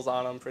heels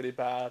on them pretty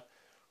bad.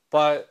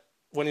 But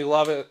when you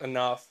love it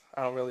enough,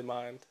 I don't really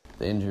mind.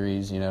 The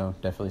injuries, you know,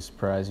 definitely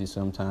surprise you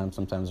sometimes.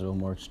 Sometimes a little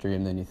more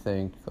extreme than you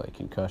think, like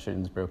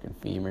concussions, broken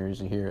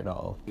femurs, you hear it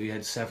all. We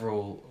had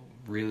several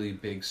really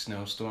big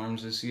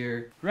snowstorms this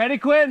year. Ready,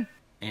 Quinn?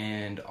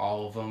 And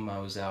all of them I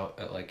was out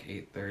at like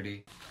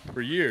 8:30.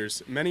 For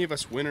years, many of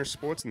us winter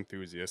sports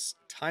enthusiasts,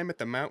 time at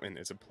the mountain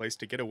is a place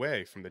to get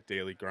away from the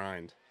daily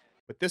grind.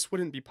 But this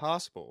wouldn't be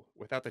possible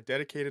without the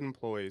dedicated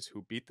employees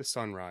who beat the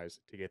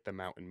sunrise to get the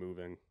mountain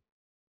moving.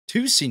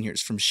 2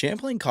 seniors from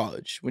Champlain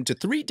College went to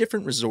 3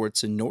 different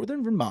resorts in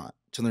northern Vermont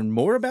to learn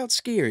more about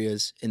ski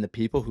areas and the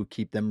people who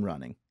keep them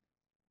running.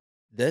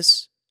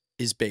 This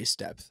is Base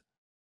Depth.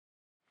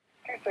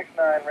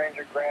 269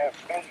 Ranger Grant,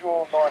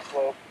 visual North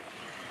Slope.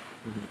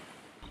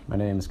 My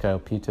name is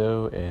Kyle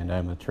Pito, and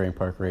I'm a terrain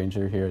park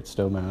ranger here at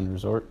Stowe Mountain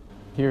Resort.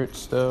 Here at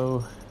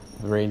Stowe,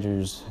 the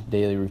ranger's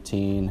daily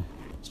routine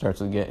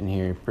starts with getting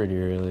here pretty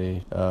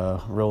early,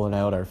 rolling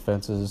out our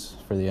fences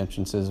for the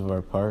entrances of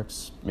our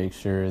parks, make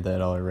sure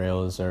that all our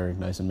rails are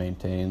nice and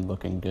maintained,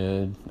 looking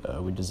good.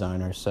 We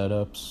design our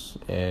setups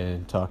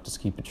and talk to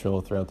ski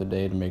patrol throughout the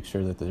day to make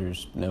sure that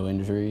there's no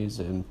injuries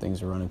and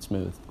things are running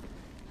smooth.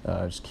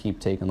 Just keep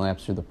taking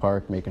laps through the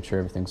park, making sure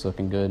everything's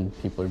looking good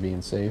and people are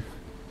being safe.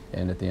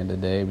 And at the end of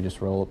the day, we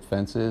just roll up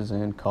fences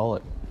and call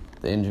it.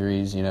 The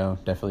injuries, you know,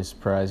 definitely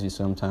surprise you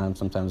sometimes.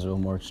 Sometimes a little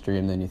more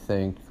extreme than you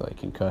think, like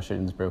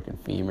concussions, broken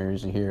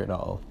femurs, you hear it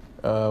all.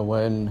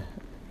 When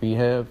we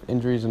have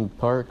injuries in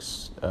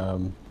parks,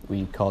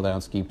 we call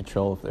down ski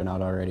patrol if they're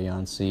not already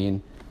on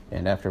scene,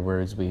 and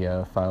afterwards we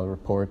file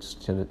reports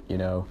to, you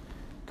know,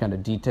 kind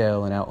of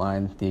detail and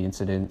outline the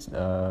incident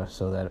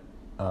so that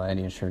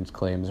any insurance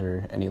claims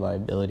or any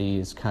liability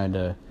is kind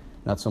of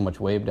not so much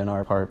waived on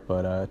our part,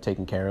 but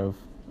taken care of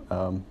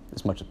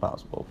as much as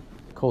possible.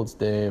 Coldest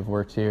day I've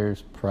worked here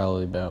is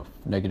probably about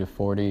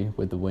 -40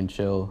 with the wind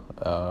chill.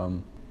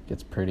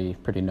 Gets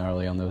pretty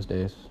gnarly on those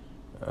days.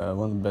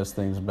 One of the best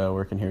things about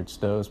working here at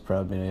Stowe is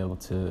probably being able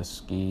to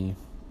ski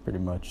pretty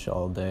much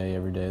all day,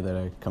 every day that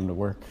I come to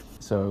work.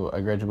 So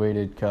I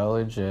graduated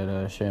college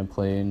at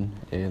Champlain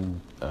in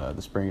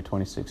the spring of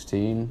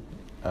 2016.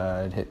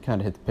 I'd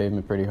kind of hit the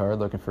pavement pretty hard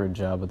looking for a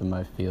job within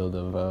my field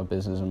of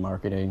business and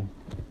marketing,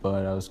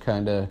 but I was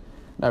kind of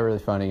not really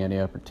finding any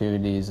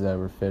opportunities that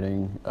were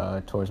fitting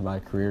towards my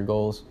career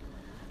goals.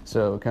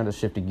 So kind of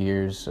shifted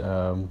gears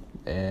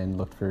and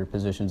looked for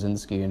positions in the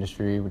ski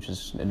industry, which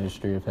is an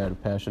industry I've had a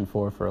passion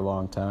for a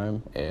long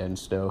time, and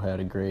Stowe had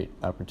a great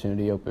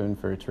opportunity open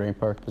for a terrain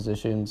park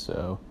position,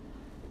 so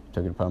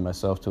took it upon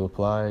myself to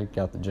apply,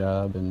 got the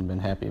job, and been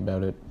happy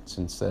about it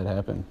since that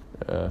happened.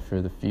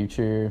 For the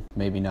future,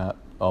 maybe not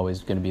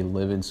always going to be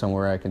living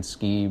somewhere I can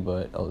ski,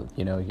 but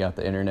you know, you got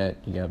the internet,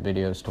 you got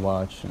videos to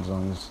watch. As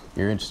long as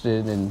you're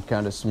interested and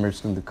kind of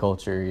submerged in the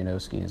culture, you know,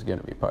 skiing is going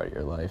to be part of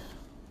your life.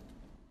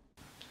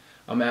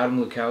 I'm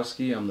Adam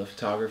Lukowski. I'm the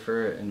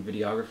photographer and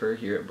videographer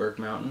here at Burke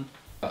Mountain.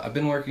 I've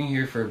been working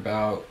here for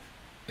about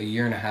a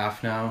year and a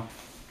half now.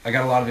 I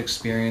got a lot of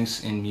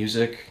experience in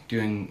music,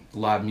 doing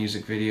live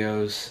music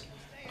videos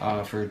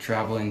for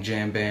traveling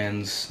jam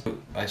bands.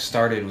 I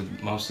started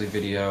with mostly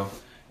video,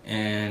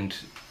 and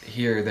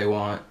here they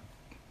want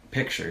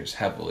pictures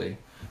heavily.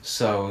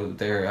 So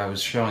I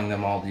was showing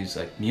them all these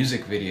like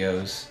music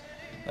videos,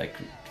 like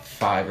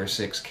 5 or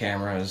 6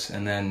 cameras,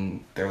 and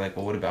then they're like,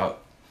 well, what about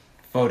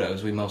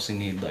photos? We mostly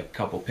need like a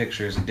couple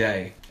pictures a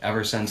day.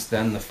 Ever since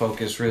then, the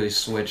focus really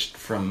switched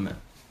from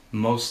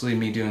mostly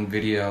me doing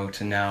video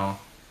to now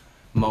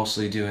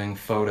mostly doing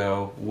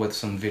photo with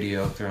some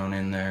video thrown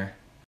in there.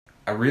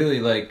 I really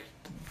like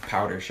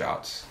powder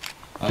shots.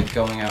 I like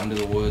going out into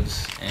the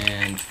woods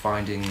and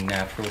finding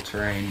natural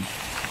terrain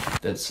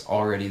that's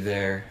already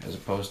there as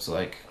opposed to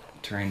like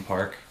terrain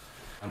park.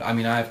 I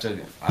mean, I have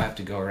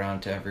to go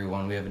around to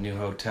everyone. We have a new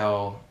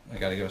hotel. I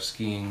got to go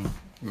skiing,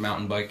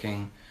 mountain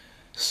biking.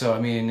 So I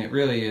mean, it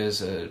really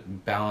is a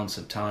balance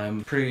of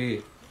time.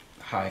 Pretty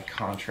high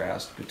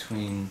contrast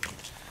between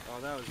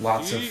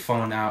lots of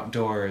fun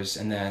outdoors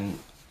and then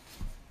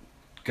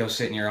go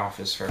sit in your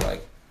office for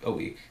like a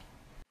week.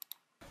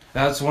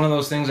 That's one of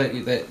those things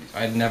that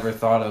I'd never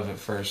thought of at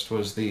first,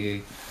 was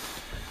the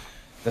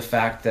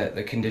fact that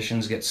the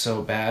conditions get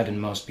so bad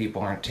and most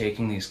people aren't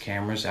taking these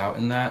cameras out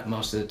in that.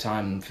 Most of the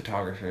time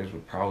photographers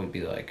would probably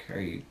be like, are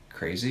you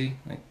crazy?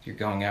 Like, you're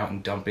going out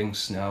and dumping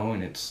snow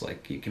and it's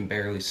like you can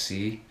barely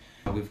see.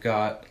 We've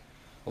got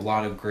a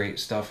lot of great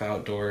stuff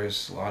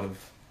outdoors, a lot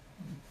of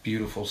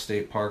beautiful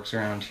state parks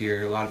around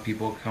here. A lot of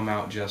people come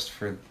out just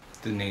for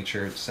the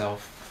nature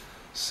itself.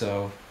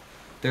 So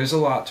there's a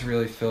lot to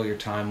really fill your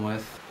time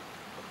with.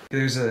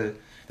 There's a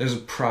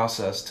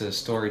process to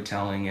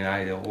storytelling, and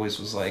I always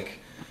was like,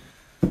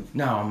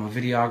 no, I'm a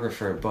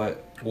videographer,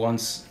 but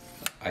once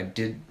I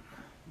did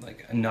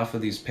like enough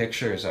of these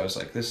pictures, I was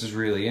like, this is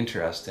really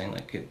interesting.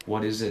 Like,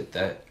 what is it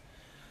that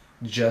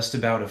just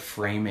about a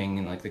framing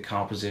and like the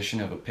composition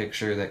of a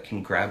picture that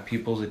can grab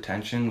people's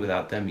attention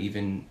without them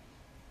even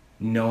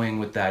knowing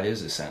what that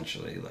is,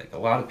 essentially? Like, a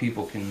lot of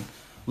people can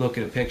look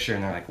at a picture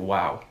and they're like,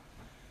 wow,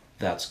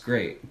 that's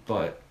great,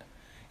 but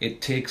it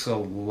takes a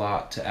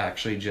lot to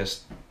actually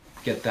just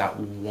get that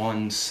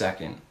 1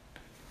 second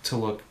to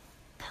look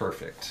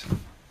perfect.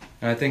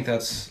 And I think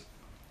that's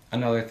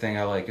another thing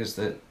I like, is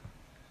that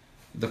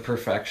the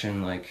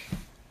perfection, like,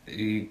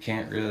 you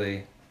can't really,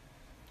 I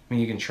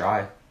mean, you can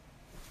try,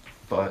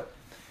 but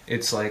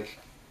it's like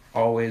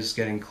always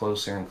getting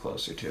closer and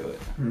closer to it.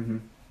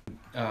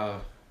 Mm-hmm.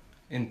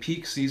 In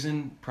peak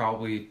season,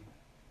 probably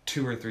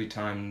 2 or 3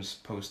 times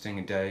posting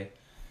a day.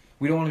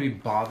 We don't want to be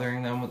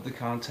bothering them with the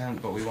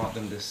content, but we want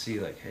them to see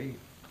like, hey,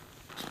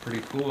 it's pretty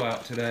cool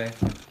out today.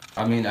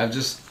 I mean, I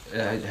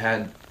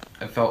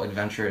felt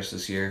adventurous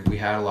this year. We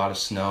had a lot of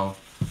snow.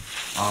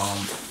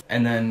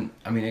 And then,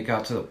 I mean, it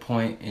got to the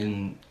point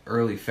in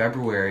early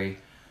February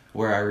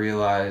where I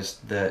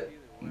realized that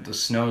the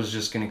snow is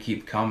just going to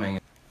keep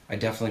coming. I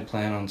definitely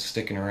plan on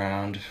sticking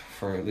around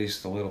for at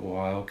least a little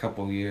while, a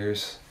couple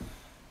years.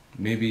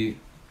 Maybe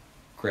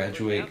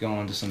graduate, go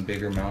on to some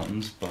bigger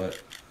mountains,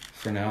 but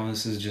for now,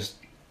 this is just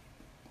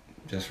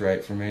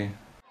right for me.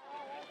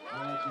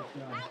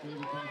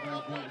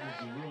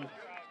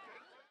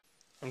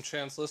 I'm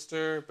Chance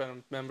Lister, been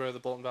a member of the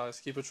Bolton Valley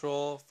Ski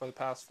Patrol for the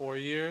past 4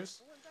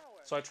 years.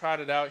 So I tried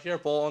it out here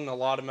at Bolton, a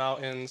lot of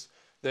mountains.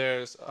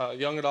 There's a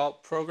young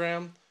adult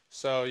program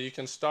So you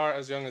can start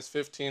as young as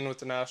 15 with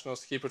the National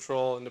Ski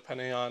Patrol, and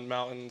depending on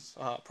mountains,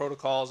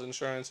 protocols,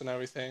 insurance, and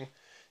everything,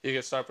 you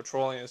can start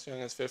patrolling as young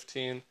as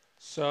 15.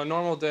 So a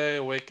normal day,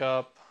 wake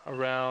up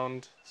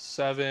around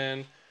 7,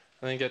 and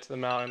then get to the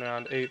mountain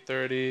around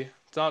 8:30.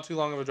 It's not too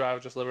long of a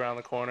drive, just live around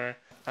the corner.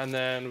 And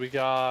then we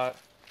got a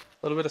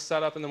little bit of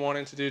setup in the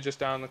morning to do just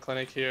down in the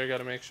clinic here. Got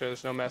to make sure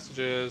there's no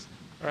messages.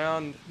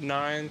 Around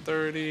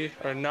 9:30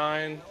 or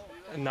 9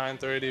 and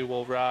 9:30,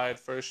 we'll ride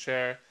first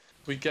chair.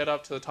 We get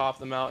up to the top of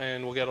the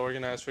mountain, we'll get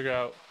organized, figure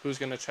out who's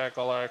going to check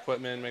all our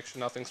equipment, make sure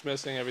nothing's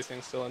missing,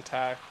 everything's still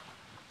intact.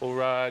 We'll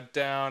ride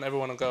down,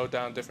 everyone will go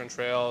down a different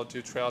trail,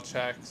 do trail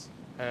checks,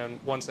 and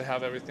once they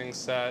have everything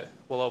set,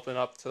 we'll open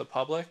up to the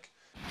public.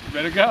 You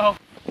better go!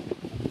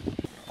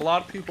 A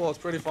lot of people, it's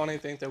pretty funny,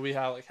 think that we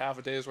have like half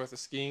a day's worth of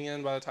skiing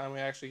in by the time we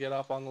actually get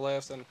up on the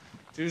lifts, and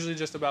it's usually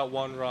just about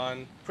one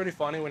run. Pretty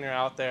funny when you're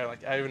out there,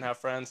 like I even have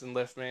friends in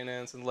lift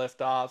maintenance and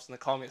lift ops, and they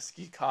call me a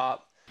ski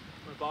cop.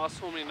 My boss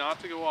told me not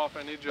to go off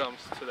any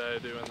jumps today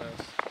doing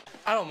this.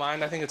 I don't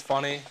mind, I think it's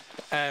funny,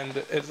 and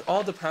it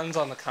all depends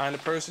on the kind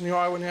of person you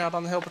are when you're out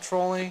on the hill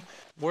patrolling.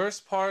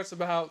 Worst parts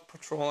about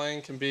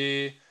patrolling can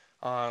be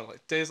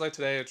like days like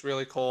today, it's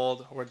really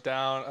cold. We're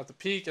down at the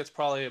peak, it's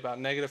probably about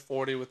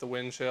 -40 with the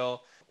wind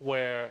chill,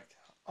 where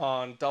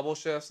on double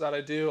shifts that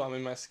I do, I'm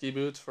in my ski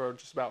boots for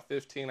just about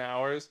 15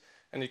 hours.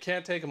 And you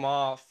can't take them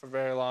off for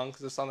very long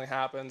because if something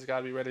happens, you got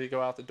to be ready to go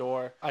out the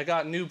door. I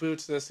got new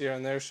boots this year,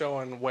 and they're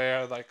showing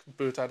wear like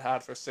boots I'd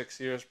had for 6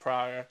 years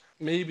prior,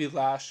 maybe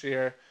last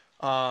year.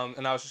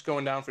 And I was just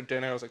going down for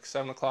dinner. It was like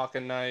 7 o'clock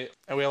at night,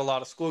 and we have a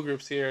lot of school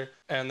groups here,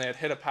 and they had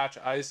hit a patch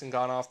of ice and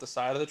gone off the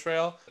side of the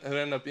trail. It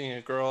ended up being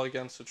a girl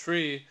against a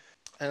tree,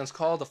 and it's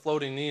called a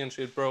floating knee, and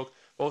she had broke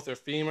both her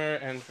femur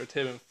and her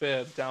tib and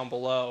fib down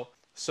below.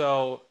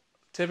 So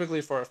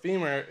typically for a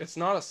femur, it's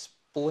not a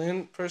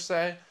splint per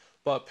se,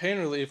 but pain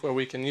relief where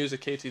we can use a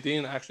KTD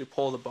and actually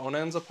pull the bone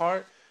ends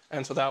apart.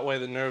 And so that way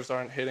the nerves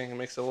aren't hitting and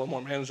makes it a little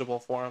more manageable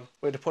for him.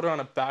 We had to put her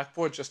on a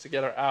backboard just to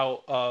get her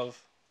out of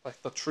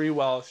like the tree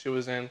well she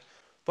was in.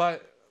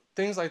 But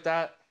things like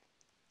that,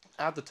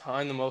 at the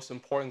time, the most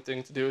important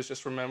thing to do is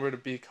just remember to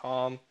be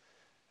calm.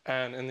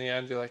 And in the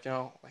end, you're like, you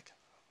know, like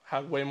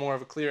had way more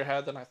of a clear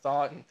head than I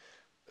thought. And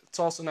it's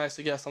also nice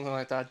to get something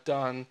like that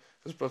done.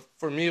 Because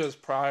for me, it was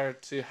prior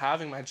to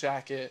having my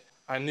jacket,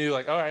 I knew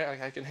like, all right,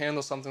 like, I can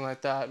handle something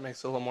like that. It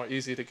makes it a little more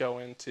easy to go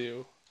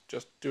into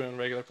just doing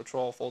regular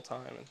patrol full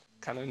time and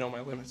kind of know my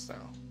limits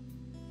now.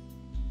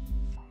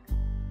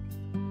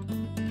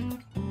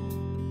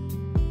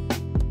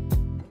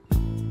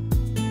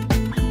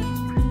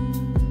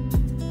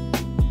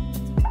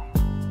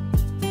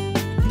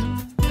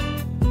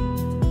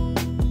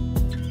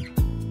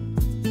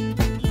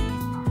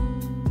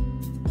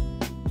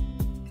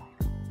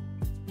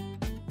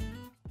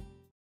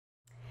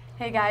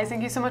 Hey guys,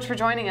 thank you so much for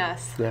joining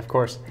us. Yeah, of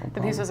course.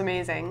 The piece was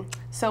amazing.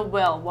 So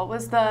Will, what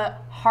was the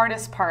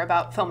hardest part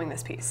about filming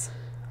this piece?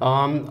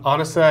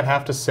 Honestly, I'd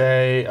have to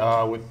say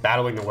with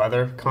battling the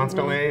weather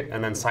constantly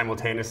and then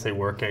simultaneously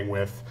working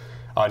with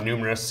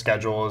numerous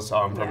schedules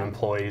from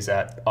employees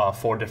at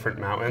 4 different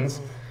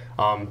mountains.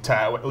 To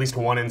at least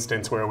one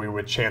instance where we were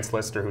with Chance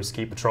Lister, who's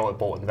ski patrol at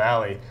Bolton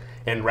Valley,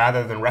 and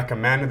rather than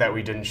recommend that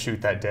we didn't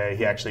shoot that day,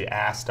 he actually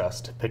asked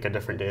us to pick a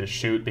different day to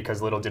shoot because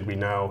little did we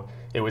know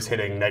it was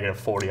hitting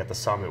 -40 at the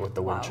summit with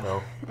the wind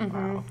chill.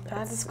 Wow.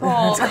 That is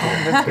cold.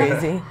 That's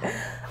crazy.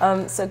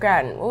 So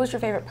Gratton, what was your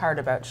favorite part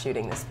about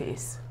shooting this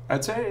piece?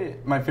 I'd say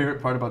my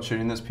favorite part about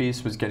shooting this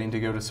piece was getting to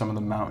go to some of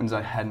the mountains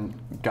I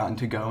hadn't gotten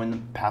to go in the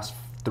past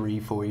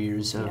 3-4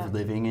 years of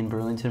living in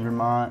Burlington,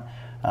 Vermont.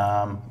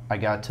 I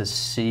got to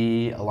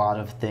see a lot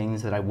of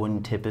things that I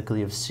wouldn't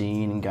typically have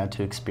seen and got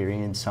to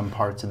experience some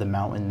parts of the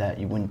mountain that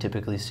you wouldn't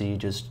typically see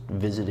just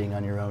visiting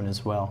on your own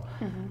as well.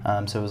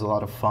 So it was a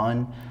lot of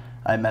fun.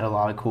 I met a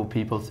lot of cool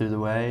people through the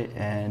way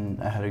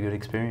and I had a good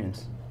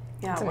experience.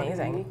 Yeah, it's amazing.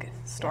 What a unique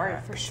story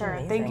for sure.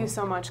 amazing. Thank you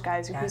so much,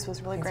 guys. Your piece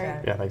was really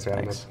great. Yeah, thanks for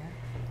having us.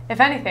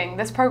 If anything,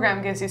 this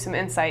program gives you some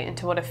insight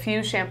into what a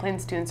few Champlain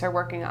students are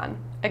working on,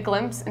 a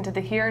glimpse into the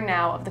here and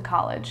now of the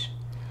college.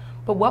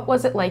 But what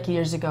was it like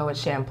years ago at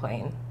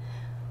Champlain?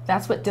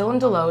 That's what Dylan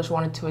Deloge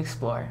wanted to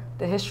explore,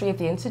 the history of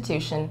the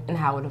institution and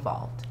how it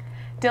evolved.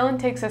 Dylan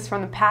takes us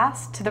from the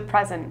past to the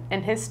present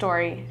in his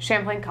story,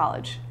 Champlain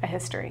College, a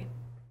History.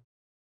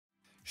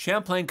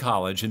 Champlain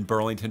College in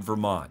Burlington,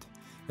 Vermont.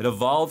 It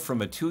evolved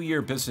from a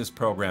 2-year business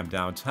program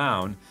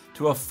downtown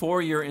to a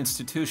 4-year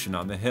institution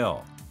on the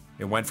hill.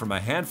 It went from a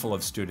handful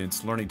of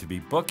students learning to be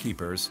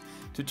bookkeepers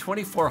to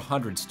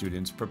 2,400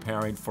 students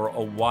preparing for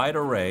a wide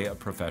array of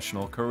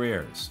professional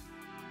careers.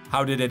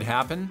 How did it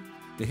happen?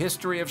 The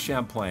history of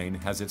Champlain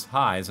has its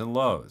highs and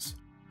lows.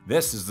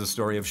 This is the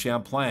story of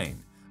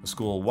Champlain, a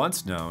school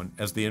once known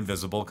as the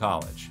Invisible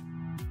College.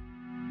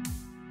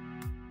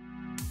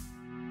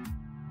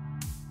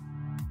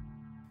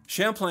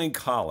 Champlain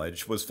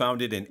College was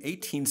founded in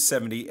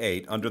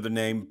 1878 under the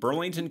name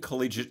Burlington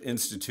Collegiate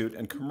Institute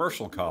and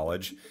Commercial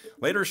College,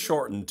 later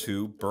shortened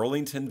to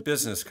Burlington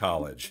Business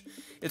College.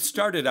 It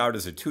started out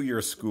as a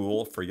 2-year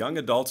school for young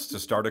adults to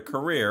start a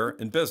career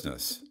in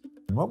business.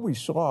 And what we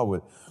saw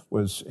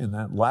was in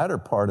that latter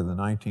part of the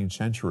 19th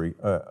century,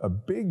 a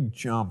big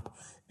jump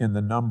in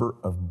the number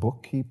of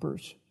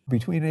bookkeepers.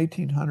 Between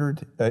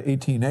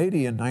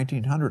 1880 and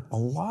 1900,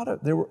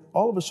 there were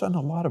all of a sudden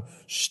a lot of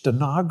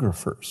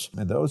stenographers.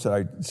 And those,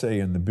 I'd say,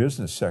 in the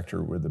business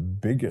sector were the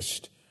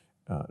biggest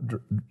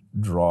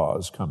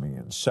draws coming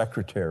in.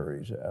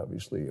 Secretaries,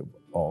 obviously, of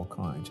all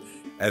kinds.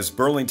 As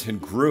Burlington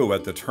grew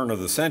at the turn of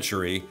the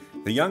century,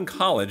 the young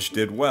college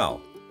did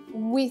well.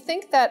 We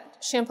think that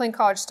Champlain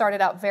College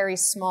started out very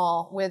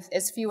small, with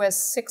as few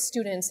as 6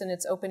 students in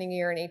its opening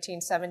year in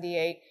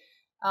 1878.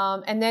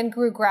 And then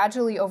grew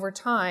gradually over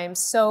time.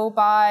 So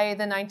by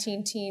the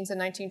 19-teens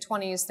and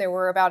 1920s, there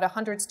were about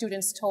 100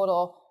 students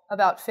total,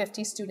 about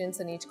 50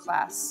 students in each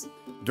class.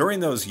 During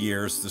those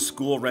years, the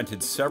school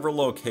rented several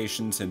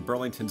locations in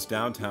Burlington's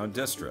downtown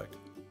district.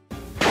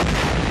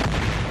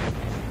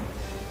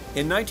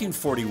 In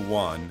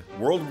 1941,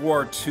 World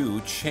War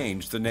II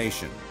changed the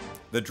nation.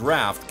 The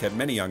draft kept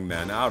many young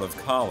men out of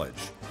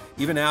college.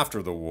 Even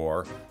after the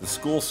war, the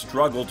school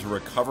struggled to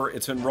recover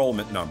its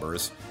enrollment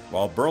numbers,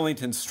 while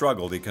Burlington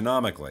struggled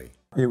economically.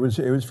 It was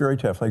very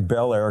tough. Like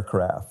Bell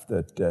Aircraft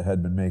that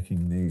had been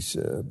making these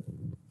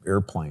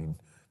airplane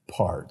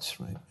parts,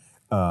 right?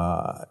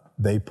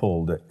 They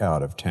pulled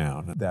out of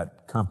town.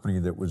 That company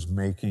that was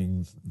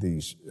making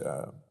these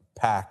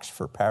packs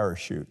for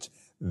parachutes,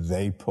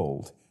 they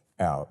pulled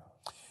out.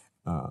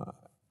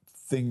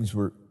 Things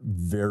were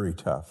very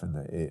tough in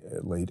the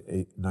late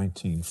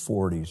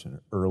 1940s and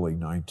early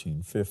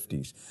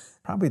 1950s.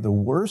 Probably the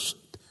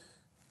worst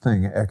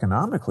thing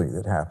economically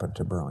that happened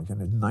to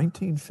Burlington in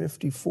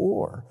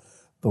 1954,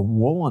 the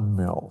woolen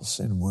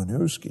mills in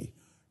Winooski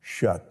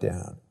shut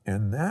down.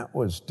 And that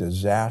was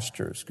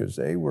disastrous because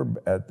they were,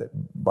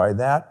 by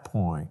that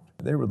point,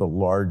 they were the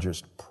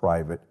largest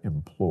private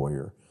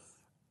employer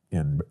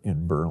in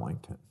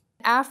Burlington.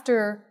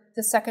 After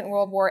the Second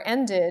World War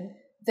ended,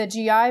 the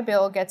GI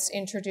Bill gets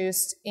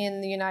introduced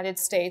in the United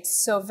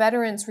States. So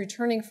veterans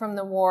returning from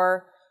the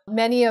war,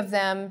 many of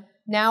them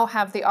now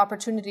have the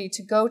opportunity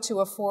to go to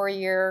a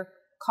 4-year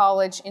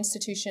college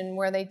institution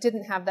where they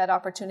didn't have that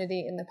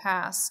opportunity in the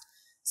past.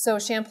 So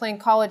Champlain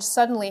College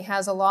suddenly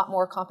has a lot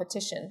more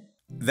competition.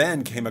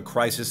 Then came a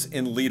crisis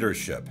in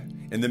leadership.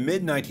 In the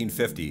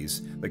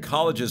mid-1950s, the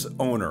college's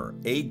owner,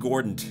 A.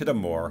 Gordon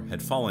Tittlemore,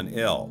 had fallen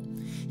ill.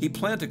 He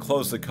planned to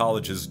close the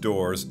college's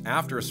doors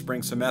after a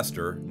spring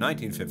semester,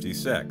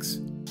 1956.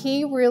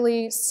 He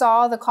really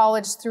saw the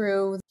college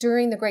through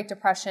during the Great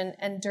Depression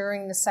and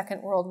during the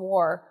Second World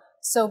War.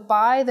 So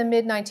by the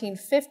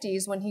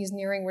mid-1950s, when he's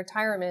nearing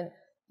retirement,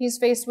 he's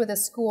faced with a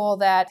school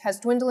that has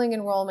dwindling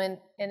enrollment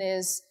and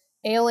is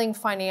ailing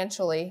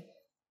financially.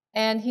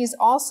 And he's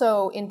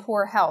also in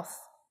poor health.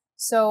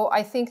 So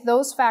I think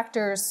those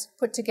factors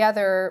put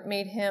together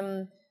made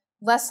him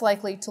less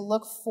likely to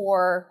look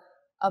for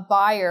a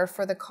buyer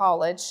for the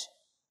college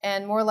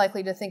and more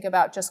likely to think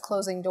about just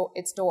closing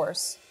its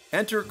doors.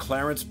 Enter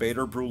Clarence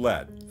Bader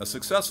Brulette, a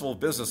successful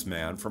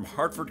businessman from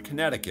Hartford,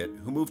 Connecticut,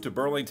 who moved to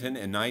Burlington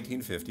in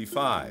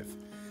 1955.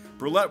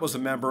 Brulette was a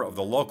member of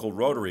the local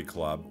Rotary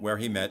Club where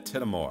he met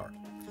Tittlemore.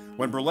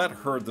 When Brulette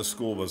heard the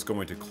school was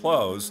going to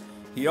close,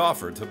 he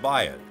offered to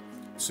buy it.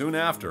 Soon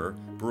after,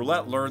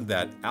 Brulette learned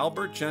that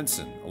Albert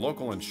Jensen, a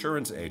local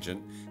insurance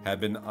agent, had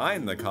been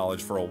eyeing the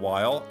college for a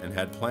while and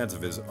had plans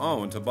of his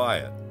own to buy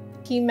it.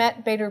 He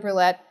met Bader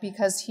Brulette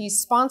because he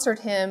sponsored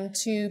him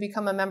to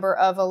become a member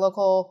of a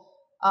local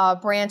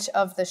branch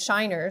of the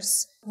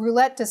Shiners.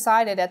 Brulette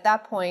decided at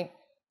that point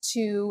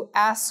to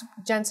ask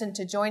Jensen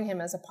to join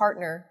him as a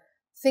partner,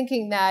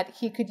 thinking that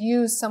he could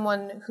use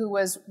someone who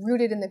was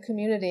rooted in the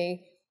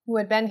community, who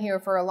had been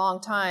here for a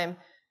long time,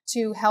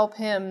 to help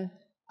him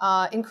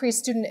increase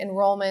student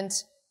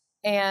enrollment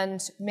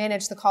and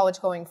manage the college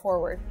going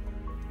forward.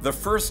 The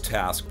first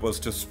task was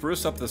to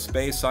spruce up the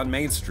space on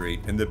Main Street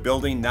in the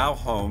building now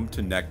home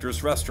to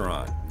Nectar's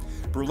Restaurant.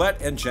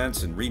 Brulette and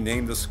Jensen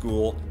renamed the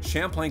school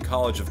Champlain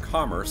College of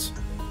Commerce.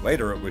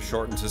 Later it was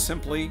shortened to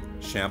simply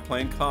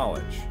Champlain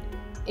College.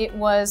 It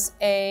was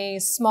a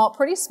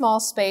pretty small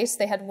space.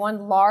 They had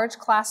one large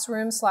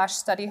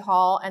classroom/study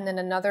hall and then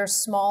another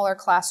smaller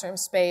classroom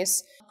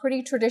space.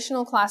 Pretty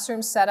traditional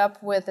classroom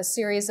setup with a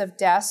series of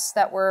desks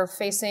that were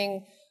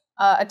facing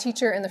a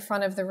teacher in the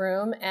front of the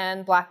room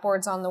and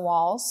blackboards on the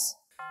walls.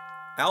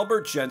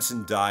 Albert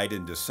Jensen died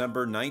in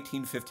December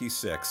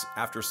 1956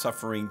 after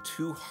suffering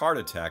 2 heart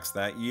attacks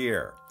that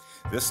year.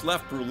 This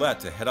left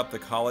Brulette to head up the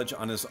college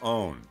on his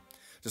own.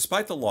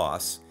 Despite the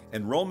loss,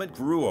 enrollment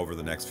grew over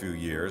the next few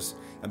years,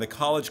 and the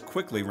college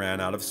quickly ran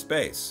out of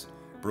space.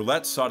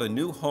 Brulette sought a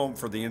new home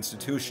for the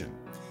institution.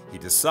 He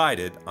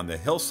decided on the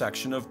hill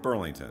section of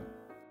Burlington.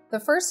 The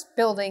first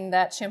building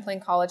that Champlain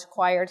College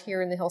acquired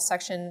here in the hill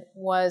section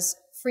was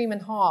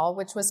Freeman Hall,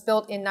 which was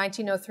built in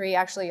 1903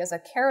 actually as a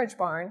carriage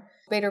barn.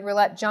 Bader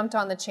Brulette jumped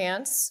on the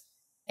chance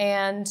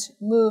and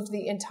moved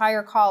the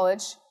entire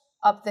college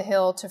up the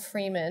hill to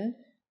Freeman,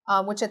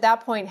 which at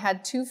that point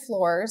had 2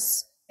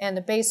 floors and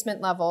a basement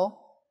level,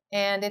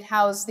 and it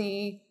housed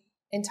the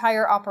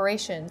entire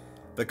operation.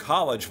 The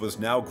college was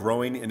now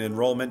growing in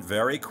enrollment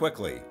very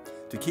quickly.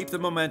 To keep the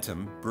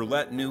momentum,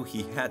 Brulette knew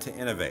he had to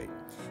innovate.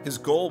 His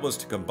goal was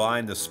to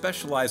combine the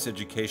specialized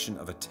education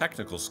of a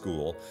technical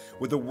school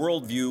with the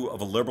worldview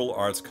of a liberal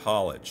arts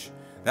college.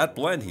 That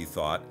blend, he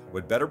thought,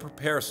 would better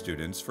prepare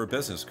students for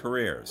business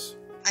careers.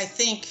 I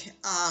think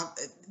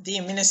the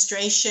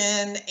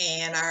administration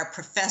and our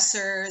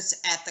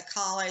professors at the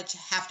college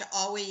have to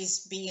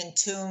always be in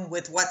tune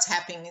with what's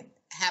happening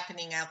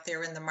out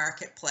there in the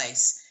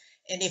marketplace.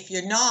 And if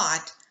you're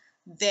not,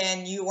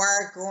 then you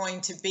are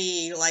going to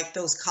be like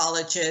those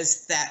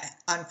colleges that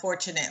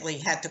unfortunately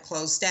had to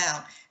close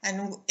down.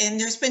 And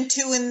there's been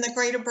 2 in the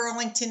greater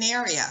Burlington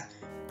area.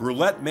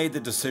 Brulette made the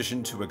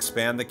decision to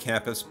expand the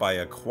campus by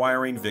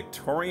acquiring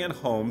Victorian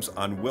homes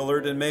on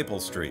Willard and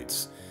Maple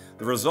Streets.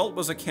 The result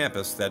was a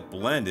campus that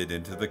blended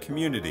into the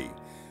community.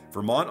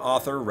 Vermont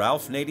author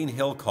Ralph Nading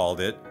Hill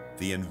called it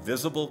the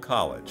Invisible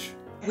College.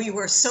 We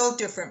were so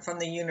different from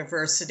the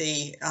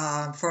university,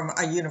 from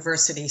a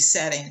university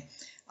setting.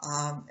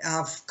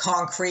 Of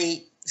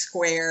concrete,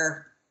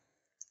 square,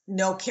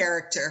 no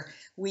character.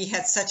 We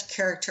had such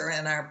character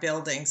in our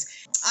buildings.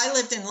 I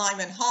lived in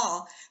Lyman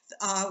Hall.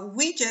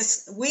 We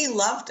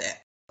loved it.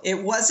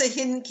 It was a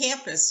hidden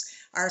campus.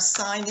 Our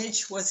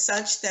signage was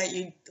such that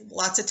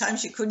lots of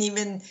times you couldn't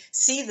even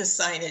see the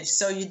signage,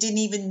 so you didn't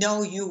even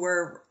know you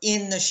were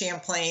in the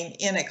Champlain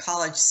in a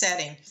college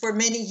setting. For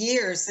many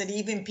years, that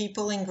even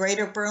people in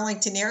greater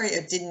Burlington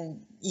area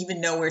didn't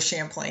even know where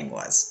Champlain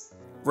was.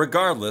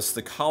 Regardless,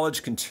 the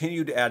college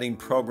continued adding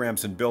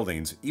programs and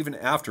buildings even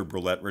after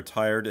Brulette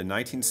retired in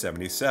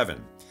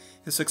 1977.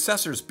 His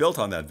successors built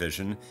on that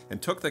vision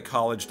and took the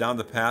college down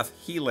the path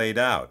he laid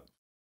out.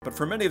 But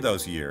for many of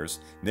those years,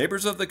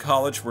 neighbors of the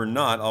college were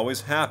not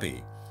always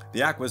happy.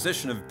 The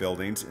acquisition of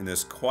buildings in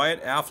this quiet,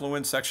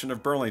 affluent section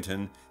of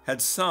Burlington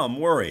had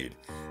some worried.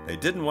 They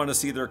didn't want to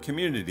see their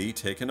community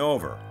taken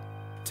over.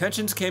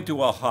 Tensions came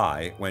to a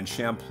high when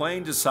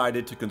Champlain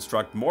decided to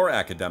construct more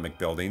academic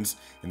buildings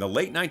in the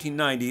late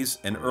 1990s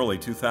and early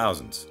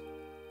 2000s.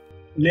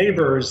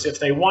 Neighbors, if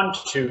they want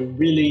to,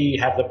 really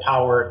have the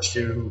power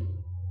to,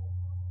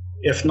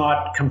 if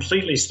not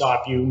completely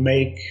stop you,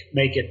 make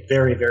it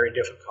very, very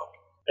difficult.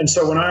 And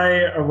so when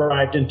I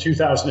arrived in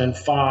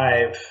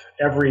 2005,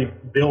 every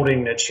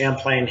building that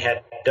Champlain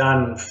had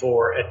done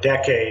for a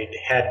decade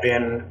had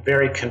been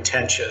very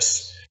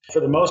contentious. For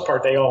the most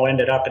part, they all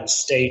ended up in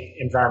state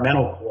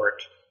environmental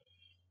court.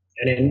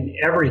 And in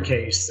every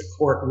case, the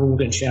court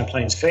ruled in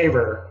Champlain's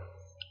favor,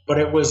 but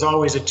it was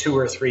always a 2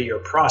 or 3 year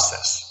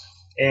process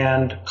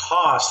and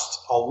cost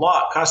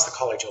the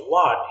college a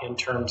lot in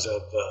terms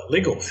of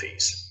legal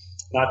fees,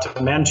 not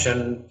to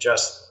mention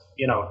just,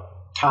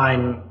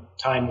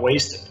 time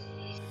wasted.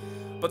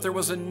 But there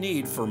was a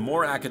need for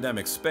more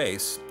academic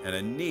space and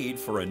a need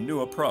for a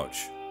new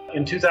approach.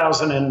 In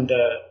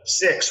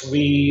 2006,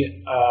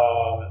 we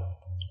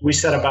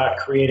set about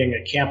creating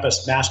a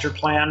campus master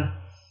plan,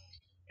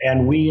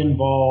 and we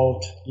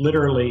involved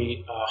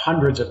literally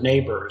hundreds of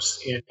neighbors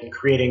in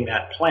creating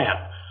that plan.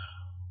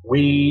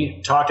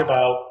 We talked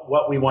about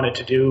what we wanted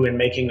to do in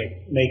making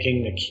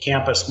the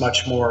campus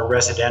much more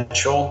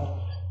residential,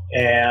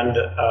 and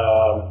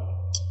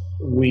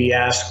we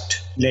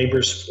asked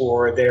neighbors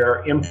for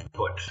their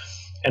input.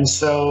 And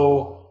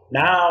so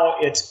now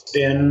it's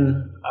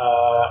been,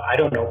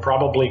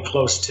 probably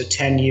close to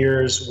 10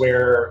 years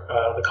where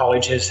the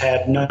college has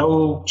had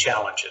no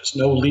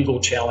legal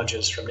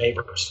challenges from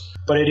neighbors.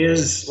 But it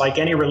is like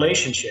any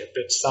relationship,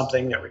 it's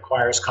something that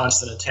requires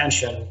constant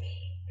attention,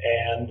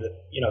 and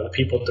the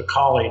people at the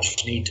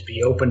college need to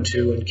be open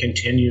to and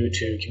continue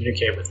to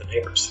communicate with the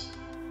neighbors.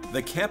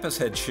 The campus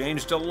had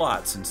changed a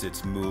lot since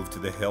its move to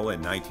the Hill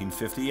in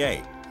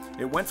 1958.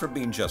 It went from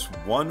being just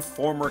one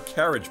former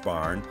carriage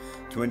barn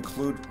to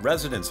include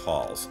residence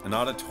halls, an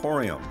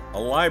auditorium, a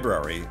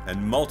library,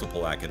 and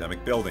multiple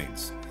academic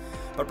buildings.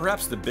 But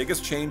perhaps the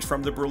biggest change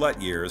from the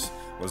Brulette years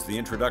was the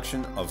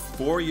introduction of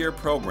 4-year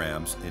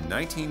programs in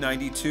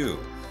 1992.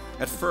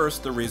 At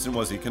first, the reason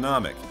was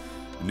economic.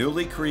 The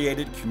newly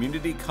created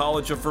Community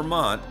College of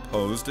Vermont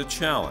posed a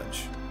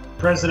challenge.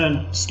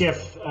 President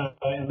Skiff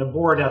and the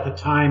board at the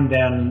time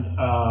then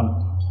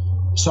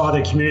saw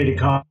the community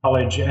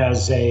college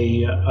as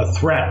a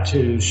threat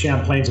to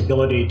Champlain's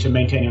ability to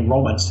maintain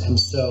enrollments. And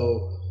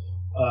so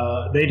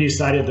they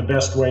decided the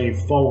best way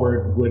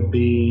forward would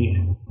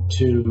be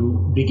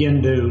to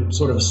begin to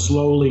sort of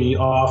slowly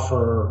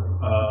offer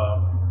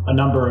a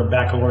number of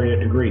baccalaureate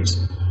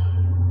degrees.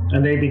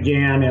 And they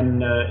began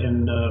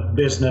in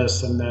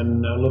business, and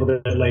then a little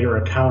bit later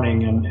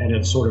accounting, and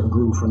it sort of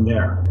grew from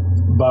there.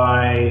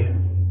 By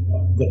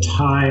the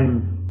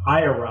time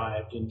I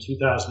arrived in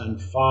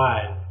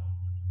 2005,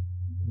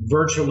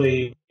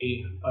 virtually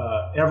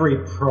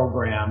every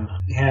program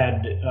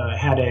had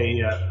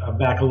a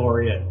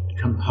baccalaureate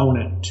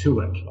component to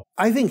it.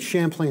 I think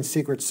Champlain's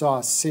secret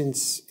sauce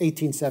since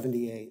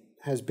 1878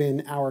 has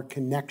been our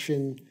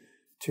connection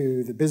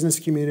to the business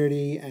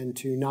community and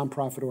to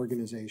nonprofit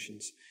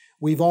organizations.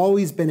 We've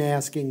always been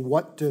asking,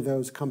 what do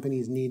those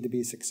companies need to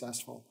be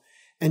successful?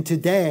 And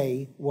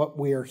today, what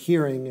we are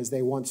hearing is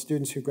they want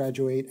students who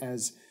graduate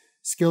as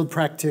skilled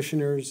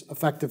practitioners,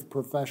 effective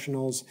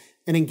professionals,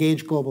 and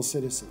engaged global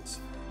citizens.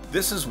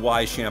 This is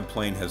why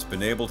Champlain has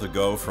been able to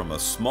go from a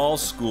small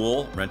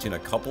school renting a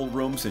couple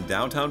rooms in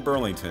downtown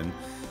Burlington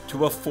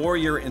to a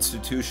 4-year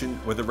institution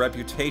with a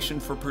reputation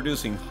for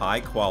producing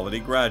high-quality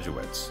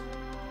graduates.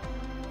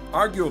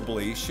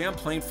 Arguably,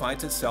 Champlain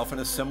finds itself in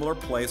a similar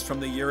place from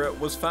the year it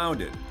was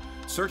founded,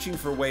 searching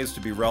for ways to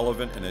be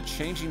relevant in a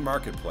changing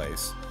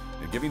marketplace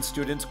and giving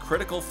students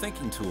critical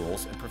thinking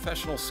tools and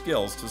professional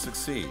skills to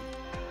succeed.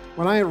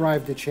 When I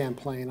arrived at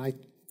Champlain, I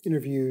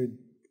interviewed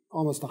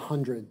almost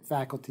 100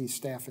 faculty,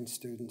 staff, and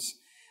students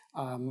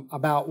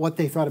about what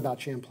they thought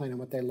about Champlain and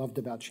what they loved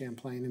about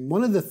Champlain. And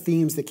one of the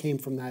themes that came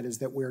from that is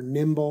that we're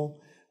nimble,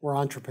 we're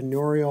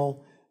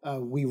entrepreneurial,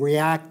 we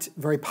react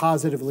very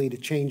positively to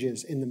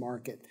changes in the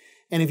market.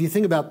 And if you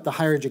think about the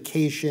higher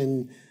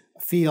education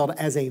field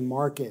as a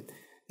market,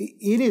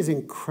 it is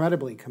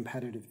incredibly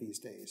competitive these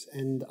days.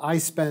 And I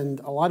spend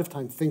a lot of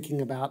time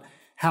thinking about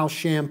how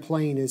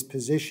Champlain is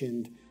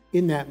positioned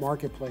in that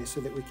marketplace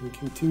so that we can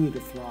continue to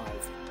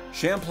thrive.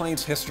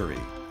 Champlain's history,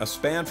 a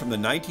span from the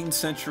 19th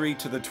century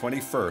to the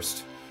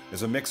 21st,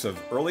 is a mix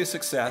of early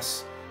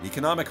success,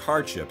 economic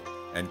hardship,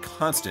 and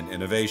constant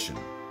innovation.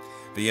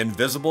 The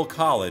invisible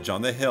college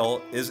on the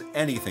hill is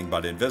anything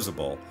but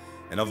invisible,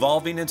 an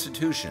evolving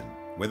institution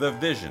with a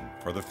vision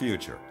for the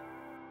future.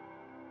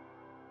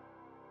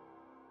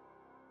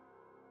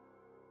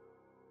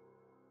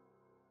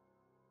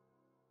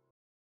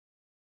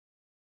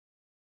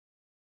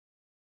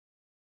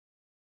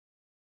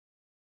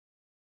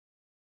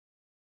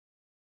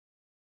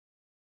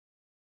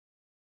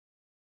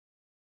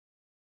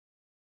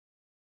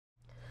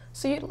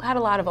 So you had a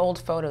lot of old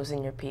photos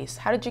in your piece.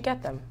 How did you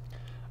get them?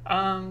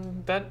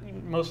 That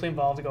mostly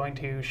involved going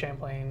to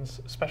Champlain's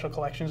Special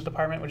Collections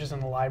Department, which is in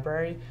the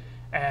library,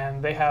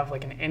 and they have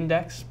like an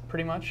index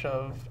pretty much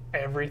of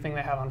everything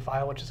they have on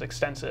file, which is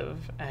extensive.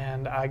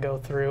 And I go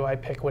through, I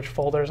pick which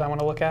folders I want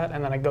to look at,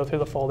 and then I go through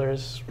the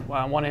folders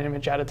one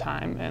image at a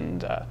time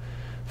and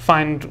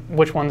find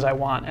which ones I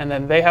want. And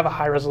then they have a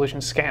high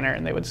resolution scanner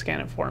and they would scan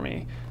it for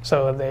me.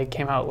 So they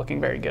came out looking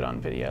very good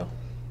on video.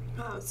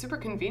 Oh, super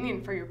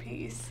convenient for your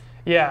piece.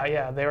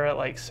 Yeah, they were at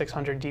like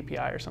 600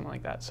 DPI or something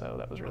like that, so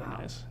that was really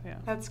nice. Yeah.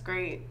 That's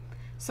great.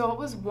 So what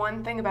was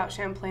one thing about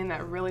Champlain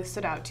that really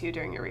stood out to you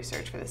during your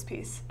research for this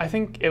piece? I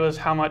think it was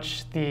how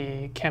much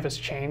the campus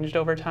changed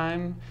over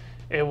time.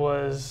 It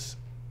was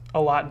a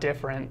lot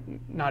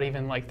different, not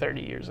even like 30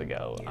 years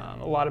ago.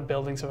 Yeah. A lot of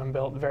buildings have been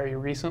built very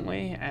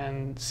recently,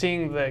 and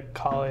seeing the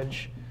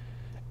college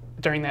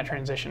during that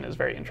transition is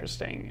very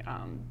interesting.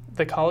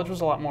 The college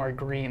was a lot more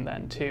green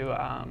then too,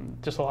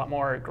 just a lot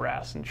more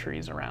grass and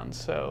trees around.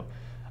 So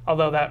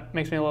although that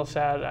makes me a little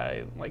sad,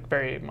 I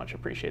very much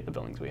appreciate the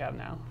buildings we have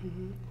now.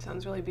 Mm-hmm.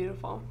 Sounds really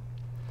beautiful.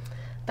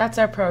 That's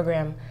our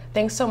program.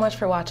 Thanks so much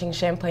for watching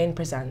Champlain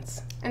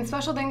Presents. And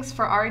special thanks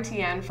for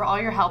RETN for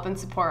all your help and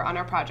support on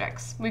our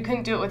projects. We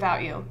couldn't do it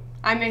without you.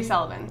 I'm May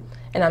Sullivan.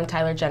 And I'm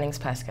Tyler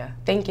Jennings-Peczka.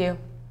 Thank you.